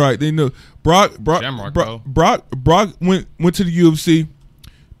 but- That's right. They know Brock Shamrock, bro. Brock went to the UFC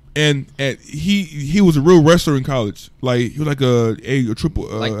and he was a real wrestler in college. Like he was like a triple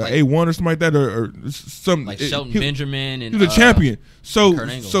Like A1 or something like that or something. Like Shelton he, Benjamin and he was a champion. So Kurt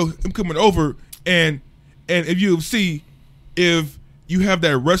Angle. so him coming over and if UFC, if you have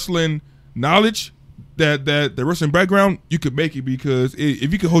that wrestling knowledge, that the wrestling background, you could make it because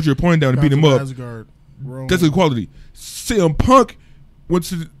if you can hold your opponent down and beat Gods him of up, Asgard, Rome. that's the quality. CM Punk went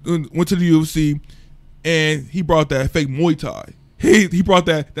to the UFC and he brought that fake Muay Thai. He brought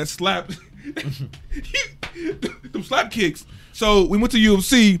that slap. The some slap kicks. So we went to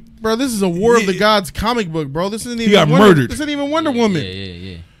UFC. Bro, this is a War of the Yeah. Gods comic book, bro. This isn't even got Wonder, murdered. This isn't even Wonder Woman.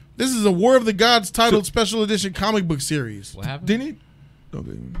 Yeah. This is a War of the Gods titled special edition comic book series. What happened? Didn't he?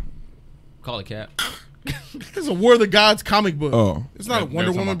 Okay. Call it Cap. This is a War of the Gods comic book. Oh. It's not a They're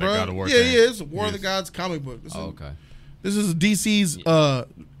Wonder talking Woman, about bro. that God of War Yeah, thing. it's a War of the Yes. Gods comic book. This is, Oh, okay. This is DC's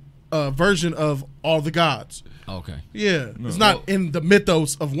version of All the Gods. Okay. Yeah, it's not in the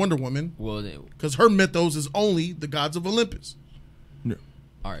mythos of Wonder Woman Well, because her mythos is only the gods of Olympus.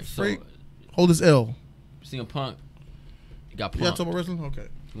 all right. So, Freak. Hold this L. CM Punk, he got You got pumped. to talk about wrestling? Okay.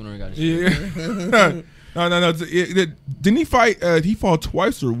 We already got his Yeah. No. Didn't he fight? He fought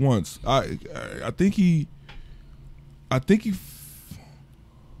twice or once? I think he.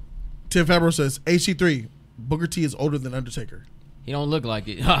 Tim Fabro says HC3 Booker T is older than Undertaker. He don't look like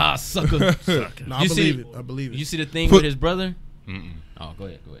it. Ha, sucker. No, I You believe see- it. I believe it. You see the thing Put- with his brother? Oh, go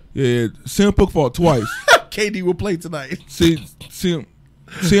ahead. Yeah, CM Punk fought twice. KD will play tonight. CM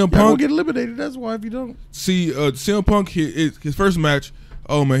Y'all Punk. will get eliminated. That's why if you don't. CM Punk his first match.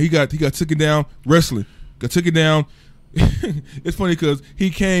 Oh man, he got taken down wrestling. Got taken down. It's funny because he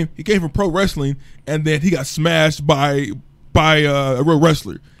came from pro wrestling and then he got smashed by a real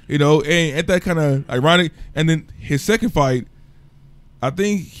wrestler. You know, ain't that kind of ironic? And then his second fight, I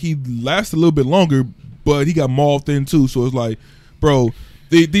think he lasted a little bit longer, but he got mauled in too. So it's like, bro,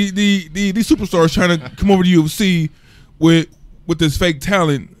 these superstars trying to come over to UFC with this fake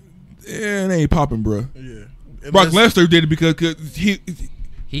talent, it ain't popping, bro. Yeah. Brock Lesnar did it because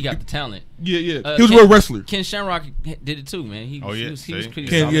He got the talent. yeah. He was a real wrestler. Ken Shamrock did it too, man. He Oh, yeah, was pretty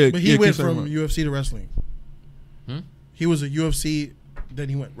Ken, solid. yeah, But he yeah, went Ken from Shamrock. UFC to wrestling. He was a UFC, then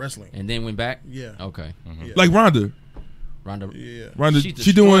he went wrestling. And then went back? Yeah. Okay. Yeah. Like Ronda. Ronda. Yeah. She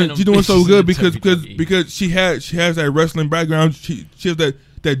destroying them doing so bitches good in because WWE. because she has that wrestling background. She has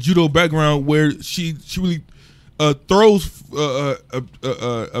that judo background where she really throws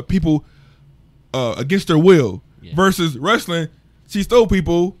people against their will. Yeah. Versus wrestling, she stole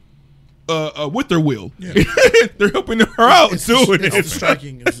people with their will. Yeah. They're helping her out It's doing the it.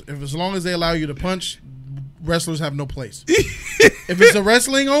 striking. As long as they allow you to punch, wrestlers have no place. If it's a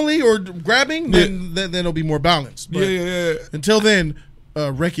wrestling only or grabbing, then it'll be more balanced. But Yeah. until then,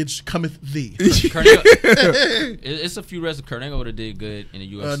 wreckage cometh thee. Kurt Angle- it's a few wrestlers. Kurt Angle would have did good in the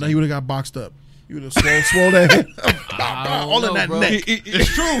UFC. No, he would have got boxed up. You would have swole that head. I don't All in know, that bro. neck. It's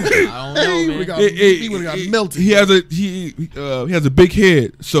true. I don't know, He man. would have got melted. He has a big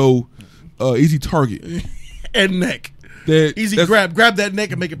head, so easy target. and neck. Easy That's- grab that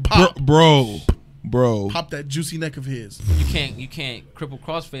neck and make it pop. bro. Pop that juicy neck of his. You can't cripple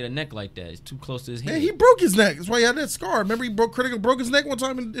crossfade a neck like that. It's too close to his head. Man, he broke his neck. That's why he had that scar. Remember he broke his neck one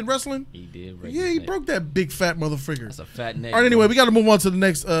time in wrestling? He did. break Yeah, his he neck. broke that big fat motherfucker. That's a fat neck. All right, anyway, bro. we got to move on to the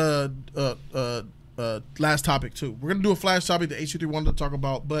next last topic too. We're gonna do a flash topic that HU3 wanted to talk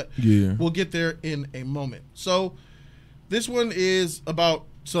about, but Yeah. we'll get there in a moment. So this one is about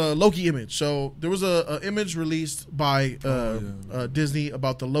Loki image. So there was a image released by Disney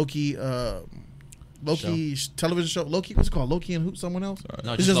about the Loki television show. Loki, what's it called? Loki and who? Someone else?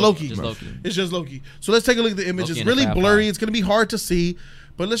 No, It's just Loki. Just Loki. It's just Loki. So let's take a look at the image. Loki It's and the really Fab blurry. Five. It's gonna be hard to see,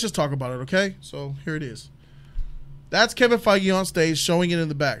 but let's just talk about it, okay? So here it is. That's Kevin Feige on stage showing it in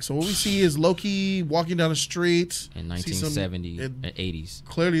the back. So what we see is Loki walking down the street. In See some- 1970 and 80s.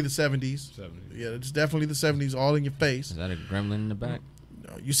 Clearly the 70s. 70s. Yeah, it's definitely the 70s, all in your face. Is that a gremlin in the back?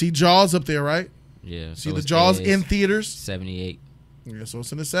 You see Jaws up there, right? Yeah. See so the it's Jaws Edge, in theaters. 78. Yeah, so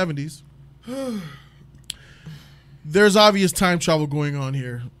it's in the 70s. There's obvious time travel going on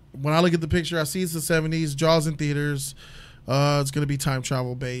here. When I look at the picture, I see it's the 70s, Jaws in theaters. It's going to be time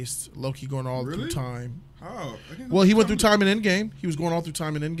travel based. Loki going all through Really? time. How? Well, he went through time in Endgame. He was going all through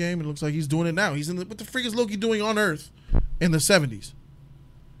time in Endgame, and it looks like he's doing it now. He's in what the freak is Loki doing on Earth in the 70s?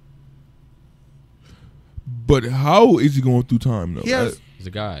 But how is he going through time though? He has, He's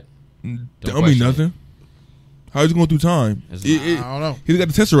a god. I mean question nothing. How is he going through time? It's I don't know. He's got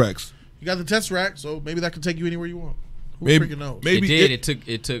the Tesseracts. You got the Tesseract, so maybe that could take you anywhere you want. Who Maybe- freaking knows? maybe- it it- did.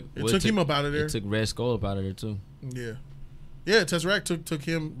 It took him up out of there. It took Red Skull up out of there too. Yeah. Yeah, Tesseract took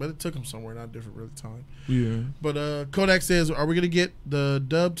him, but it took him somewhere, not a different really time. Yeah. But Kodak says, are we going to get the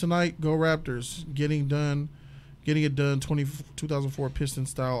dub tonight? Go Raptors. Getting it done, 2004 Piston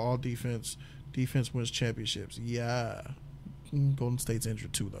style, all defense. Defense wins championships. Yeah. Golden State's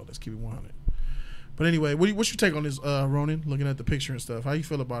injured too, though. Let's keep it 100. But anyway, what's your take on this, Ronan, looking at the picture and stuff? How you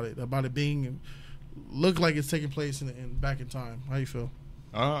feel about it? About it being, look like it's taking place in back in time. How you feel?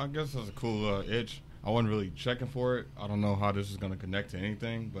 I guess that's a cool itch. I wasn't really checking for it. I don't know how this is going to connect to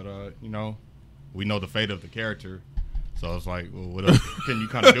anything, but we know the fate of the character, so it's like, well, what else can you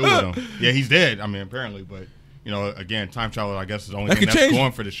kind of do with him? Yeah, he's dead. I mean, apparently, but you know, again, time travel, I guess, is the only That thing could that's change.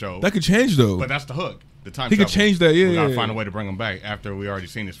 going for the show. That could change though. But that's the hook. The time He could travel. change that, yeah, We gotta yeah, find a yeah. way to bring him back after we already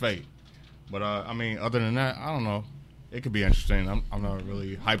seen his fate. But I mean, other than that, I don't know. It could be interesting. I'm not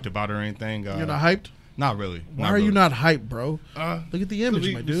really hyped about it or anything. You're not hyped? Not really. Why are you not hyped, bro? Uh, Look at the image,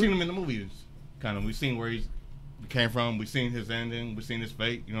 my We've dude. seen him in the movies. Kind of. We've seen where he came from. We've seen his ending. We've seen his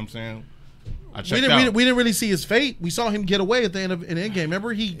fate. You know what I'm saying? I checked out. We didn't really see his fate. We saw him get away at the end of an Endgame.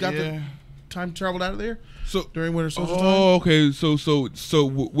 Remember, he got the Yeah. time traveled out of there So during Winter Soldier time. oh, okay. So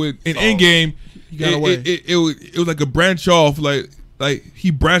with in So, Endgame, he got away. It was like a branch off, like he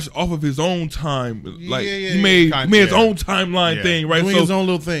branched off of his own time. Like Yeah, he made Kinda, he made his yeah. own timeline Yeah. thing, right? Doing So his own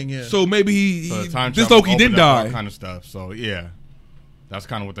little thing. Yeah. so maybe he So the time this travel Loki didn't opened up all die. kind of stuff. So yeah, that's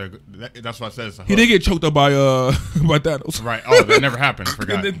kind of what that's what I said. It's a He hook. did get choked up by by Thanos. Right. Oh, that never happened. I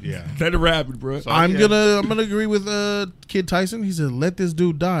forgot. That Yeah. never happened, bro. So, I'm yeah. gonna agree with Kid Tyson. He said, "Let this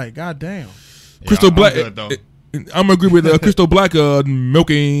dude die." God damn. Yeah, Crystal I'm Black. good, though. I'm gonna agree with Crystal Black.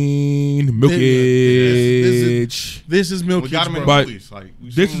 Milking milkage. This is milk. We got him in bro. But movies. Like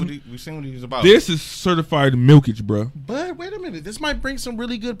we've this seen what he's about. This is certified milkage, bro. But wait a minute, this might bring some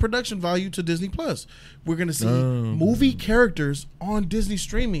really good production value to Disney Plus. We're gonna see Oh. movie characters on Disney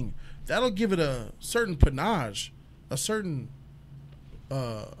streaming. That'll give it a certain panache, a certain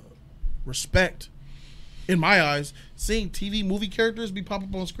respect. In my eyes, seeing TV movie characters be pop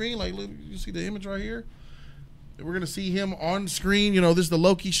up on screen, like look, you see the image right here. We're gonna see him on screen. You know, this is the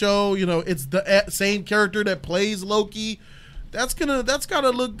Loki show. You know, it's the same character that plays Loki. That's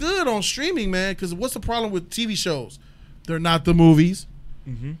gotta look good on streaming, man. Because what's the problem with TV shows? They're not the movies.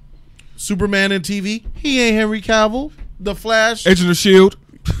 Mm-hmm. Superman in TV, he ain't Henry Cavill. The Flash, Agent of Shield.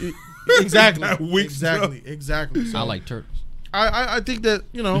 exactly, That weak exactly. So I like turtles. I think that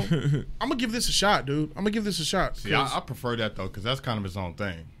I'm gonna give this a shot, dude. I'm gonna give this a shot. See, I prefer that though because that's kind of his own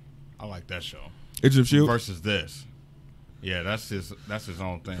thing. I like that show Agent of Shield. versus this. Yeah, that's his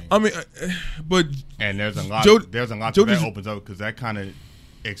own thing. I mean, but And there's a lot. Joe- that Joe- opens up because that kind of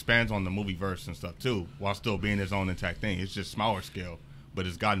expands on the movie verse and stuff too, while still being his own intact thing. It's just smaller scale, but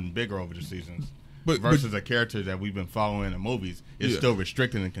it's gotten bigger over the seasons. But- versus a character that we've been following in movies, it's Yeah. still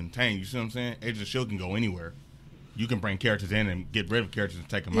restricted and contained. You see what I'm saying? Agents of Shield can go anywhere. You can bring characters in and get rid of characters and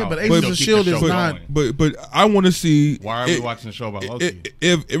take them Yeah, out. but and Agents still of keep S.H.I.E.L.D. the is show not- going. but I want to see. Why are we watching the show about Loki?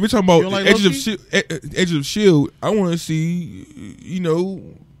 If we're talking about You don't like Agents of Loki? Shield, Agents of Shield, I want to see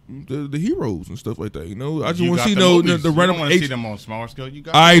the heroes and stuff like that. I just You want to got see the the movies. You random. don't want to see them on smaller scale. You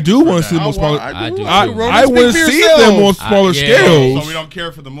got I do want to see them on smaller. I do. I Ronan, want speak to for see yourself. them on smaller Yeah. scales. So we don't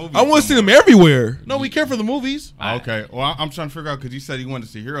care for the movies. I want to see so them much. everywhere. No, we care for the movies. Okay. Well, I'm trying to figure out because you said you wanted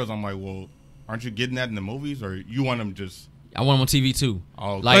to see heroes. I'm like, well, aren't you getting that in the movies, or you want them just? I want him on TV too.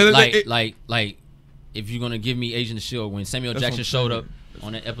 Oh, Like, if you're gonna give me Agent of Shield, when Samuel That's Jackson what showed I'm up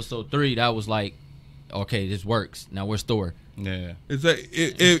on that episode 3, that was like, okay, this works. Now where's Thor? Yeah. It's like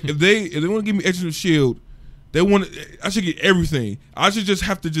if they want to give me Agents of Shield, they want. I should get everything. I should just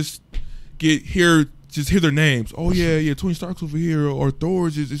have to just hear their names. Oh yeah, Tony Stark's over here, or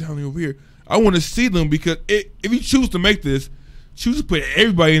Thor's is happening over here. I want to see them because if you choose to make this, choose to put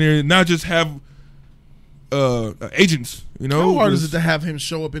everybody in there, and not just have agents. How hard is it to have him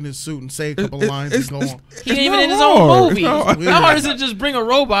show up in his suit and say a couple lines and go on? He ain't even in his own movie. How hard is it to just bring a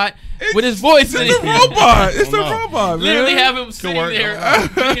robot with his voice in It's it? a robot. It's a Well, no. robot, man. Literally have him sitting work. there,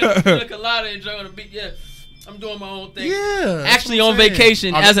 drinking a colada, enjoying a beat. Yeah, I'm doing my own thing. Yeah, that's Actually what on I'm saying.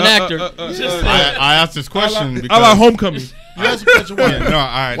 vacation as an actor. Just I asked this question because I like Homecoming. You asked a question. Why? Yeah, no, all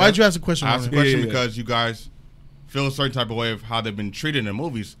right. Why'd you ask a question? I asked a Ronan? question Yeah. because you guys feel a certain type of way of how they've been treated in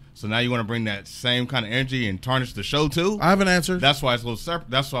movies. So now you want to bring that same kind of energy and tarnish the show too. I have an answer. That's why it's a little separate.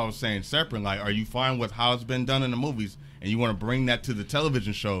 That's why I was saying separate. Like, are you fine with how it's been done in the movies, and you want to bring that to the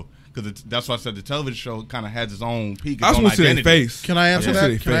television show? Because that's why I said the television show kind of has its own peak. Its I just own want to see their identity. face. Can I answer just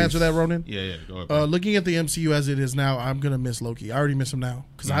wanna see that? their Can I face. answer that, Ronan? Yeah, go ahead. Looking at the MCU as it is now, I'm gonna miss Loki. I already miss him now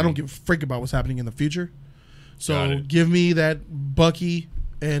because I don't give a freak about what's happening in the future. Got So it. give me that Bucky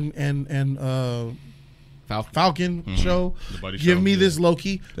and Falcon show. The buddy Give show, me yeah. this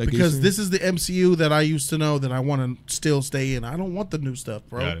Loki That because gets this is the MCU that I used to know that I want to still stay in. I don't want the new stuff, Got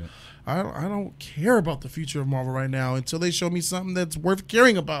bro. it. I don't care about the future of Marvel right now until they show me something that's worth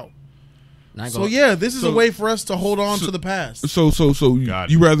caring about. So yeah, this is a way for us to hold on to the past. So Got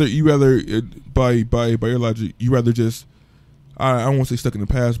you it. rather by your logic, you rather just I don't want to say stuck in the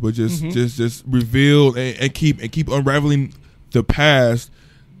past, but just reveal and keep unraveling the past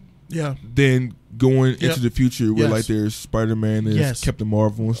Yeah, than going Yep. into the future where Yes. like there's Spider-Man, there's Yes. Captain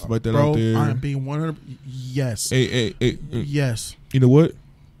Marvel and stuff like that bro, out there. I am being 100. Yes, Hey, yes. you know what?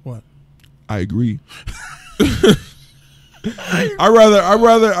 What? I agree. I'd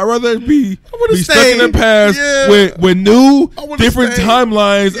rather be stuck in the past with new different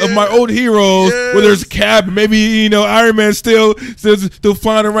timelines of my old heroes where there's Cap, maybe Iron Man still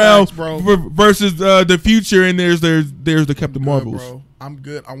flying around, versus the future, and there's the Captain Marvels. Bro, I'm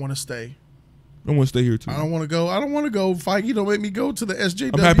good. I want to stay. I want to stay here too. I don't want to go. Feige, don't make me go to the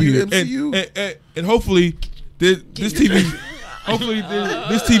SJW I'm happy MCU. And hopefully this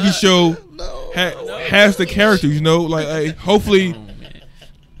TV show has the characters. Hopefully.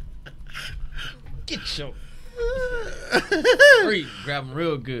 Get your grab them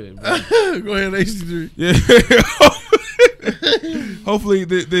real good. Bro. Go ahead, AC3. Yeah. Hopefully,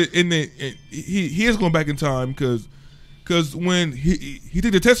 he is going back in time because when he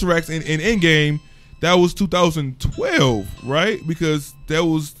did the Tesseract in Endgame, that was 2012, right? Because that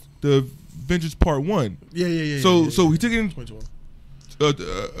was the Avengers Part 1. Yeah. So he took it in 2012.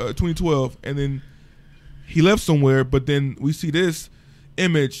 2012, and then he left somewhere. But then we see this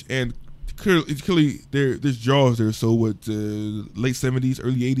image, and clearly there's Jaws there. So what? Late 70s,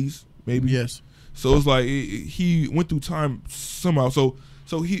 early 80s, maybe. Yes. So it's like he went through time somehow. So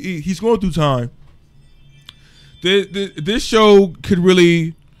he's going through time. This show could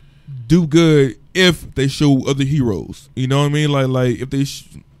really do good if they show other heroes. You know what I mean? Like if they.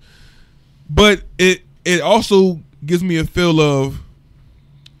 But it also gives me a feel of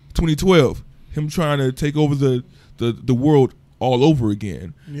 2012, him trying to take over the world all over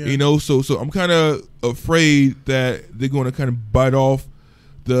again. Yeah. So I'm kind of afraid that they're going to kind of bite off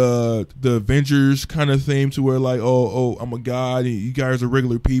the Avengers kind of theme to where like, oh, I'm a god and you guys are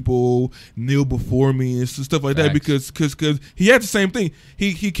regular people, kneel before me and stuff like that, because he had the same thing.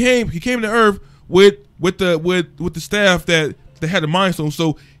 He came to Earth with the staff that had the Mind Stone.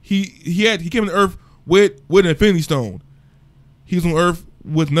 So he came to Earth with an Infinity Stone. He was on Earth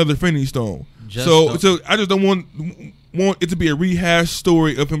with another Infinity Stone. So I just don't want it to be a rehashed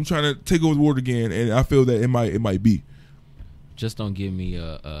story of him trying to take over the world again, and I feel that it might be. Just don't give me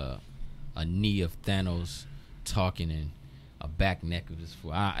a knee of Thanos talking and a back neck of his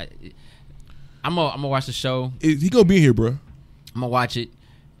foot. I'm gonna watch the show. He gonna be here, bro. I'm gonna watch it,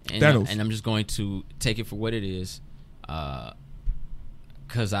 and I'm just going to take it for what it is,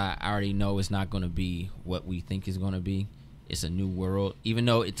 because I already know it's not gonna be what we think it's gonna be. It's a new world, even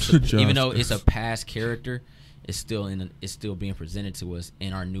though it's a past character. It's still being presented to us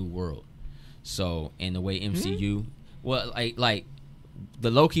in our new world. So in the way MCU. Well, like the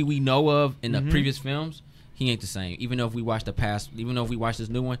Loki we know of in the previous films, he ain't the same. Even though if we watch this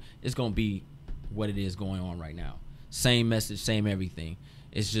new one, it's gonna be what it is going on right now. Same message, same everything.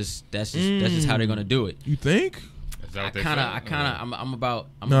 It's just that's just how they're gonna do it. You think? Is that what they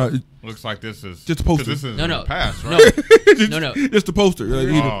said? Looks like this is just a poster. This is no, past, right? No. Just a poster.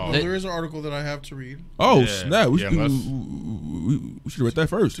 There is an article that I have to read. Oh, snap! We should read that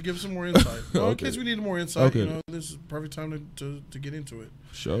first to give some more insight. Well, okay. In case we need more insight, okay. This is perfect time to get into it.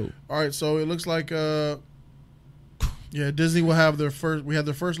 Sure. All right, so it looks like Disney will have their first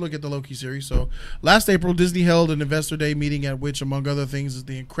look at the Loki series. So last April, Disney held an Investor Day meeting at which, among other things,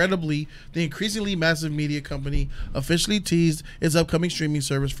 the increasingly massive media company officially teased its upcoming streaming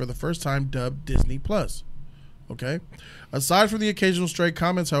service for the first time, dubbed Disney Plus. Okay. Aside from the occasional stray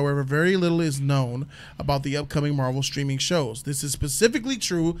comments, however, very little is known about the upcoming Marvel streaming shows. This is specifically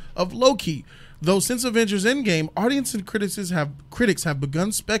true of Loki, though since Avengers Endgame, audience and critics have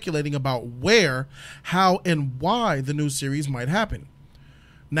begun speculating about where, how, and why the new series might happen.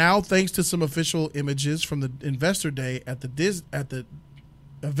 Now, thanks to some official images from the Investor Day at the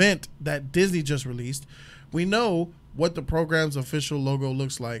event that Disney just released, we know what the program's official logo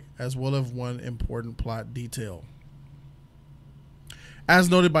looks like, as well as one important plot detail. As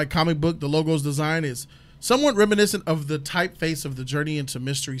noted by Comic Book, the logo's design is somewhat reminiscent of the typeface of the Journey into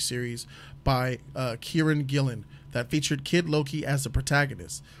Mystery series by Kieran Gillen that featured Kid Loki as the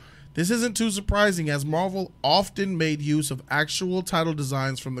protagonist. This isn't too surprising, as Marvel often made use of actual title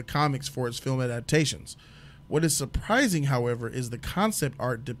designs from the comics for its film adaptations. What is surprising, however, is the concept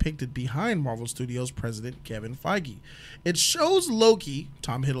art depicted behind Marvel Studios president Kevin Feige. It shows Loki,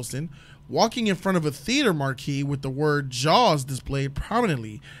 Tom Hiddleston, walking in front of a theater marquee with the word Jaws displayed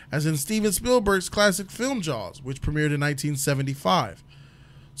prominently, as in Steven Spielberg's classic film Jaws, which premiered in 1975.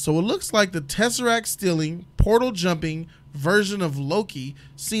 So it looks like the Tesseract-stealing, portal-jumping version of Loki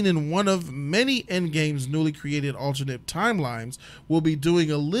seen in one of many Endgame's newly created alternate timelines will be doing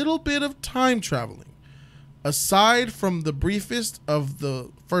a little bit of time traveling. Aside from the briefest of the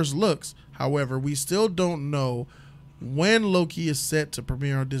first looks, however, we still don't know when Loki is set to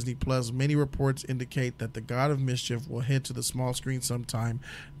premiere on Disney Plus. Many reports indicate that the God of Mischief will head to the small screen sometime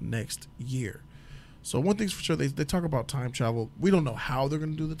next year. So one thing's for sure, they talk about time travel. We don't know how they're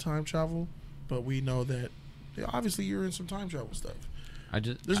going to do the time travel, but we know that obviously you're in some time travel stuff.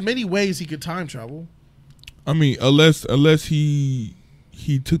 There's many ways he could time travel. I mean, unless he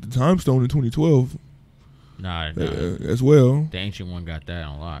took the time stone in 2012. Nah. As well. The ancient one got that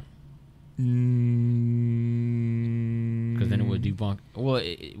on lock. Because then it would debunk. Well,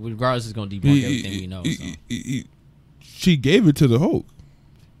 regardless, it's going to debunk everything we know. So. She gave it to the Hulk.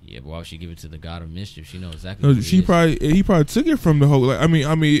 Yeah, but why would she give it to the God of Mischief? She knows exactly. No, he probably took it from the Hulk. Like,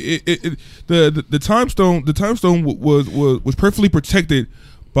 the time stone was perfectly protected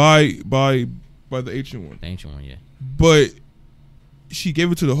by the ancient one. The ancient one, yeah. But she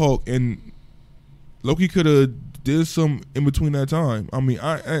gave it to the Hulk, and Loki could have did some in between that time. I mean,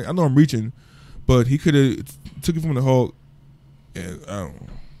 I know I'm reaching, but he could have took it from the Hulk. And I don't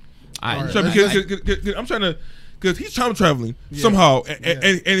know. I'm trying to. Because he's time traveling somehow,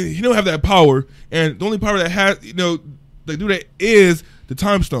 and he don't have that power, and the only power that has, they do that is the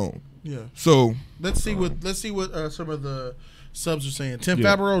time stone. Yeah. So let's see what some of the subs are saying. Tim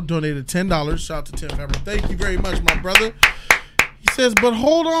Fabro donated $10. Shout out to Tim Fabro. Thank you very much, my brother. He says, but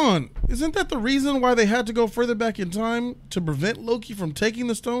hold on, isn't that the reason why they had to go further back in time to prevent Loki from taking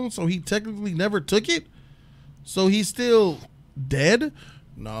the stone? So he technically never took it. So he's still dead.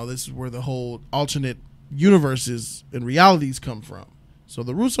 No, this is where the whole alternate universes and realities come from. So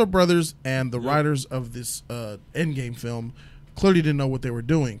the Russo brothers and the writers of this Endgame film clearly didn't know what they were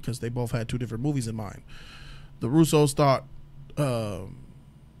doing because they both had two different movies in mind. The Russos thought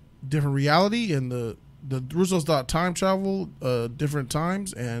different reality, and the Russos thought time travel, different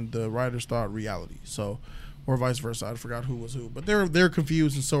times, and the writers thought reality. So, or vice versa. I forgot who was who, but they're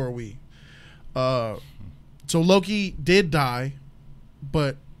confused, and so are we. So Loki did die,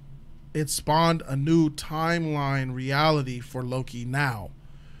 but it spawned a new timeline reality for Loki now.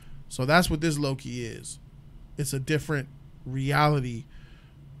 So that's what this Loki is. It's a different reality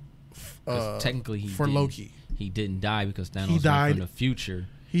technically for Loki. He didn't die because Thanos died from the future.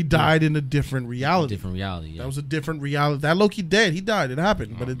 He died in a different reality. Yeah. That was a different reality. That Loki dead. He died. It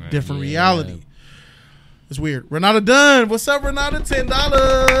happened, but a different reality. It's weird. Renata Dunn. What's up, Renata?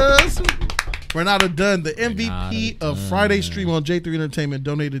 $10. Renata Dunn, the MVP of Friday stream on J3 Entertainment,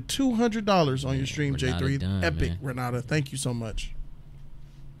 donated $200 on your stream, J3. Dunn, Epic, man. Renata. Thank you so much.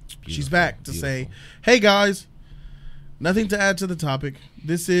 Beautiful, She's back to say, hey, guys, nothing to add to the topic.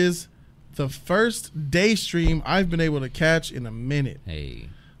 This is the first day stream I've been able to catch in a minute. Hey.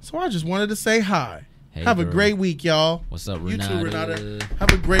 So I just wanted to say hi. Hey, Have a girl. great week, y'all. What's up, You Renata? too, Renata.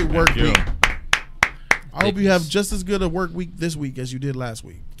 Have a great work week. I hope you have just as good a work week this week as you did last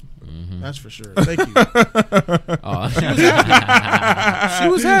week. Mm-hmm. That's for sure. Thank you. Oh. She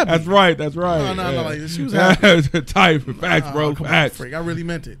was happy. That's right. No, like this. She was happy. Type facts, bro. Come on, Facts. freak. I really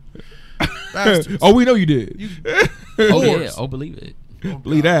meant it. Bastards. Oh, we know you did. Oh, yeah. Oh, believe it.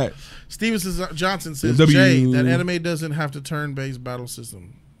 Believe that. Stevenson Johnson says, W. Jay, that anime doesn't have to turn-based battle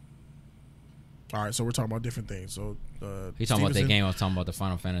system. All right, so we're talking about different things. So He's talking about that game. I was talking about the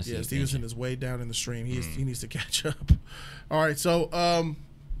Final Fantasy. Yeah, Stevenson is way down in the stream. He needs to catch up. All right, so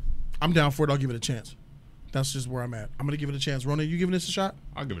I'm down for it. I'll give it a chance. That's just where I'm at. I'm going to give it a chance. Ronan, you giving this a shot?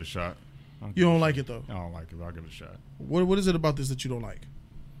 I'll give it a shot. You don't like it, though? I don't like it, but I'll give it a shot. What is it about this that you don't like?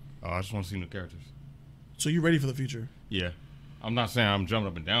 I just want to see new characters. So you ready for the future? Yeah. I'm not saying I'm jumping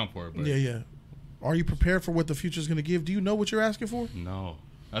up and down for it, but... Yeah. Are you prepared for what the future is going to give? Do you know what you're asking for? No.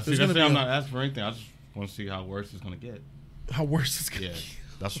 There's That's gonna be I'm a- not asking for anything. I just want to see how worse it's going to get. How worse it's going Yeah. to get?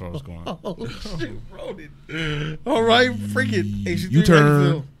 That's where I was going. Oh, shit, Ronan. All right, freaking HC3 You turn.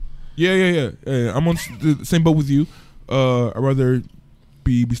 Redfield. Yeah. I'm on the same boat with you. I'd rather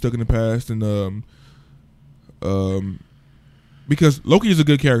be stuck in the past and because Loki is a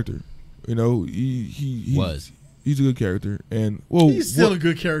good character. You know, he's a good character, and He's still a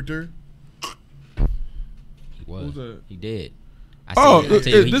good character. He was. Who's that? He did.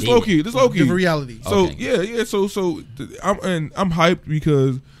 This Loki. Different reality. So Okay. yeah. So I'm hyped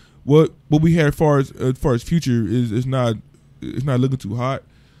because what we had as far as future is not looking too hot.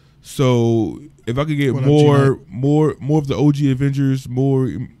 So if I could get What up, more of the OG Avengers, more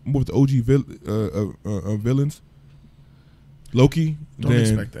of the OG villains, Loki. Don't then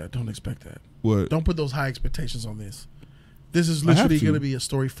expect that. Don't expect that. what? Don't put those high expectations on this. This is I have literally to. going to be a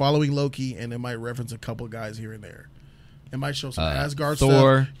story following Loki, and it might reference a couple guys here and there. It might show some Asgard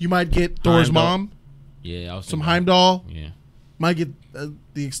Thor, stuff. You might get Thor's Heimdall. mom, Yeah, I was some thinking- Heimdall. Yeah. Might get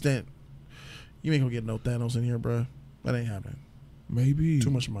the extent. You ain't gonna get no Thanos in here, bro. That ain't happening. Maybe Too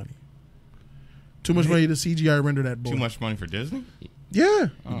much money. Too much money to CGI render that boy. Too much money for Disney? Yeah.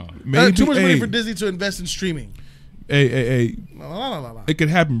 Oh. Maybe Too much money hey, for Disney to invest in streaming. Hey. No. It could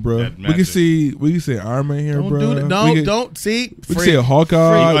happen, bro. That We can see Iron Man here, Don't bro. do that. Don't see. We can see a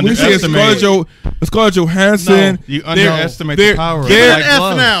Hawkeye. Free. We can see a Scarlett Johansson. No. You underestimate the power of Give it black an F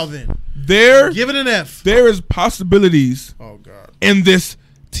gloves. now, then. Give it an F. There is possibilities Oh God. in this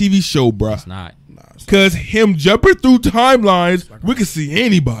TV show, bro. It's not. Because him jumping through timelines, we can see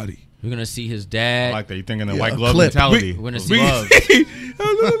anybody. We're gonna see his I dad. like that. You're thinking the Yeah, white a glove clip. mentality. We're gonna Those see-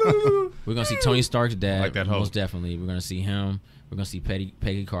 gloves. We're gonna see Tony Stark's dad. Like that hoe. Most definitely. We're gonna see him. We're gonna see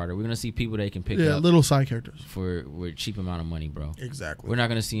Peggy Carter. We're gonna see people they can pick Yeah, up little side characters. for a cheap amount of money, bro. Exactly. We're not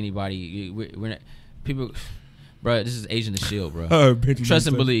gonna see anybody. We're not people, bro. This is Agent of Shield, bro. Benjamin Trust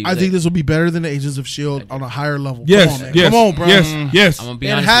and said. believe. I think this will be better than the Agents of Shield on a higher level. Yes, Come on, man. yes, Come on, bro. yes. I'm gonna be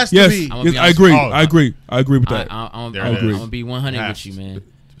It honest. has to Yes, be. I'm gonna yes, be I honest. agree. Oh, I agree. I agree with that. I'm There it is. gonna be 100 It with has you, to. man.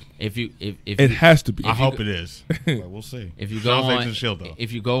 If you It has to be. I hope it is. But we'll see. if you Shout go out to on, Agent of Shield, though.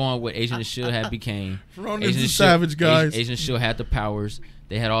 if you go on what Agent of Shield had became, Ronan's Agent the of savage, guys. Agent of Shield had the powers.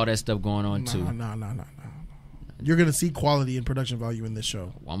 They had all that stuff going on too. No. You're gonna see quality and production value in this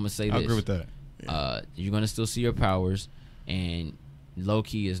show. I'm gonna say I this. agree with that. You're gonna still see your powers, and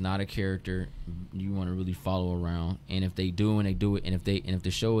Loki is not a character you want to really follow around. And if they do, and they do it, and if the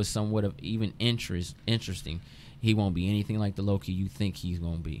show is somewhat of even interesting, he won't be anything like the Loki you think he's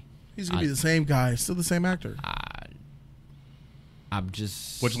gonna be. He's gonna be the same guy, still the same actor. I'm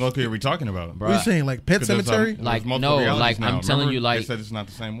just Which Loki are we talking about? Bro, What are you saying? Like Pet 'Cause there's, Cemetery? Like, multiple no, realities like, now. I'm telling Remember? you, like- they said it's not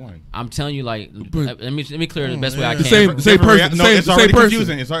the same one. I'm telling you, like, But- let me clear it the best way I The can. same person. No, it's same already person.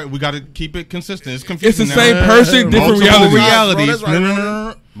 confusing. It's already, we got to keep it consistent. It's It's confusing. the now. same person, different Multiple reality. realities. Bro, that's right.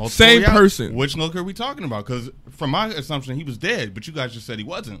 No. Multiple Same realities. person. Which Loki are we talking about? Because from my assumption, he was dead, but you guys just said he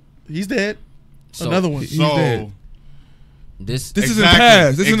wasn't. He's dead. So, Another one. He's So dead. This This is in the Exactly.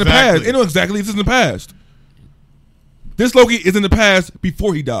 past. This is in the past. Exactly. You know exactly. This is in the past. This Loki is in the past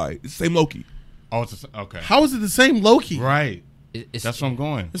before he died. It's the same Loki. oh, it's okay. How is it the same Loki? Right. it's That's where I'm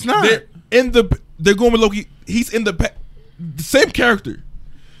going. It's not. They're going with Loki. He's in the same character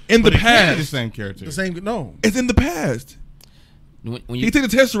in But the it can't be the past. same character. the same. No. It's in the past. when He you took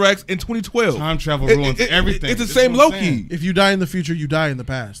the Tesseracts in 2012. Time travel ruins everything. It's the This is same what I'm Loki. saying. If you die in the future, you die in the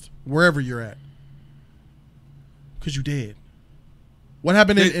past, wherever you're at, because you dead. What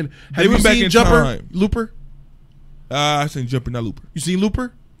happened They- in? they Have you went back seen in Jumper? time. Looper? I seen Jumper, not Looper. You seen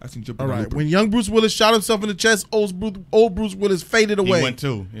Looper? I seen Jumper, All not right. Looper. When young Bruce Willis shot himself in the chest, old Bruce Willis faded He away. went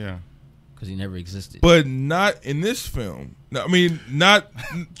too. Yeah. because he never existed. But not in this film. No, I mean, not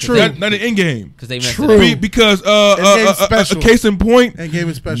True. Not in Endgame. Because they messed True. it up. Because Endgame's special. a case in point, and gave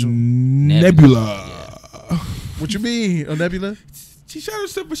it special. Nebula. What you mean, a Nebula? She shot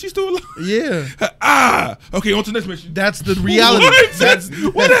herself, but she's still alive. Yeah, Okay, on to the next mission. that's the reality. What? That's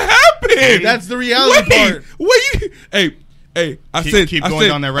What happened? That's the reality part. Wait, hey, I Keep- said, keep I going said-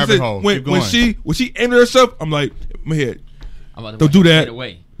 down that I rabbit said, hole. When, Keep when going. she ended herself, I'm like, my head. I'm about to Don't watch do it that. fade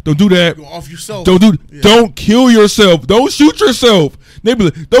away. Don't do that. Go off yourself. Yeah. Don't kill yourself. Don't shoot yourself.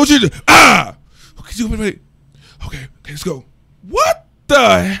 Nebula, don't shoot. Okay, let's go. What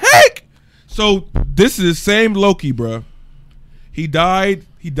the heck? So this is the same Loki, bro. He died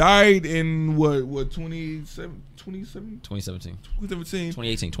in what 2017 2017, 2017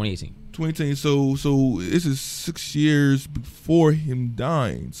 2018. 2018. So this is 6 years before him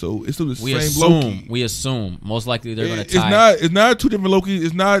dying. So it's still the same Loki. We assume most likely they're going to It's tie. not. It's not two different Loki.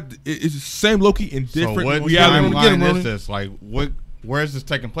 It's not. It's the same Loki in So different what reality. Get him, timeline Ronnie. is this? Like, where is this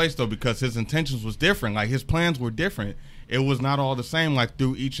taking place though? Because his intentions was different. Like his plans were different. It was not all the same. Like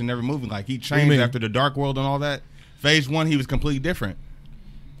through each and every movie. Like he you changed mean? after the Dark World and all that. Phase 1, he was completely different.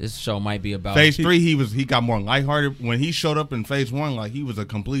 This show might be about. Phase 3, he got more lighthearted. When he showed up in Phase 1, like he was a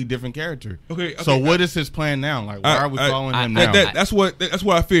completely different character. Okay, So what is his plan now? Like why are we following him now? That's what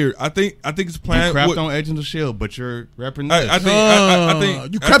I feared. I think his plan. You crapped what- on Agents of S.H.I.E.L.D., but you're repping this. I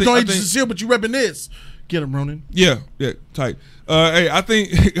think you crapped on Agents of S.H.I.E.L.D., but you repping this. Get him, Ronan. Yeah, tight. Hey, I think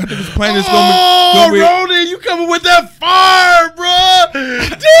his plan is Oh, going to be. Ronan, you coming with that fire, bro?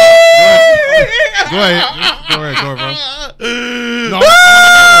 Go ahead, bro.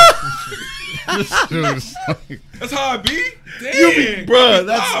 That's how I be. Damn, Bruh,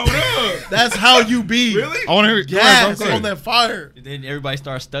 that's how you be. really. I want to hear. Yes, Go ahead, on that fire. Then everybody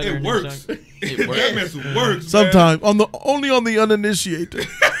starts stuttering. It and works. stuff. It works. That mess works. Sometimes only on the uninitiated.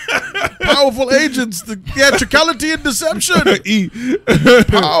 Powerful agents, the theatricality and deception.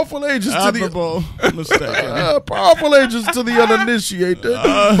 Powerful agents to the mistake. powerful agents to the uninitiated.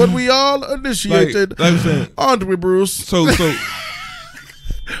 But we all initiated, like I'm saying. aren't we, Bruce?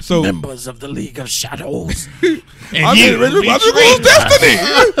 So Members of the League of Shadows. I mean, Ra's al Ghul's destiny.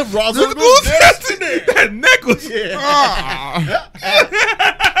 Ra's Ra's al al Ghul's Ghul's destiny. That necklace.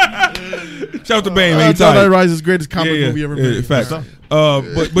 Shout out to Bane, man. He Dark Knight tight. Rises is the greatest comic movie ever made. Facts.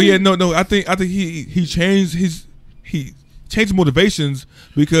 But yeah, no. I think he changed his motivations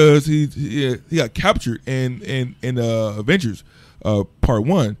because he got captured in Avengers Part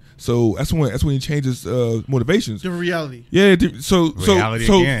 1. So that's when he changes motivations. Different reality. Yeah. So Reality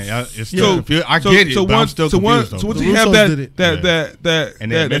so again. It's still confused. I get it, but I'm still so confused. once The he have Russos did it. that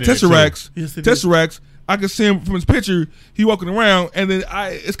And they admitted it, Tesseracts, Yes, they did. Tesseracts, I can see him from his picture. He walking around, and then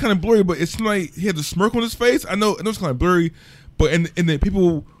it's kind of blurry, but it's like he has a smirk on his face. I know it's kind of blurry, but and then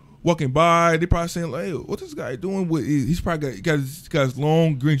people walking by, they probably saying like, hey, "What's this guy doing?" He's probably got his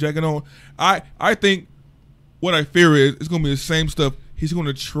long green jacket on. I think what I fear is it's going to be the same stuff. He's going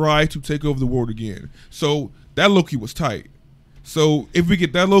to try to take over the world again. So that Loki was tight. So if we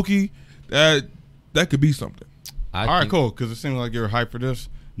get that Loki, that could be something. All right, cool. Because it seems like you're hyped for this.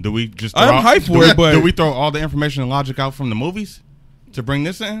 Do we just? I'm hyped for it, but do we throw all the information and logic out from the movies to bring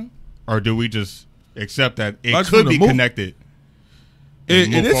this in, or do we just accept that it Logic could from the be mo- connected? it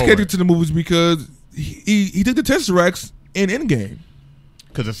is connected to the movies because he did the Tesseracts in Endgame.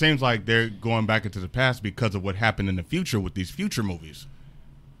 Because it seems like they're going back into the past because of what happened in the future with these future movies.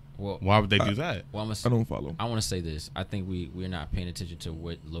 Well, Why would they do that? well, I don't follow. I want to say this. I think we're not paying attention to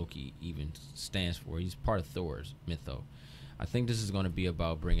what Loki even stands for. He's part of Thor's mytho. I think this is going to be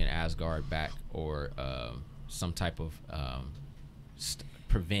about bringing Asgard back or some type of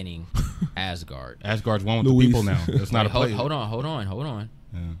preventing Asgard. Asgard's one with Luis. the people now. It's not a place. Hold on.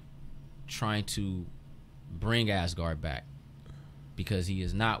 Yeah. Trying to bring Asgard back because he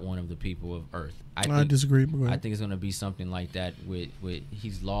is not one of the people of Earth. I disagree. But go I ahead. think it's going to be something like that with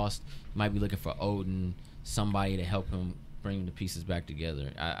he's lost. Might be looking for Odin, somebody to help him bring the pieces back together.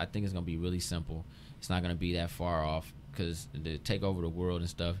 I think it's going to be really simple. It's not going to be that far off because to take over the world and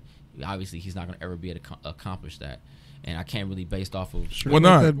stuff, obviously he's not going to ever be able to accomplish that. And I can't really base it off of Sure Why about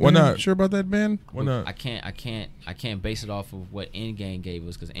not? that, Why Ben? not? Sure about that, Ben? Why not? I can't base it off of what Endgame gave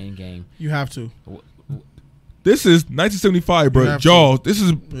us because Endgame. You have to. This is 1975, You bro. have to. Jaws. This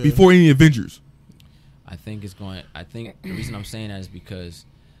is before any Avengers. I think the reason I'm saying that is because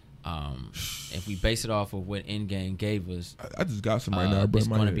if we base it off of what Endgame gave us, I just got some right now, bro. it's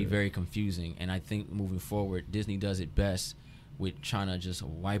in my going to head. be very confusing. And I think moving forward, Disney does it best with trying to just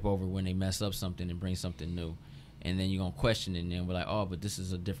wipe over when they mess up something and bring something new. And then you're going to question it and then we're like, oh, but this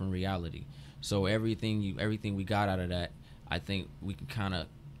is a different reality. So everything we got out of that, I think we can kind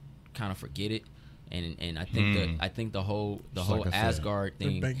of forget it. And I think the whole like I said, Asgard They're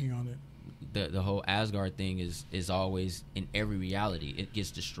thing, banking on it. the whole Asgard thing is always in every reality. It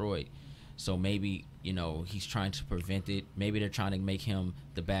gets destroyed. So maybe, he's trying to prevent it. Maybe they're trying to make him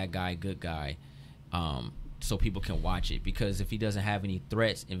the bad guy, good guy, so people can watch it. Because if he doesn't have any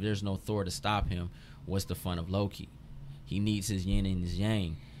threats, if there's no Thor to stop him, what's the fun of Loki? He needs his yin and his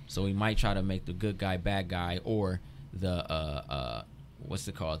yang. So he might try to make the good guy, bad guy, or the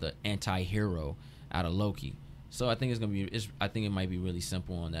the anti-hero out of Loki. So I think I think it might be really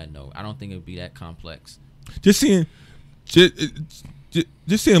simple on that note. I don't think it would be that complex. Just seeing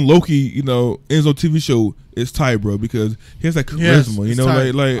Loki, Enzo TV show is tight, bro, because he has that Yes, charisma. it's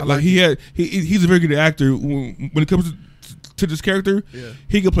tight. I like He's a very good actor when it comes to this character. Yeah.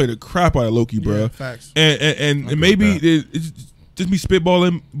 He can play the crap out of Loki, bro. Yeah, facts. And with maybe that. it's just me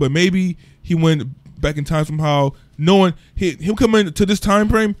spitballing, but maybe he went back in time somehow, knowing him coming into this time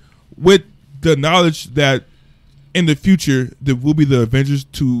frame with the knowledge that in the future there will be the Avengers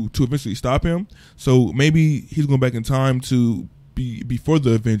to eventually stop him. So maybe he's going back in time to be before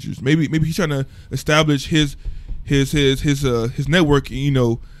the Avengers. Maybe he's trying to establish his network,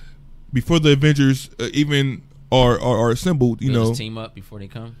 before the Avengers even are assembled. Build his team up before they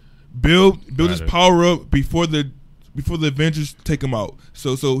come. Build his Got it. power up before the Avengers take him out.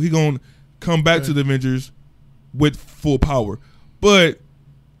 So he gonna come back to the Avengers with full power. But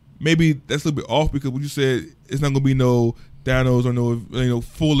maybe that's a little bit off because what you said, it's not gonna be no Thanos or no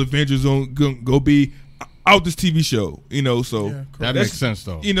full Avengers gonna be out this TV show. So Yeah, That correct. makes sense,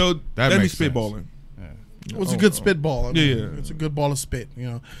 though. that makes be sense. spitballing. Well, it's a good spitball. I mean, Yeah. It's a good ball of spit,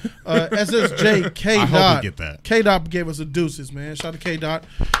 SSJ K I hope we Dot. get that. K Dot gave us a deuces, man. Shout out to K Dot.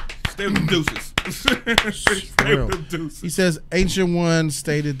 Stay with the deuces. Stay real. with the deuces. He says Ancient One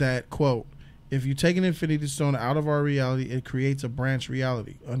stated that, quote, if you take an Infinity Stone out of our reality, it creates a branch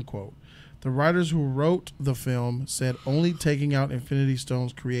reality, unquote. The writers who wrote the film said only taking out Infinity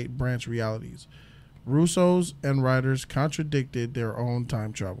Stones create branch realities. Russos and writers contradicted their own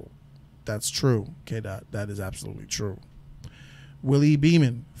time travel. That's true, K-Dot. That is absolutely true. Willie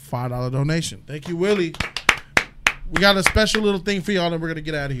Beeman, $5 donation. Thank you, Willie. We got a special little thing for y'all, and we're going to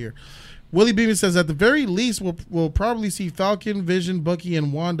get out of here. Willie Beeman says, at the very least, we'll probably see Falcon, Vision, Bucky,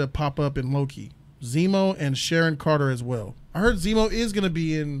 and Wanda pop up in Loki. Zemo and Sharon Carter as well. I heard Zemo is going to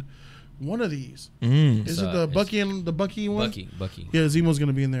be in one of these. Is it the Bucky and the Bucky one? Bucky. Yeah, Zemo's going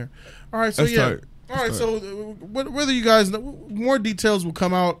to be in there. All right, so That's yeah. tight. All right, so whether you guys know, more details will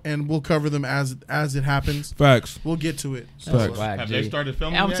come out and we'll cover them as it happens. Facts. We'll get to it. Facts. Have they started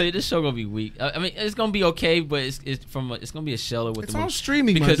filming I'm yet? telling you, this show gonna be weak. I mean, it's gonna be okay, but it's gonna be a shell with It's the on movie.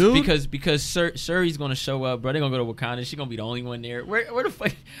 streaming, my dude. because Shuri's gonna show up, bro. They're gonna go to Wakanda. She's gonna be the only one there. Where the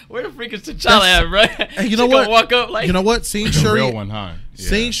freak is T'Challa at, bro? Hey, you know She what? gonna walk up like, You know what? Seeing The Shuri, real one, huh?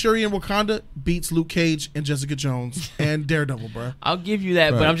 seeing Shuri in Wakanda beats Luke Cage and Jessica Jones and Daredevil, bro. I'll give you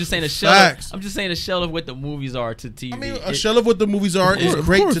that, but Facts. I'm just saying a shell. Facts. I'm just saying a shell of what the movies are to TV. I mean, a shell of what the movies are is Of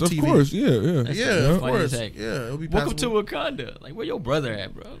great course, to TV. Of course, yeah. Yeah, of funny course. as heck. Yeah, it'll be Welcome to passable. Wakanda. Like, where your brother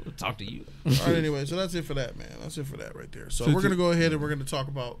at, bro? We'll talk to you. All right, anyway, so that's it for that, man. That's it for that right there. So So we're gonna go ahead and we're gonna talk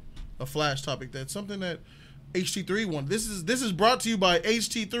about a Flash topic. That's something that HT3 won. This is brought to you by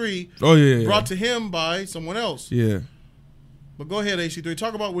HT3. Oh yeah. Brought to him by someone else. Yeah. But go ahead, HT3.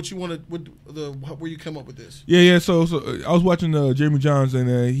 Talk about what you wanted. Where you come up with this. Yeah. So I was watching Jeremy Johns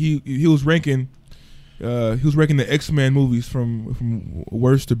and he was ranking. He was ranking the X-Men movies from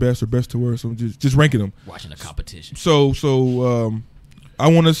worst to best or best to worst. So just ranking them. Watching a competition. So I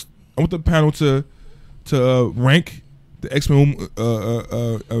want the panel to rank the X-Men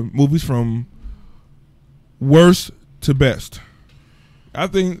movies from worst to best. I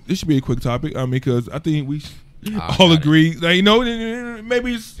think this should be a quick topic. I mean, because I think we all got agree. Like, you know,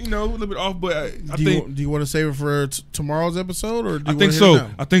 maybe it's a little bit off, but I think. Do you want to save it for tomorrow's episode, or do you I think want to so. hit it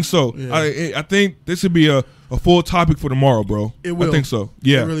now? I think so. Yeah. I think this should be a full topic for tomorrow, bro. It will. I think so.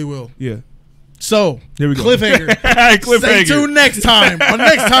 Yeah. It really will. Yeah. So Here we go. cliffhanger. Stay tuned next time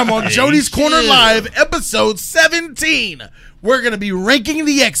on Jody's Corner Live, episode 17. We're gonna be ranking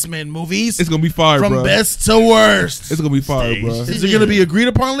the X-Men movies It's gonna be fire, from bro. best to worst. It's gonna be fire, bro. Is it gonna be agreed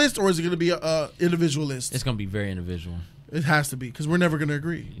upon list or is it gonna be a individual list? It's gonna be very individual. It has to be because we're never gonna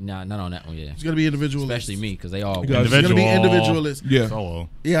agree. Not on that one. Yeah, It's gonna be individual. especially list. me because they all. You guys- It's gonna be individual list. Yeah. Solo.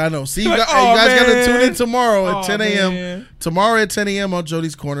 Yeah, I know. See, you Like, guys, oh, you guys gotta man. tune in tomorrow at Oh, 10 a.m. man. Tomorrow at 10 a.m. on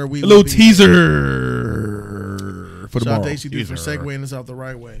Jody's Corner. We A little will be- teaser for Shout out tomorrow. to HC3 for Teaser. segueing us out the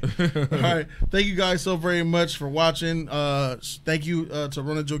right way. All right. Thank you guys so very much for watching. Thank you to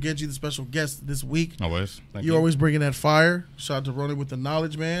Ronan Jogenji, the special guest this week. Always. Thank You're always bringing that fire. Shout out to Ronan with the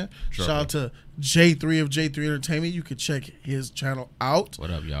knowledge, man. Sure. Shout out to J3 of J3 Entertainment. You can check his channel out.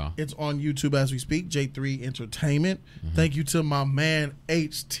 What up, y'all? It's on YouTube as we speak, J3 Entertainment. Thank you to my man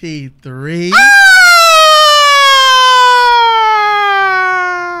HT3.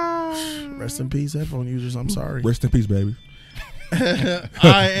 Rest in peace, headphone users. I'm sorry. Rest in peace, baby.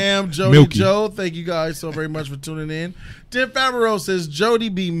 I am Jody Milky. Joe. Thank you guys so very much for tuning in. Tim Favreau says, Jody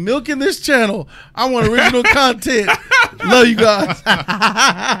be milking this channel. I want original content. Love you guys.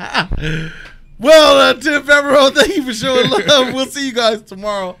 Well, Tim Favreau, thank you for showing love. We'll see you guys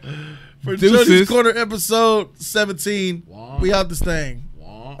tomorrow for Deuces. Jody's Corner episode 17. Wah. We out this thing. Wah.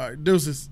 All right, deuces.